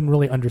movie, you wouldn't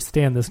really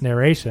understand this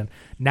narration.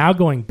 Now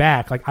going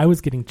back, like I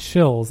was getting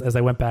chills as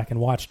I went back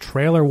and watched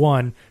trailer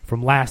 1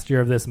 from last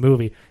year of this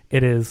movie.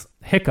 It is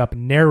Hiccup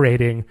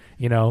narrating,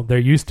 there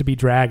used to be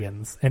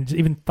dragons, and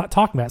even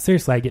talking about it,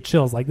 seriously, I get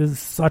chills. Like, this is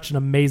such an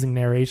amazing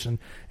narration,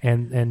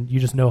 and you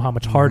just know how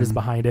much heart is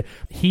behind it.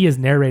 He is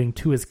narrating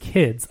to his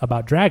kids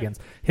about dragons.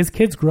 His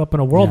kids grew up in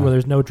a world where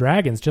there's no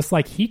dragons, just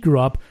like he grew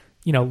up,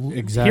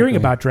 hearing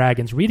about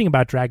dragons, reading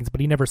about dragons, but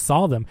he never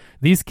saw them.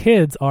 These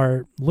kids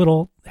are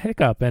little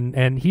Hiccup,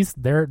 and he's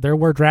there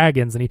were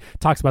dragons, and he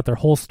talks about their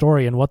whole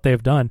story and what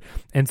they've done.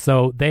 And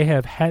so they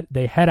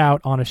head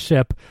out on a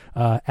ship,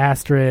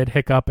 Astrid,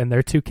 Hiccup, and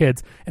their 2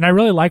 kids. And I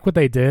really like what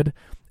they did.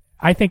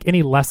 I think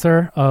any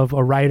lesser of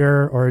a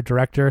writer or a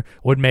director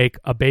would make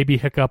a baby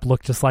Hiccup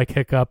look just like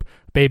Hiccup,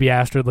 baby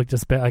Astrid look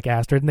just like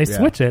Astrid, and they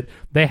switch it.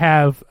 They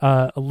have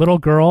a little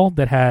girl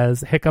that has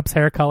Hiccup's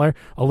hair color,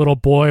 a little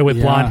boy with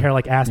blonde hair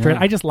like Astrid.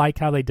 I just like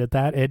how they did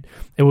that. It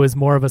was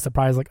more of a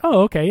surprise, like,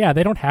 oh, okay, yeah,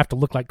 they don't have to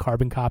look like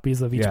carbon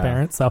copies of each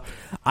parent. So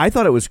I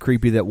thought it was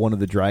creepy that one of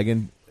the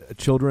dragon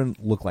children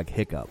look like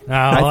Hiccup. Oh,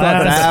 I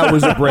thought that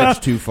was a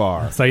bridge too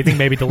far. So you think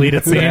maybe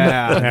deleted scene?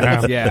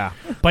 Yeah.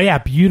 But yeah,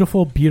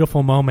 beautiful,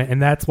 beautiful moment.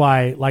 And that's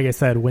why, like I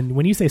said,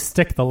 when you say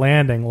stick the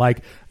landing,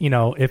 like,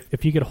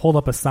 if you could hold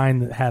up a sign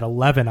that had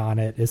 11 on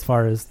it as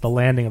far as the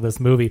landing of this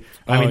movie,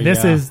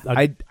 this is...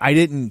 I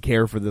didn't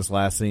care for this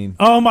last scene.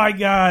 Oh my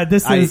God,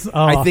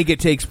 I think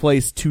it takes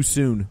place too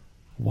soon.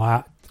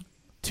 Wow.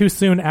 Too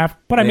soon after...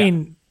 But I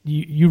mean...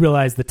 You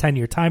realize the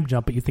 10-year time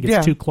jump, but you think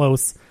it's too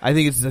close. I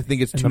think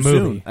it's too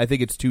soon. I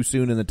think it's too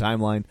soon in the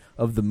timeline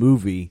of the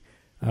movie.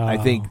 I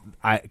think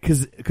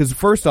because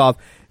first off,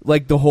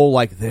 like the whole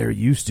like there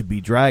used to be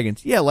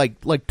dragons. Yeah,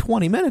 like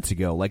 20 minutes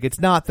ago. Like it's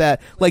not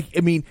that. Like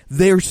I mean,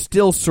 they're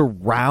still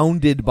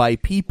surrounded by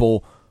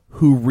people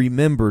who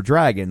remember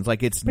dragons.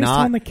 Like it's Based not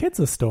telling the kids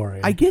a story.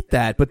 I get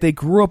that, but they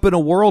grew up in a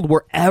world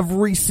where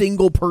every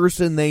single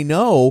person they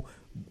know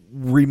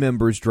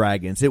remembers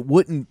dragons. It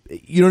wouldn't,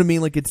 you know what I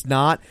mean? Like it's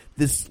not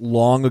this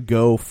long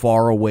ago,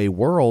 far away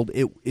world.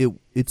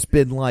 It's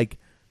been like,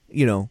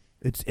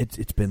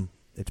 it's been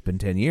it's been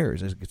 10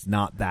 years. It's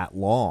not that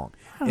long.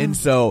 And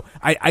so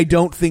I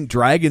don't think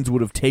dragons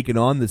would have taken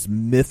on this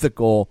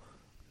mythical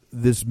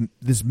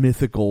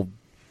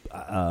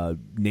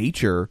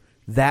nature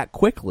that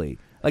quickly.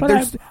 Like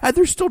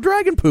there's still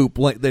dragon poop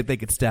that they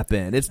could step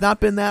in. It's not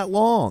been that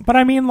long. But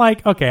I mean,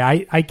 like, okay,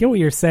 I get what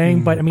you're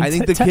saying, but I mean, I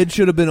think the kid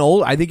should have been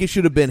old. I think it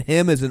should have been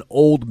him as an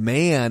old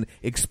man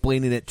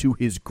explaining it to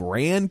his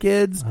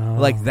grandkids.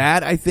 Like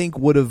that, I think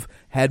would have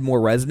had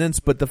more resonance.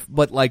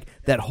 But like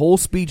that whole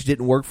speech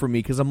didn't work for me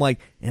because I'm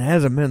like, it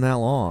hasn't been that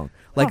long.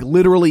 Like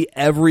literally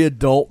every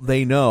adult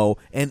they know,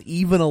 and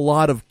even a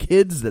lot of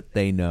kids that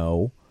they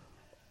know,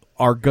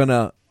 are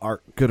gonna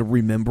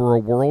remember a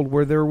world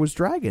where there was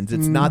dragons.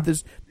 It's not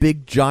this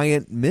big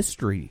giant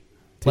mystery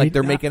like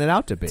they're making it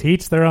out to be. To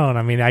each their own.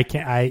 I mean, I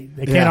can't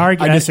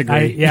argue. I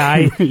disagree.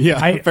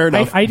 Fair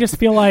enough. I just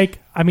feel like,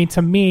 I mean,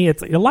 to me,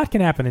 a lot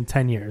can happen in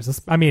 10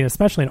 years. I mean,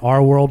 especially in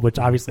our world, which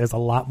obviously has a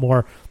lot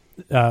more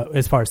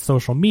as far as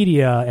social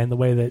media and the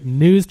way that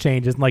news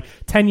changes. And like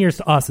 10 years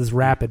to us is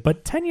rapid,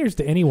 but 10 years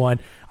to anyone,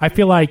 I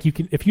feel like you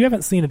can, if you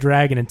haven't seen a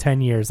dragon in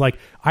 10 years, like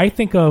I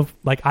think of,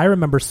 like, I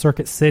remember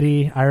Circuit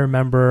City. I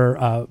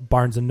remember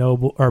Barnes and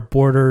Noble or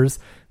Borders.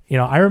 You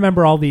know, I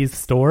remember all these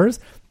stores.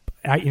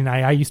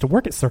 I used to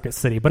work at Circuit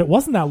City, but it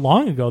wasn't that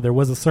long ago. There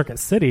was a Circuit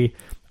City.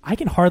 I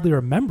can hardly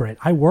remember it.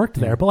 I worked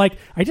there, but like,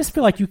 I just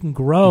feel like you can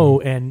grow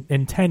and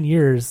in 10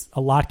 years,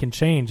 a lot can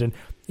change. And,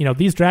 you know,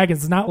 these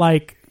dragons, it's not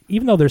like,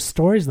 even though there's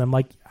stories in them,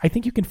 like, I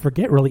think you can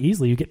forget really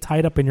easily. You get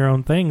tied up in your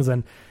own things.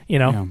 And, you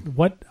know,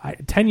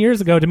 10 years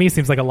ago to me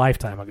seems like a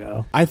lifetime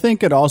ago. I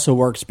think it also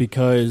works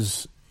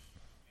because,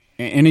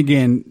 and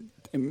again,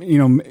 you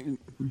know,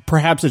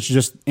 perhaps it's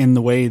just in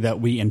the way that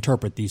we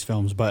interpret these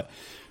films, but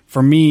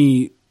for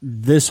me,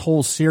 this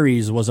whole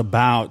series was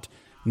about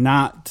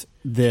not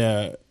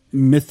the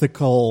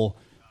mythical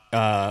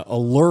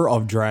allure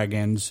of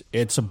dragons.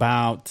 It's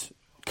about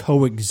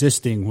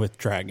coexisting with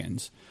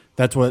dragons.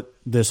 That's what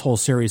this whole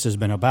series has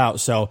been about.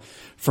 So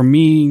for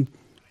me,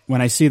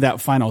 when I see that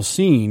final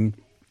scene,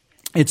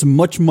 it's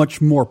much,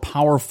 much more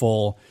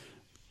powerful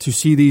to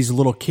see these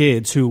little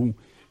kids who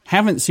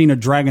haven't seen a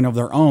dragon of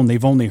their own.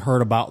 They've only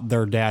heard about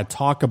their dad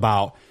talk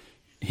about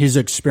his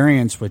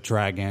experience with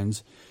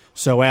dragons.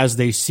 So as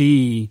they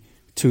see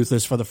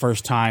Toothless for the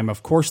first time,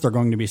 of course they're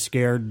going to be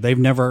scared. They've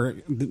never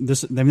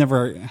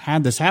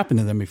had this happen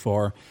to them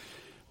before,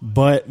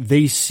 but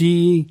they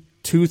see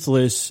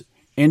Toothless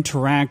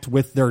interact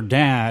with their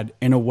dad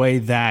in a way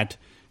that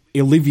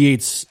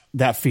alleviates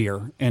that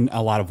fear in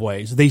a lot of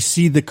ways. They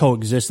see the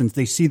coexistence.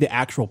 They see the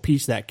actual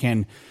peace that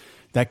can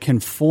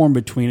form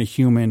between a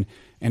human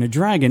and a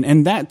dragon.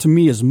 And that to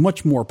me is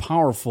much more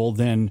powerful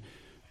than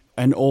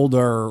an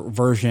older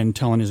version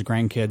telling his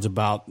grandkids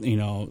about, you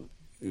know,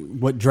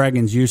 what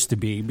dragons used to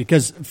be.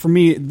 Because for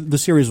me, the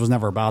series was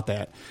never about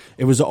that.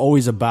 It was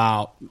always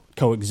about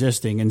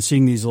coexisting, and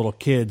seeing these little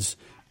kids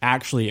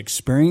actually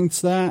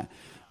experience that,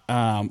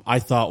 I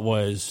thought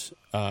was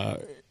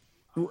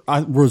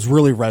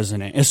really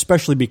resonant,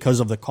 especially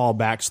because of the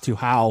callbacks to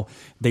how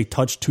they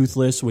touched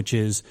Toothless, which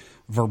is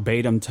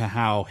verbatim to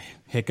how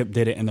Hiccup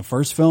did it in the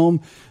first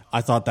film. I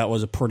thought that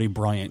was a pretty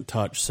brilliant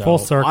touch. So full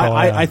circle.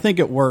 I think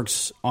it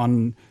works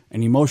on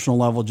an emotional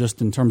level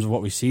just in terms of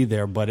what we see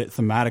there, but it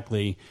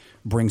thematically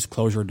brings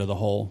closure to the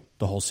whole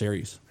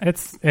series.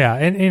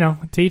 And you know,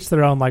 to each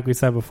their own, like we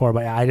said before,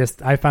 but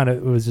I found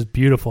it was just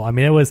beautiful. I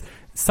mean, it was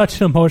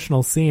such an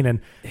emotional scene,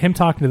 and him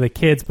talking to the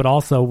kids, but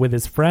also with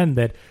his friend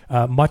that,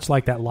 much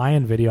like that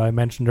lion video I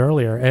mentioned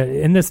earlier,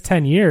 in this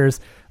 10 years,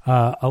 you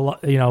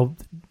know,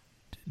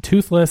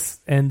 Toothless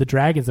and the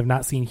dragons have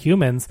not seen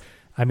humans.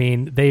 I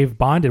mean, they've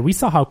bonded. We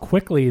saw how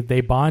quickly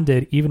they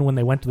bonded even when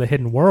they went to the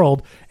hidden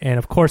world. And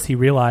of course he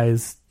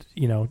realized,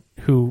 you know,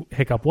 who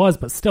Hiccup was,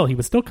 but still, he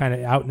was still kind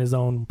of out in his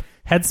own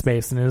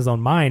headspace and in his own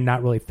mind,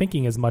 not really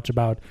thinking as much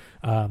about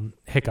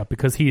Hiccup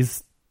because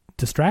he's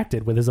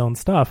distracted with his own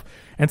stuff.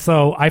 And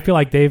so I feel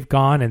like they've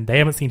gone and they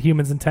haven't seen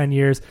humans in 10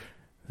 years.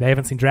 They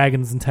haven't seen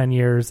dragons in 10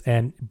 years.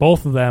 And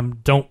both of them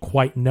don't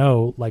quite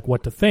know like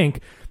what to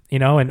think, you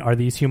know, and are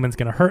these humans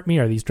going to hurt me?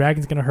 Are these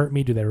dragons going to hurt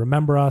me? Do they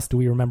remember us? Do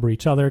we remember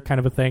each other? Kind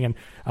of a thing. And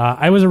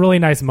it was a really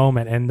nice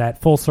moment, and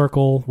that full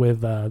circle with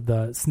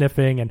the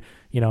sniffing and,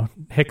 you know,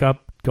 Hiccup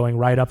going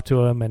right up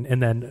to him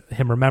and then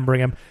him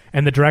remembering him.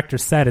 And the director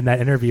said in that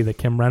interview that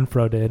Kim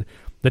Renfro did,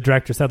 the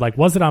director said, like,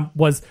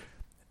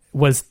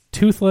 was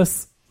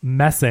Toothless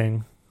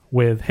messing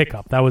with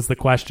Hiccup? That was the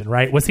question,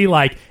 right? Was he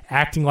like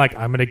acting like,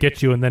 I'm going to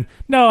get you, and then,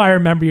 no, I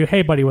remember you.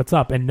 Hey, buddy, what's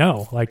up? And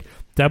no, like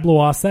Deb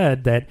Lois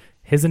said that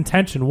his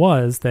intention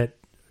was that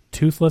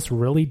Toothless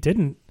really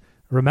didn't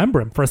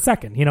remember him for a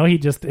second. You know, he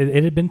just,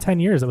 it had been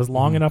 10 years. It was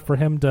long enough for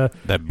him to...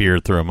 That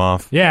beard threw him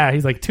off. Yeah,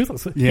 he's like,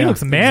 Toothless, he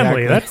looks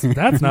manly. Exactly.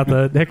 That's not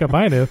the Hiccup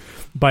I knew.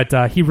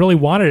 But he really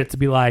wanted it to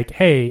be like,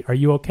 hey, are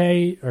you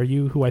okay? Are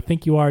you who I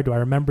think you are? Do I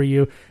remember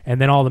you?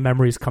 And then all the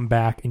memories come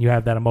back, and you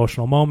have that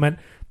emotional moment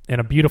and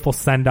a beautiful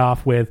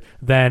send-off with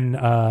then,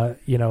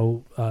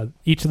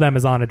 each of them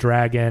is on a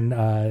dragon.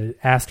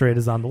 Astrid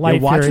is on the light.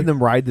 Watching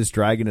them ride this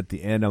dragon at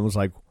the end, I was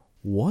like,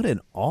 what an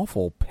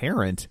awful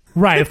parent.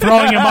 Right,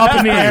 throwing him up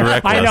in the air.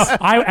 Reckless.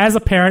 I know. As a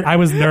parent, I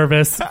was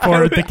nervous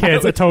for the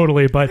kids,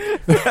 totally. But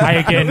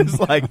I was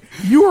like,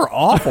 you were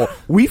awful.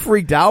 We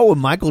freaked out when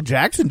Michael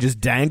Jackson just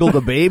dangled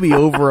a baby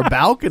over a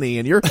balcony,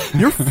 and you're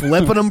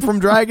flipping him from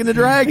dragon to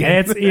dragon.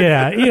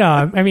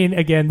 I mean,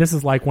 again, this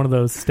is like one of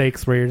those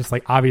stakes where you're just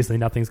like, obviously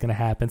nothing's going to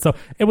happen. So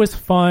it was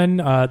fun.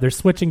 They're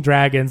switching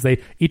dragons.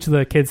 Each of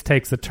the kids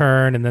takes a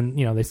turn, and then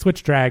they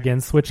switch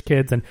dragons, switch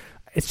kids, and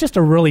it's just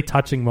a really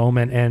touching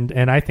moment,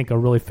 and I think a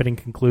really fitting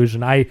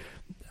conclusion.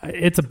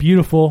 It's a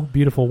beautiful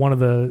one of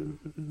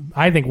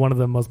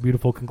the most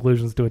beautiful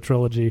conclusions to a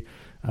trilogy,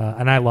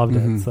 and I loved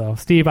it. So,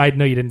 Steve, I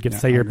know you didn't get to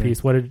say your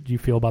piece. What did you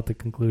feel about the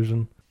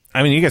conclusion?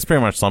 I mean, you guys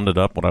pretty much summed it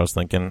up. What I was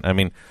thinking. I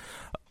mean,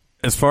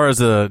 as far as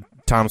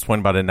Tom's point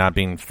about it not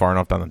being far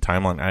enough down the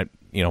timeline,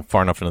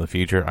 far enough into the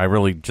future, I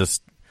really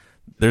just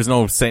there's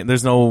no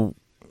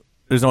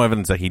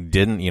evidence that he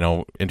didn't,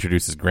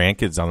 introduce his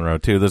grandkids down the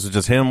road too. This is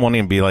just him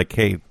wanting to be like,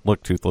 hey,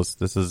 look, Toothless,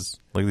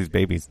 look at these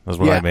babies. That's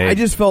what I made. I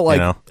just felt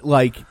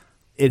like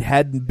it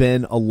hadn't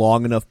been a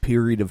long enough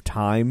period of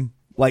time.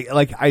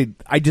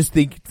 I just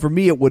think for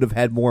me it would have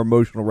had more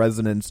emotional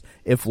resonance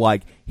if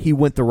he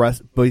went the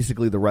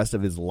rest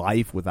of his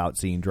life without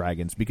seeing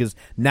dragons, because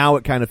now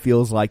it kind of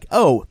feels like,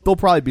 oh, they'll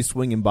probably be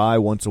swinging by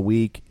once a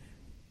week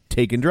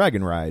taking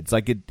dragon rides,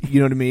 you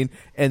know what I mean,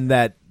 and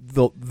that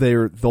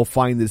they'll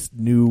find this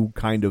new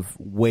kind of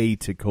way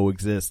to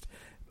coexist.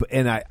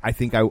 And I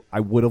think I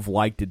would have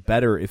liked it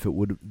better if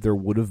there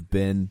would have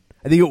been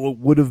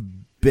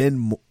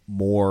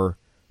more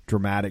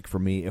dramatic for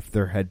me if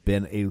there had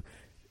been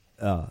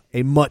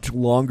a much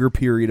longer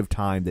period of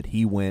time that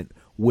he went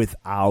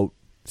without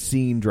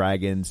seeing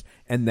dragons,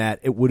 and that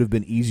it would have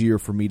been easier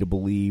for me to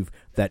believe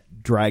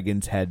that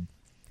dragons had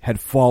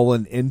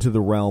fallen into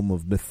the realm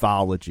of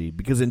mythology,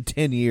 because in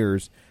 10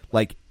 years,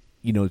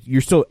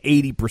 you're still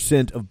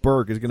 80% of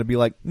Berk is going to be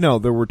like, no,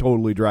 there were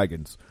totally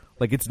dragons.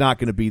 It's not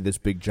going to be this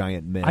big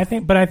giant myth. I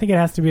think it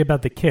has to be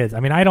about the kids.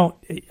 I mean, I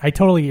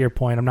totally get your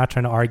point. I'm not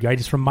trying to argue.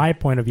 From my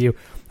point of view,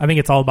 I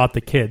think it's all about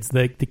the kids.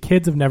 The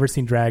kids have never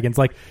seen dragons.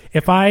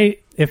 If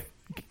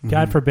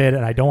God forbid,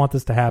 and I don't want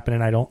this to happen,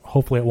 and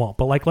hopefully it won't,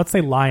 but let's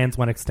say lions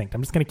went extinct.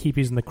 I'm just going to keep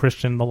using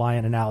the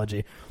lion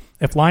analogy.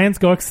 If lions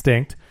go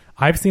extinct,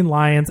 I've seen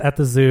lions at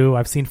the zoo.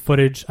 I've seen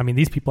footage. I mean,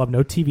 these people have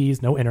no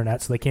TVs, no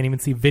internet, so they can't even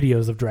see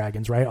videos of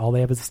dragons, right? All they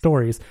have is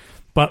stories.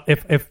 But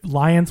if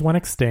lions went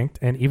extinct,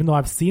 and even though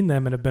I've seen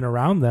them and have been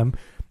around them,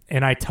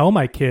 and I tell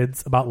my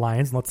kids about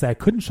lions, and let's say I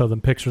couldn't show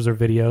them pictures or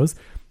videos,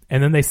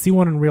 and then they see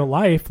one in real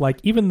life,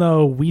 even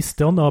though we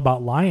still know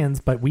about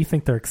lions, but we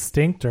think they're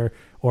extinct or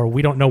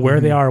we don't know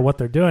where they are or what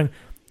they're doing,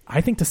 I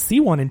think to see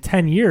one in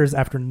 10 years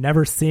after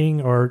never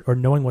seeing or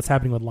knowing what's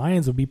happening with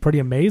lions would be pretty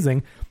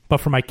amazing. But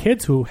for my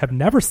kids who have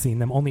never seen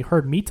them, only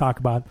heard me talk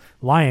about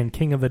lion,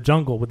 king of the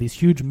jungle with these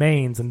huge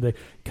manes and the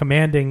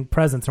commanding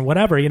presence and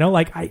whatever,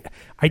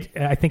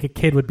 I think a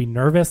kid would be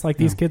nervous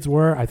these kids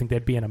were. I think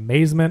they'd be in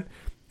amazement.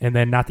 And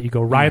then not that you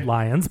go ride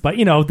lions, but,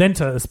 then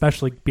to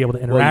especially be able to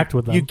interact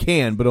with them. You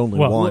can, but only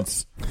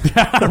once.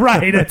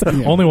 Right. It's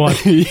only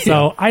once.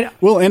 So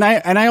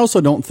I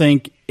also don't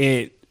think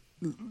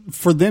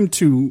for them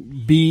to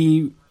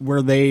be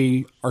where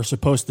they are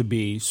supposed to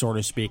be, so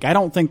to speak, I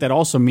don't think that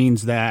also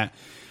means that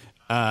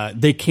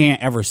they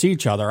can't ever see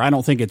each other. I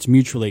don't think it's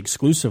mutually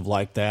exclusive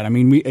like that. I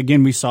mean,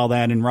 we saw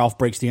that in Ralph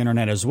Breaks the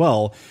Internet as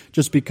well.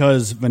 Just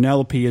because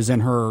Vanellope is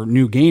in her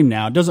new game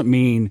now doesn't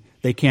mean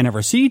they can't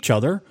ever see each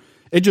other.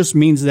 It just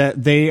means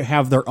that they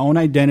have their own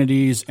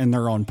identities and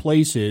their own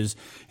places.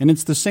 And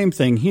it's the same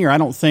thing here. I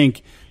don't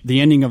think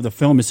the ending of the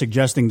film is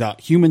suggesting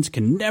that humans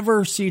can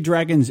never see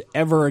dragons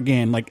ever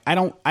again. I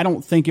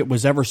don't think it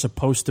was ever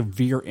supposed to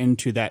veer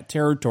into that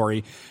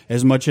territory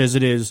as much as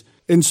it is.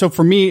 And so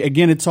for me,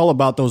 again, it's all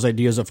about those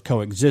ideas of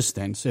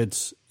coexistence.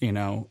 It's,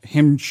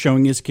 him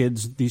showing his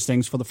kids these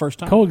things for the first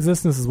time.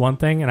 Coexistence is one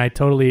thing, and I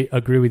totally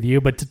agree with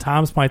you. But to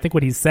Tom's point, I think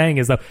what he's saying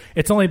is that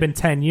it's only been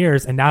 10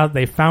 years, and now that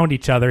they found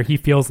each other, he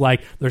feels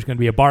like there's going to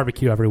be a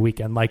barbecue every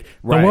weekend. The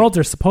worlds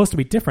are supposed to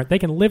be different. They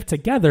can live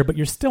together, but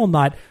you're still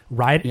not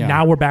riding. Yeah.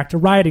 Now we're back to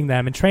riding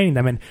them and training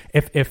them. And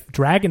if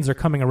dragons are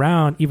coming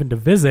around even to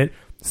visit,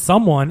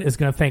 someone is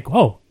going to think,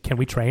 oh, can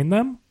we train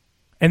them?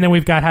 And then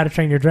we've got How to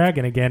Train Your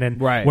Dragon again, and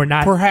we're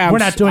not doing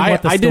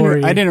what the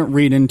story. I didn't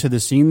read into the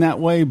scene that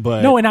way,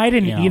 but no, and I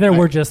didn't either.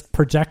 We're just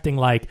projecting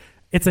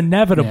it's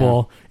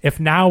inevitable. Yeah. If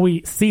now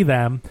we see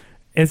them,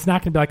 it's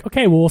not going to be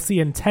okay, well, we'll see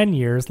in 10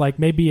 years,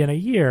 maybe in a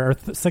year or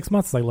 6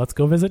 months. Let's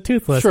go visit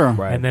Toothless,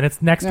 sure, and then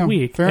it's next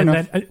week, fair and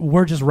enough. Then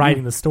we're just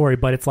writing the story.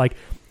 But it's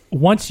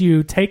once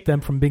you take them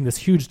from being this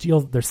huge deal,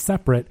 they're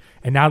separate,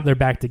 and now that they're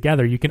back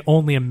together, you can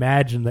only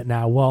imagine that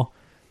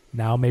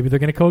now maybe they're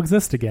going to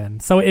coexist again.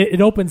 So it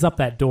opens up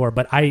that door,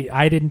 but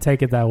I didn't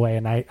take it that way,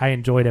 and I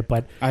enjoyed it,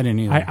 but I didn't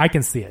either. I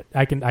can see it.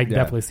 I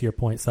definitely see your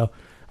point. So,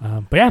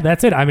 but yeah,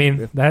 that's it. I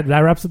mean, that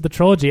wraps up the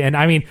trilogy. And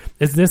I mean,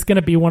 is this going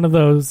to be one of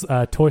those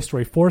Toy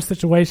Story 4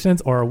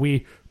 situations, or are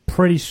we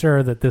pretty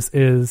sure that this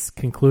is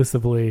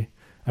conclusively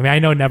I mean, I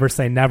know never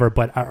say never,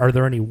 but are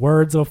there any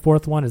words of a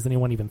fourth one? Is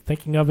anyone even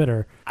thinking of it?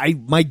 Or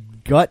my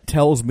gut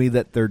tells me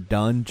that they're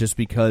done just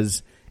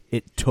because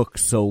it took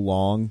so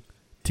long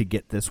to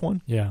get this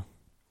one. Yeah.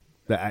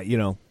 That,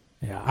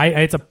 Yeah,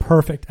 it's a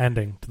perfect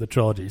ending to the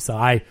trilogy, so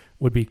I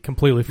would be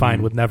completely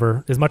fine with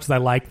never. As much as I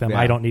like them,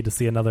 I don't need to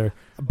see another.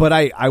 But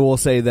I will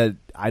say that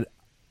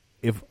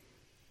if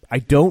I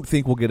don't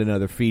think we'll get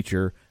another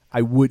feature,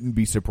 I wouldn't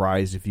be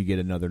surprised if you get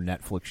another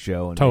Netflix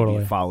show and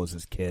maybe it follows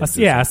his kids.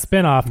 A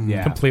spin-off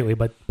completely,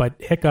 but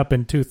Hiccup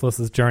and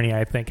Toothless's journey,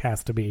 I think,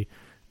 has to be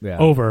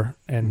over,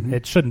 and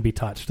it shouldn't be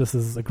touched. This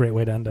is a great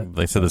way to end it.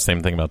 They said the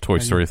same thing about Toy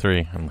Story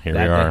 3, and here we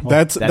are.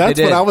 That's what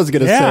I was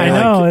going to say. I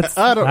know.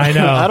 I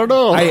don't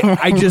know.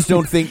 I just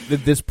don't think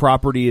that this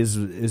property is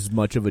as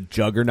much of a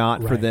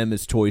juggernaut for them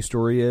as Toy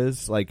Story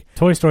is. Like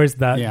Toy Story's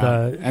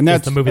and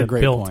that's the movie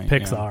that built point,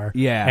 Pixar.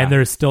 Yeah. And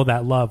there's still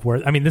that love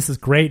where, I mean, this is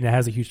great and it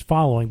has a huge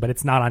following, but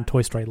it's not on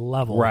Toy Story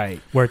level.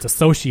 Right. Where it's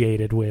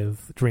associated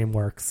with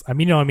DreamWorks. I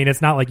mean,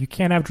 it's not like you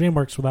can't have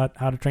DreamWorks without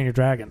How to Train Your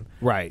Dragon.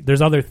 Right.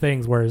 There's other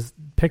things, whereas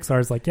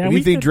Pixar's like,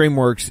 you think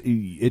DreamWorks,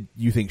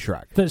 you think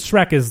Shrek.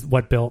 Shrek is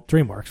what built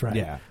DreamWorks, right?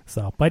 Yeah.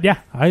 So, but yeah,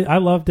 I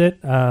loved it.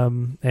 I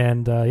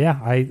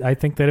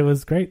think that it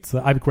was great. So,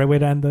 a great way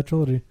to end the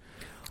trilogy.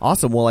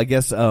 Awesome. Well, I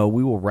guess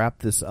we will wrap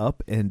this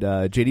up. And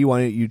JD,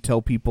 why don't you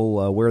tell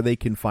people where they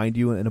can find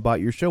you and about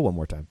your show one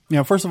more time?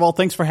 Yeah, first of all,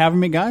 thanks for having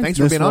me, guys. Thanks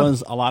for being on.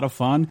 This was a lot of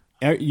fun.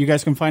 You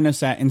guys can find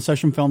us at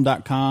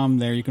InSessionFilm.com.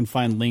 There you can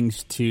find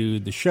links to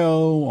the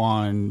show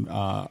on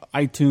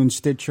iTunes,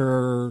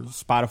 Stitcher,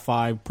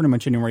 Spotify, pretty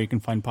much anywhere you can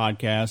find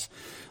podcasts.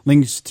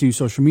 Links to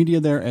social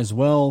media there as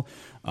well.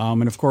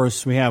 And, of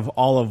course, we have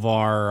all of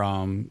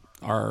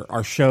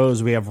our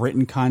shows. We have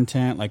written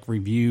content like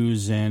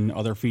reviews and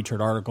other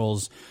featured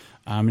articles.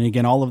 And,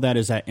 again, all of that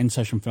is at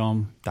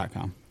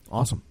InSessionFilm.com.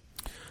 Awesome.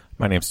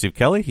 My name's Steve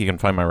Kelly. You can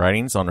find my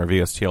writings on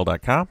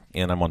ReviewSTL.com,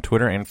 and I'm on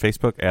Twitter and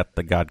Facebook at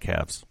The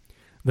Godcavs.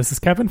 This is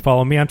Kevin.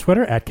 Follow me on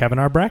Twitter at Kevin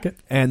R. Brackett.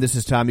 And this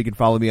is Tom. You can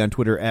follow me on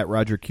Twitter at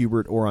Roger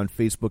Kubert or on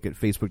Facebook at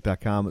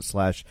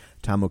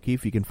Facebook.com/Tom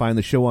O'Keefe. You can find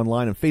the show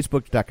online on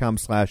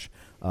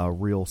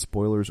Facebook.com/Real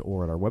Spoilers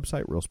or at our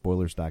website,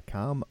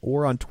 RealSpoilers.com,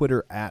 or on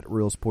Twitter at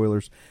Real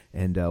Spoilers.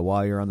 And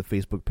while you're on the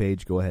Facebook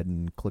page, go ahead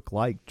and click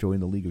like, join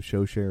the League of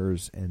Show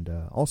Sharers, and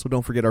also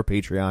don't forget our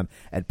Patreon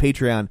at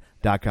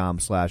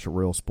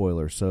Patreon.com/Real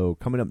Spoilers. So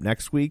coming up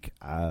next week,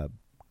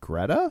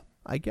 Greta,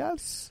 I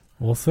guess.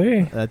 We'll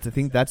see. I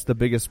think that's the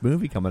biggest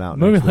movie coming out.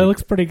 Movie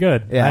looks pretty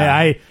good.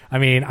 Yeah. I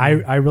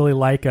really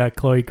like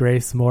Chloe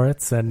Grace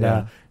Moritz, and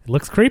it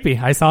looks creepy.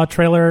 I saw a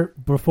trailer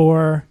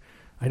before.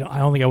 I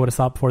don't think I would have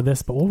saw it before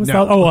this, but what was that?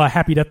 Oh,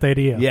 Happy Death Day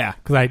to You. Yeah,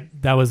 because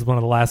that was one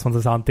of the last ones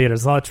I saw in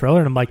theaters. I saw a trailer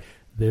and I'm like,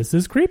 this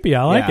is creepy.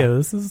 I like it.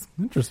 This is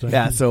interesting.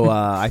 Yeah, so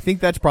I think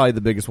that's probably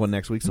the biggest one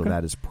next week. So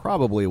that is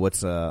probably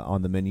what's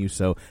on the menu.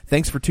 So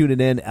thanks for tuning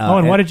in.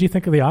 And what did you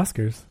think of the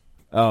Oscars?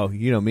 Oh,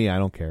 you know me, I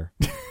don't care.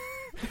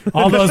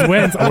 All those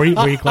wins. Were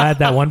you glad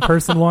that one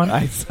person won?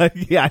 I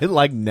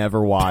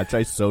never watch.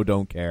 I so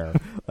don't care.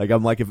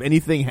 I'm like, if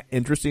anything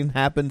interesting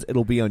happens,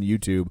 it'll be on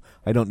YouTube.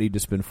 I don't need to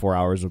spend 4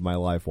 hours of my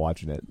life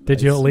watching it.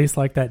 Did you at least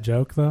like that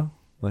joke though?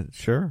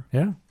 Sure.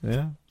 Yeah.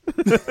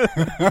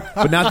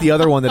 But not the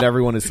other one that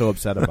everyone is so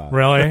upset about.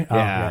 Really?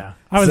 Yeah.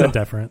 I was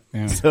indifferent.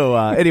 Yeah. So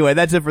anyway,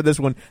 that's it for this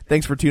one.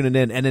 Thanks for tuning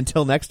in. And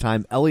until next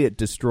time, Elliot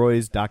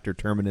destroys Dr.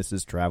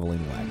 Terminus's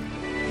traveling wagon.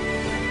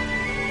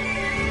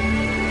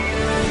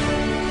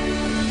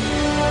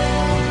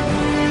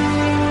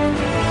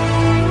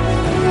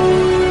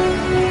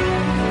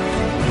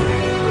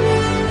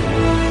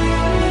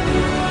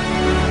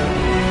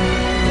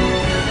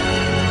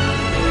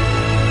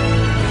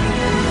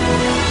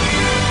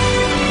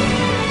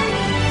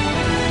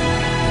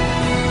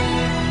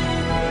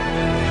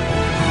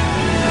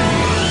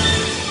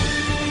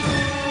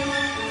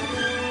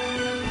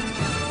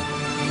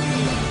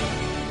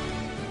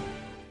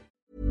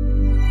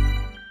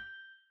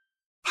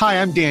 Hi,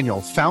 I'm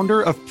Daniel,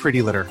 founder of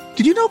Pretty Litter.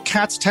 Did you know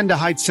cats tend to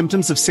hide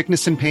symptoms of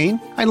sickness and pain?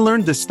 I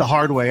learned this the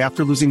hard way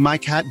after losing my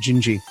cat,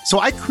 Gingy. So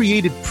I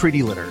created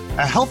Pretty Litter,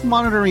 a health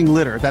monitoring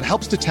litter that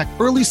helps detect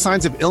early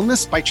signs of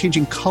illness by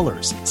changing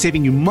colors,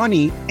 saving you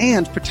money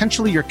and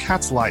potentially your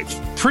cat's life.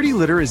 Pretty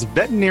Litter is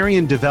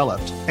veterinarian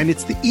developed, and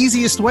it's the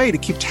easiest way to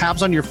keep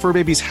tabs on your fur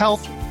baby's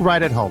health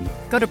right at home.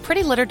 Go to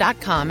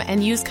prettylitter.com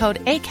and use code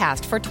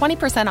ACAST for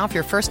 20% off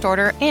your first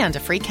order and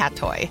a free cat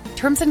toy.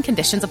 Terms and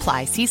conditions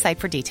apply. See site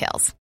for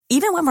details.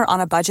 Even when we're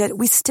on a budget,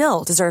 we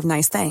still deserve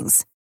nice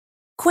things.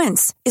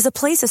 Quince is a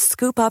place to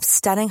scoop up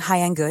stunning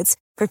high-end goods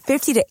for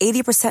 50 to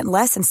 80%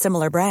 less than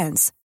similar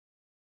brands.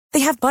 They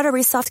have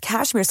buttery soft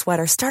cashmere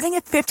sweaters starting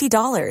at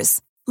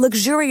 $50,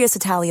 luxurious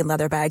Italian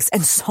leather bags,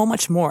 and so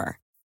much more.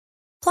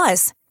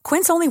 Plus,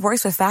 Quince only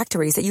works with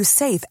factories that use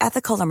safe,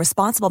 ethical, and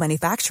responsible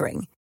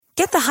manufacturing.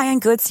 Get the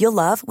high-end goods you'll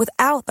love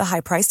without the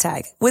high price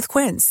tag with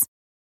Quince.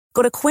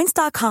 Go to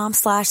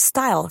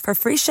quince.com/style for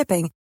free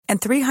shipping and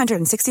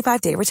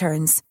 365-day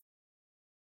returns.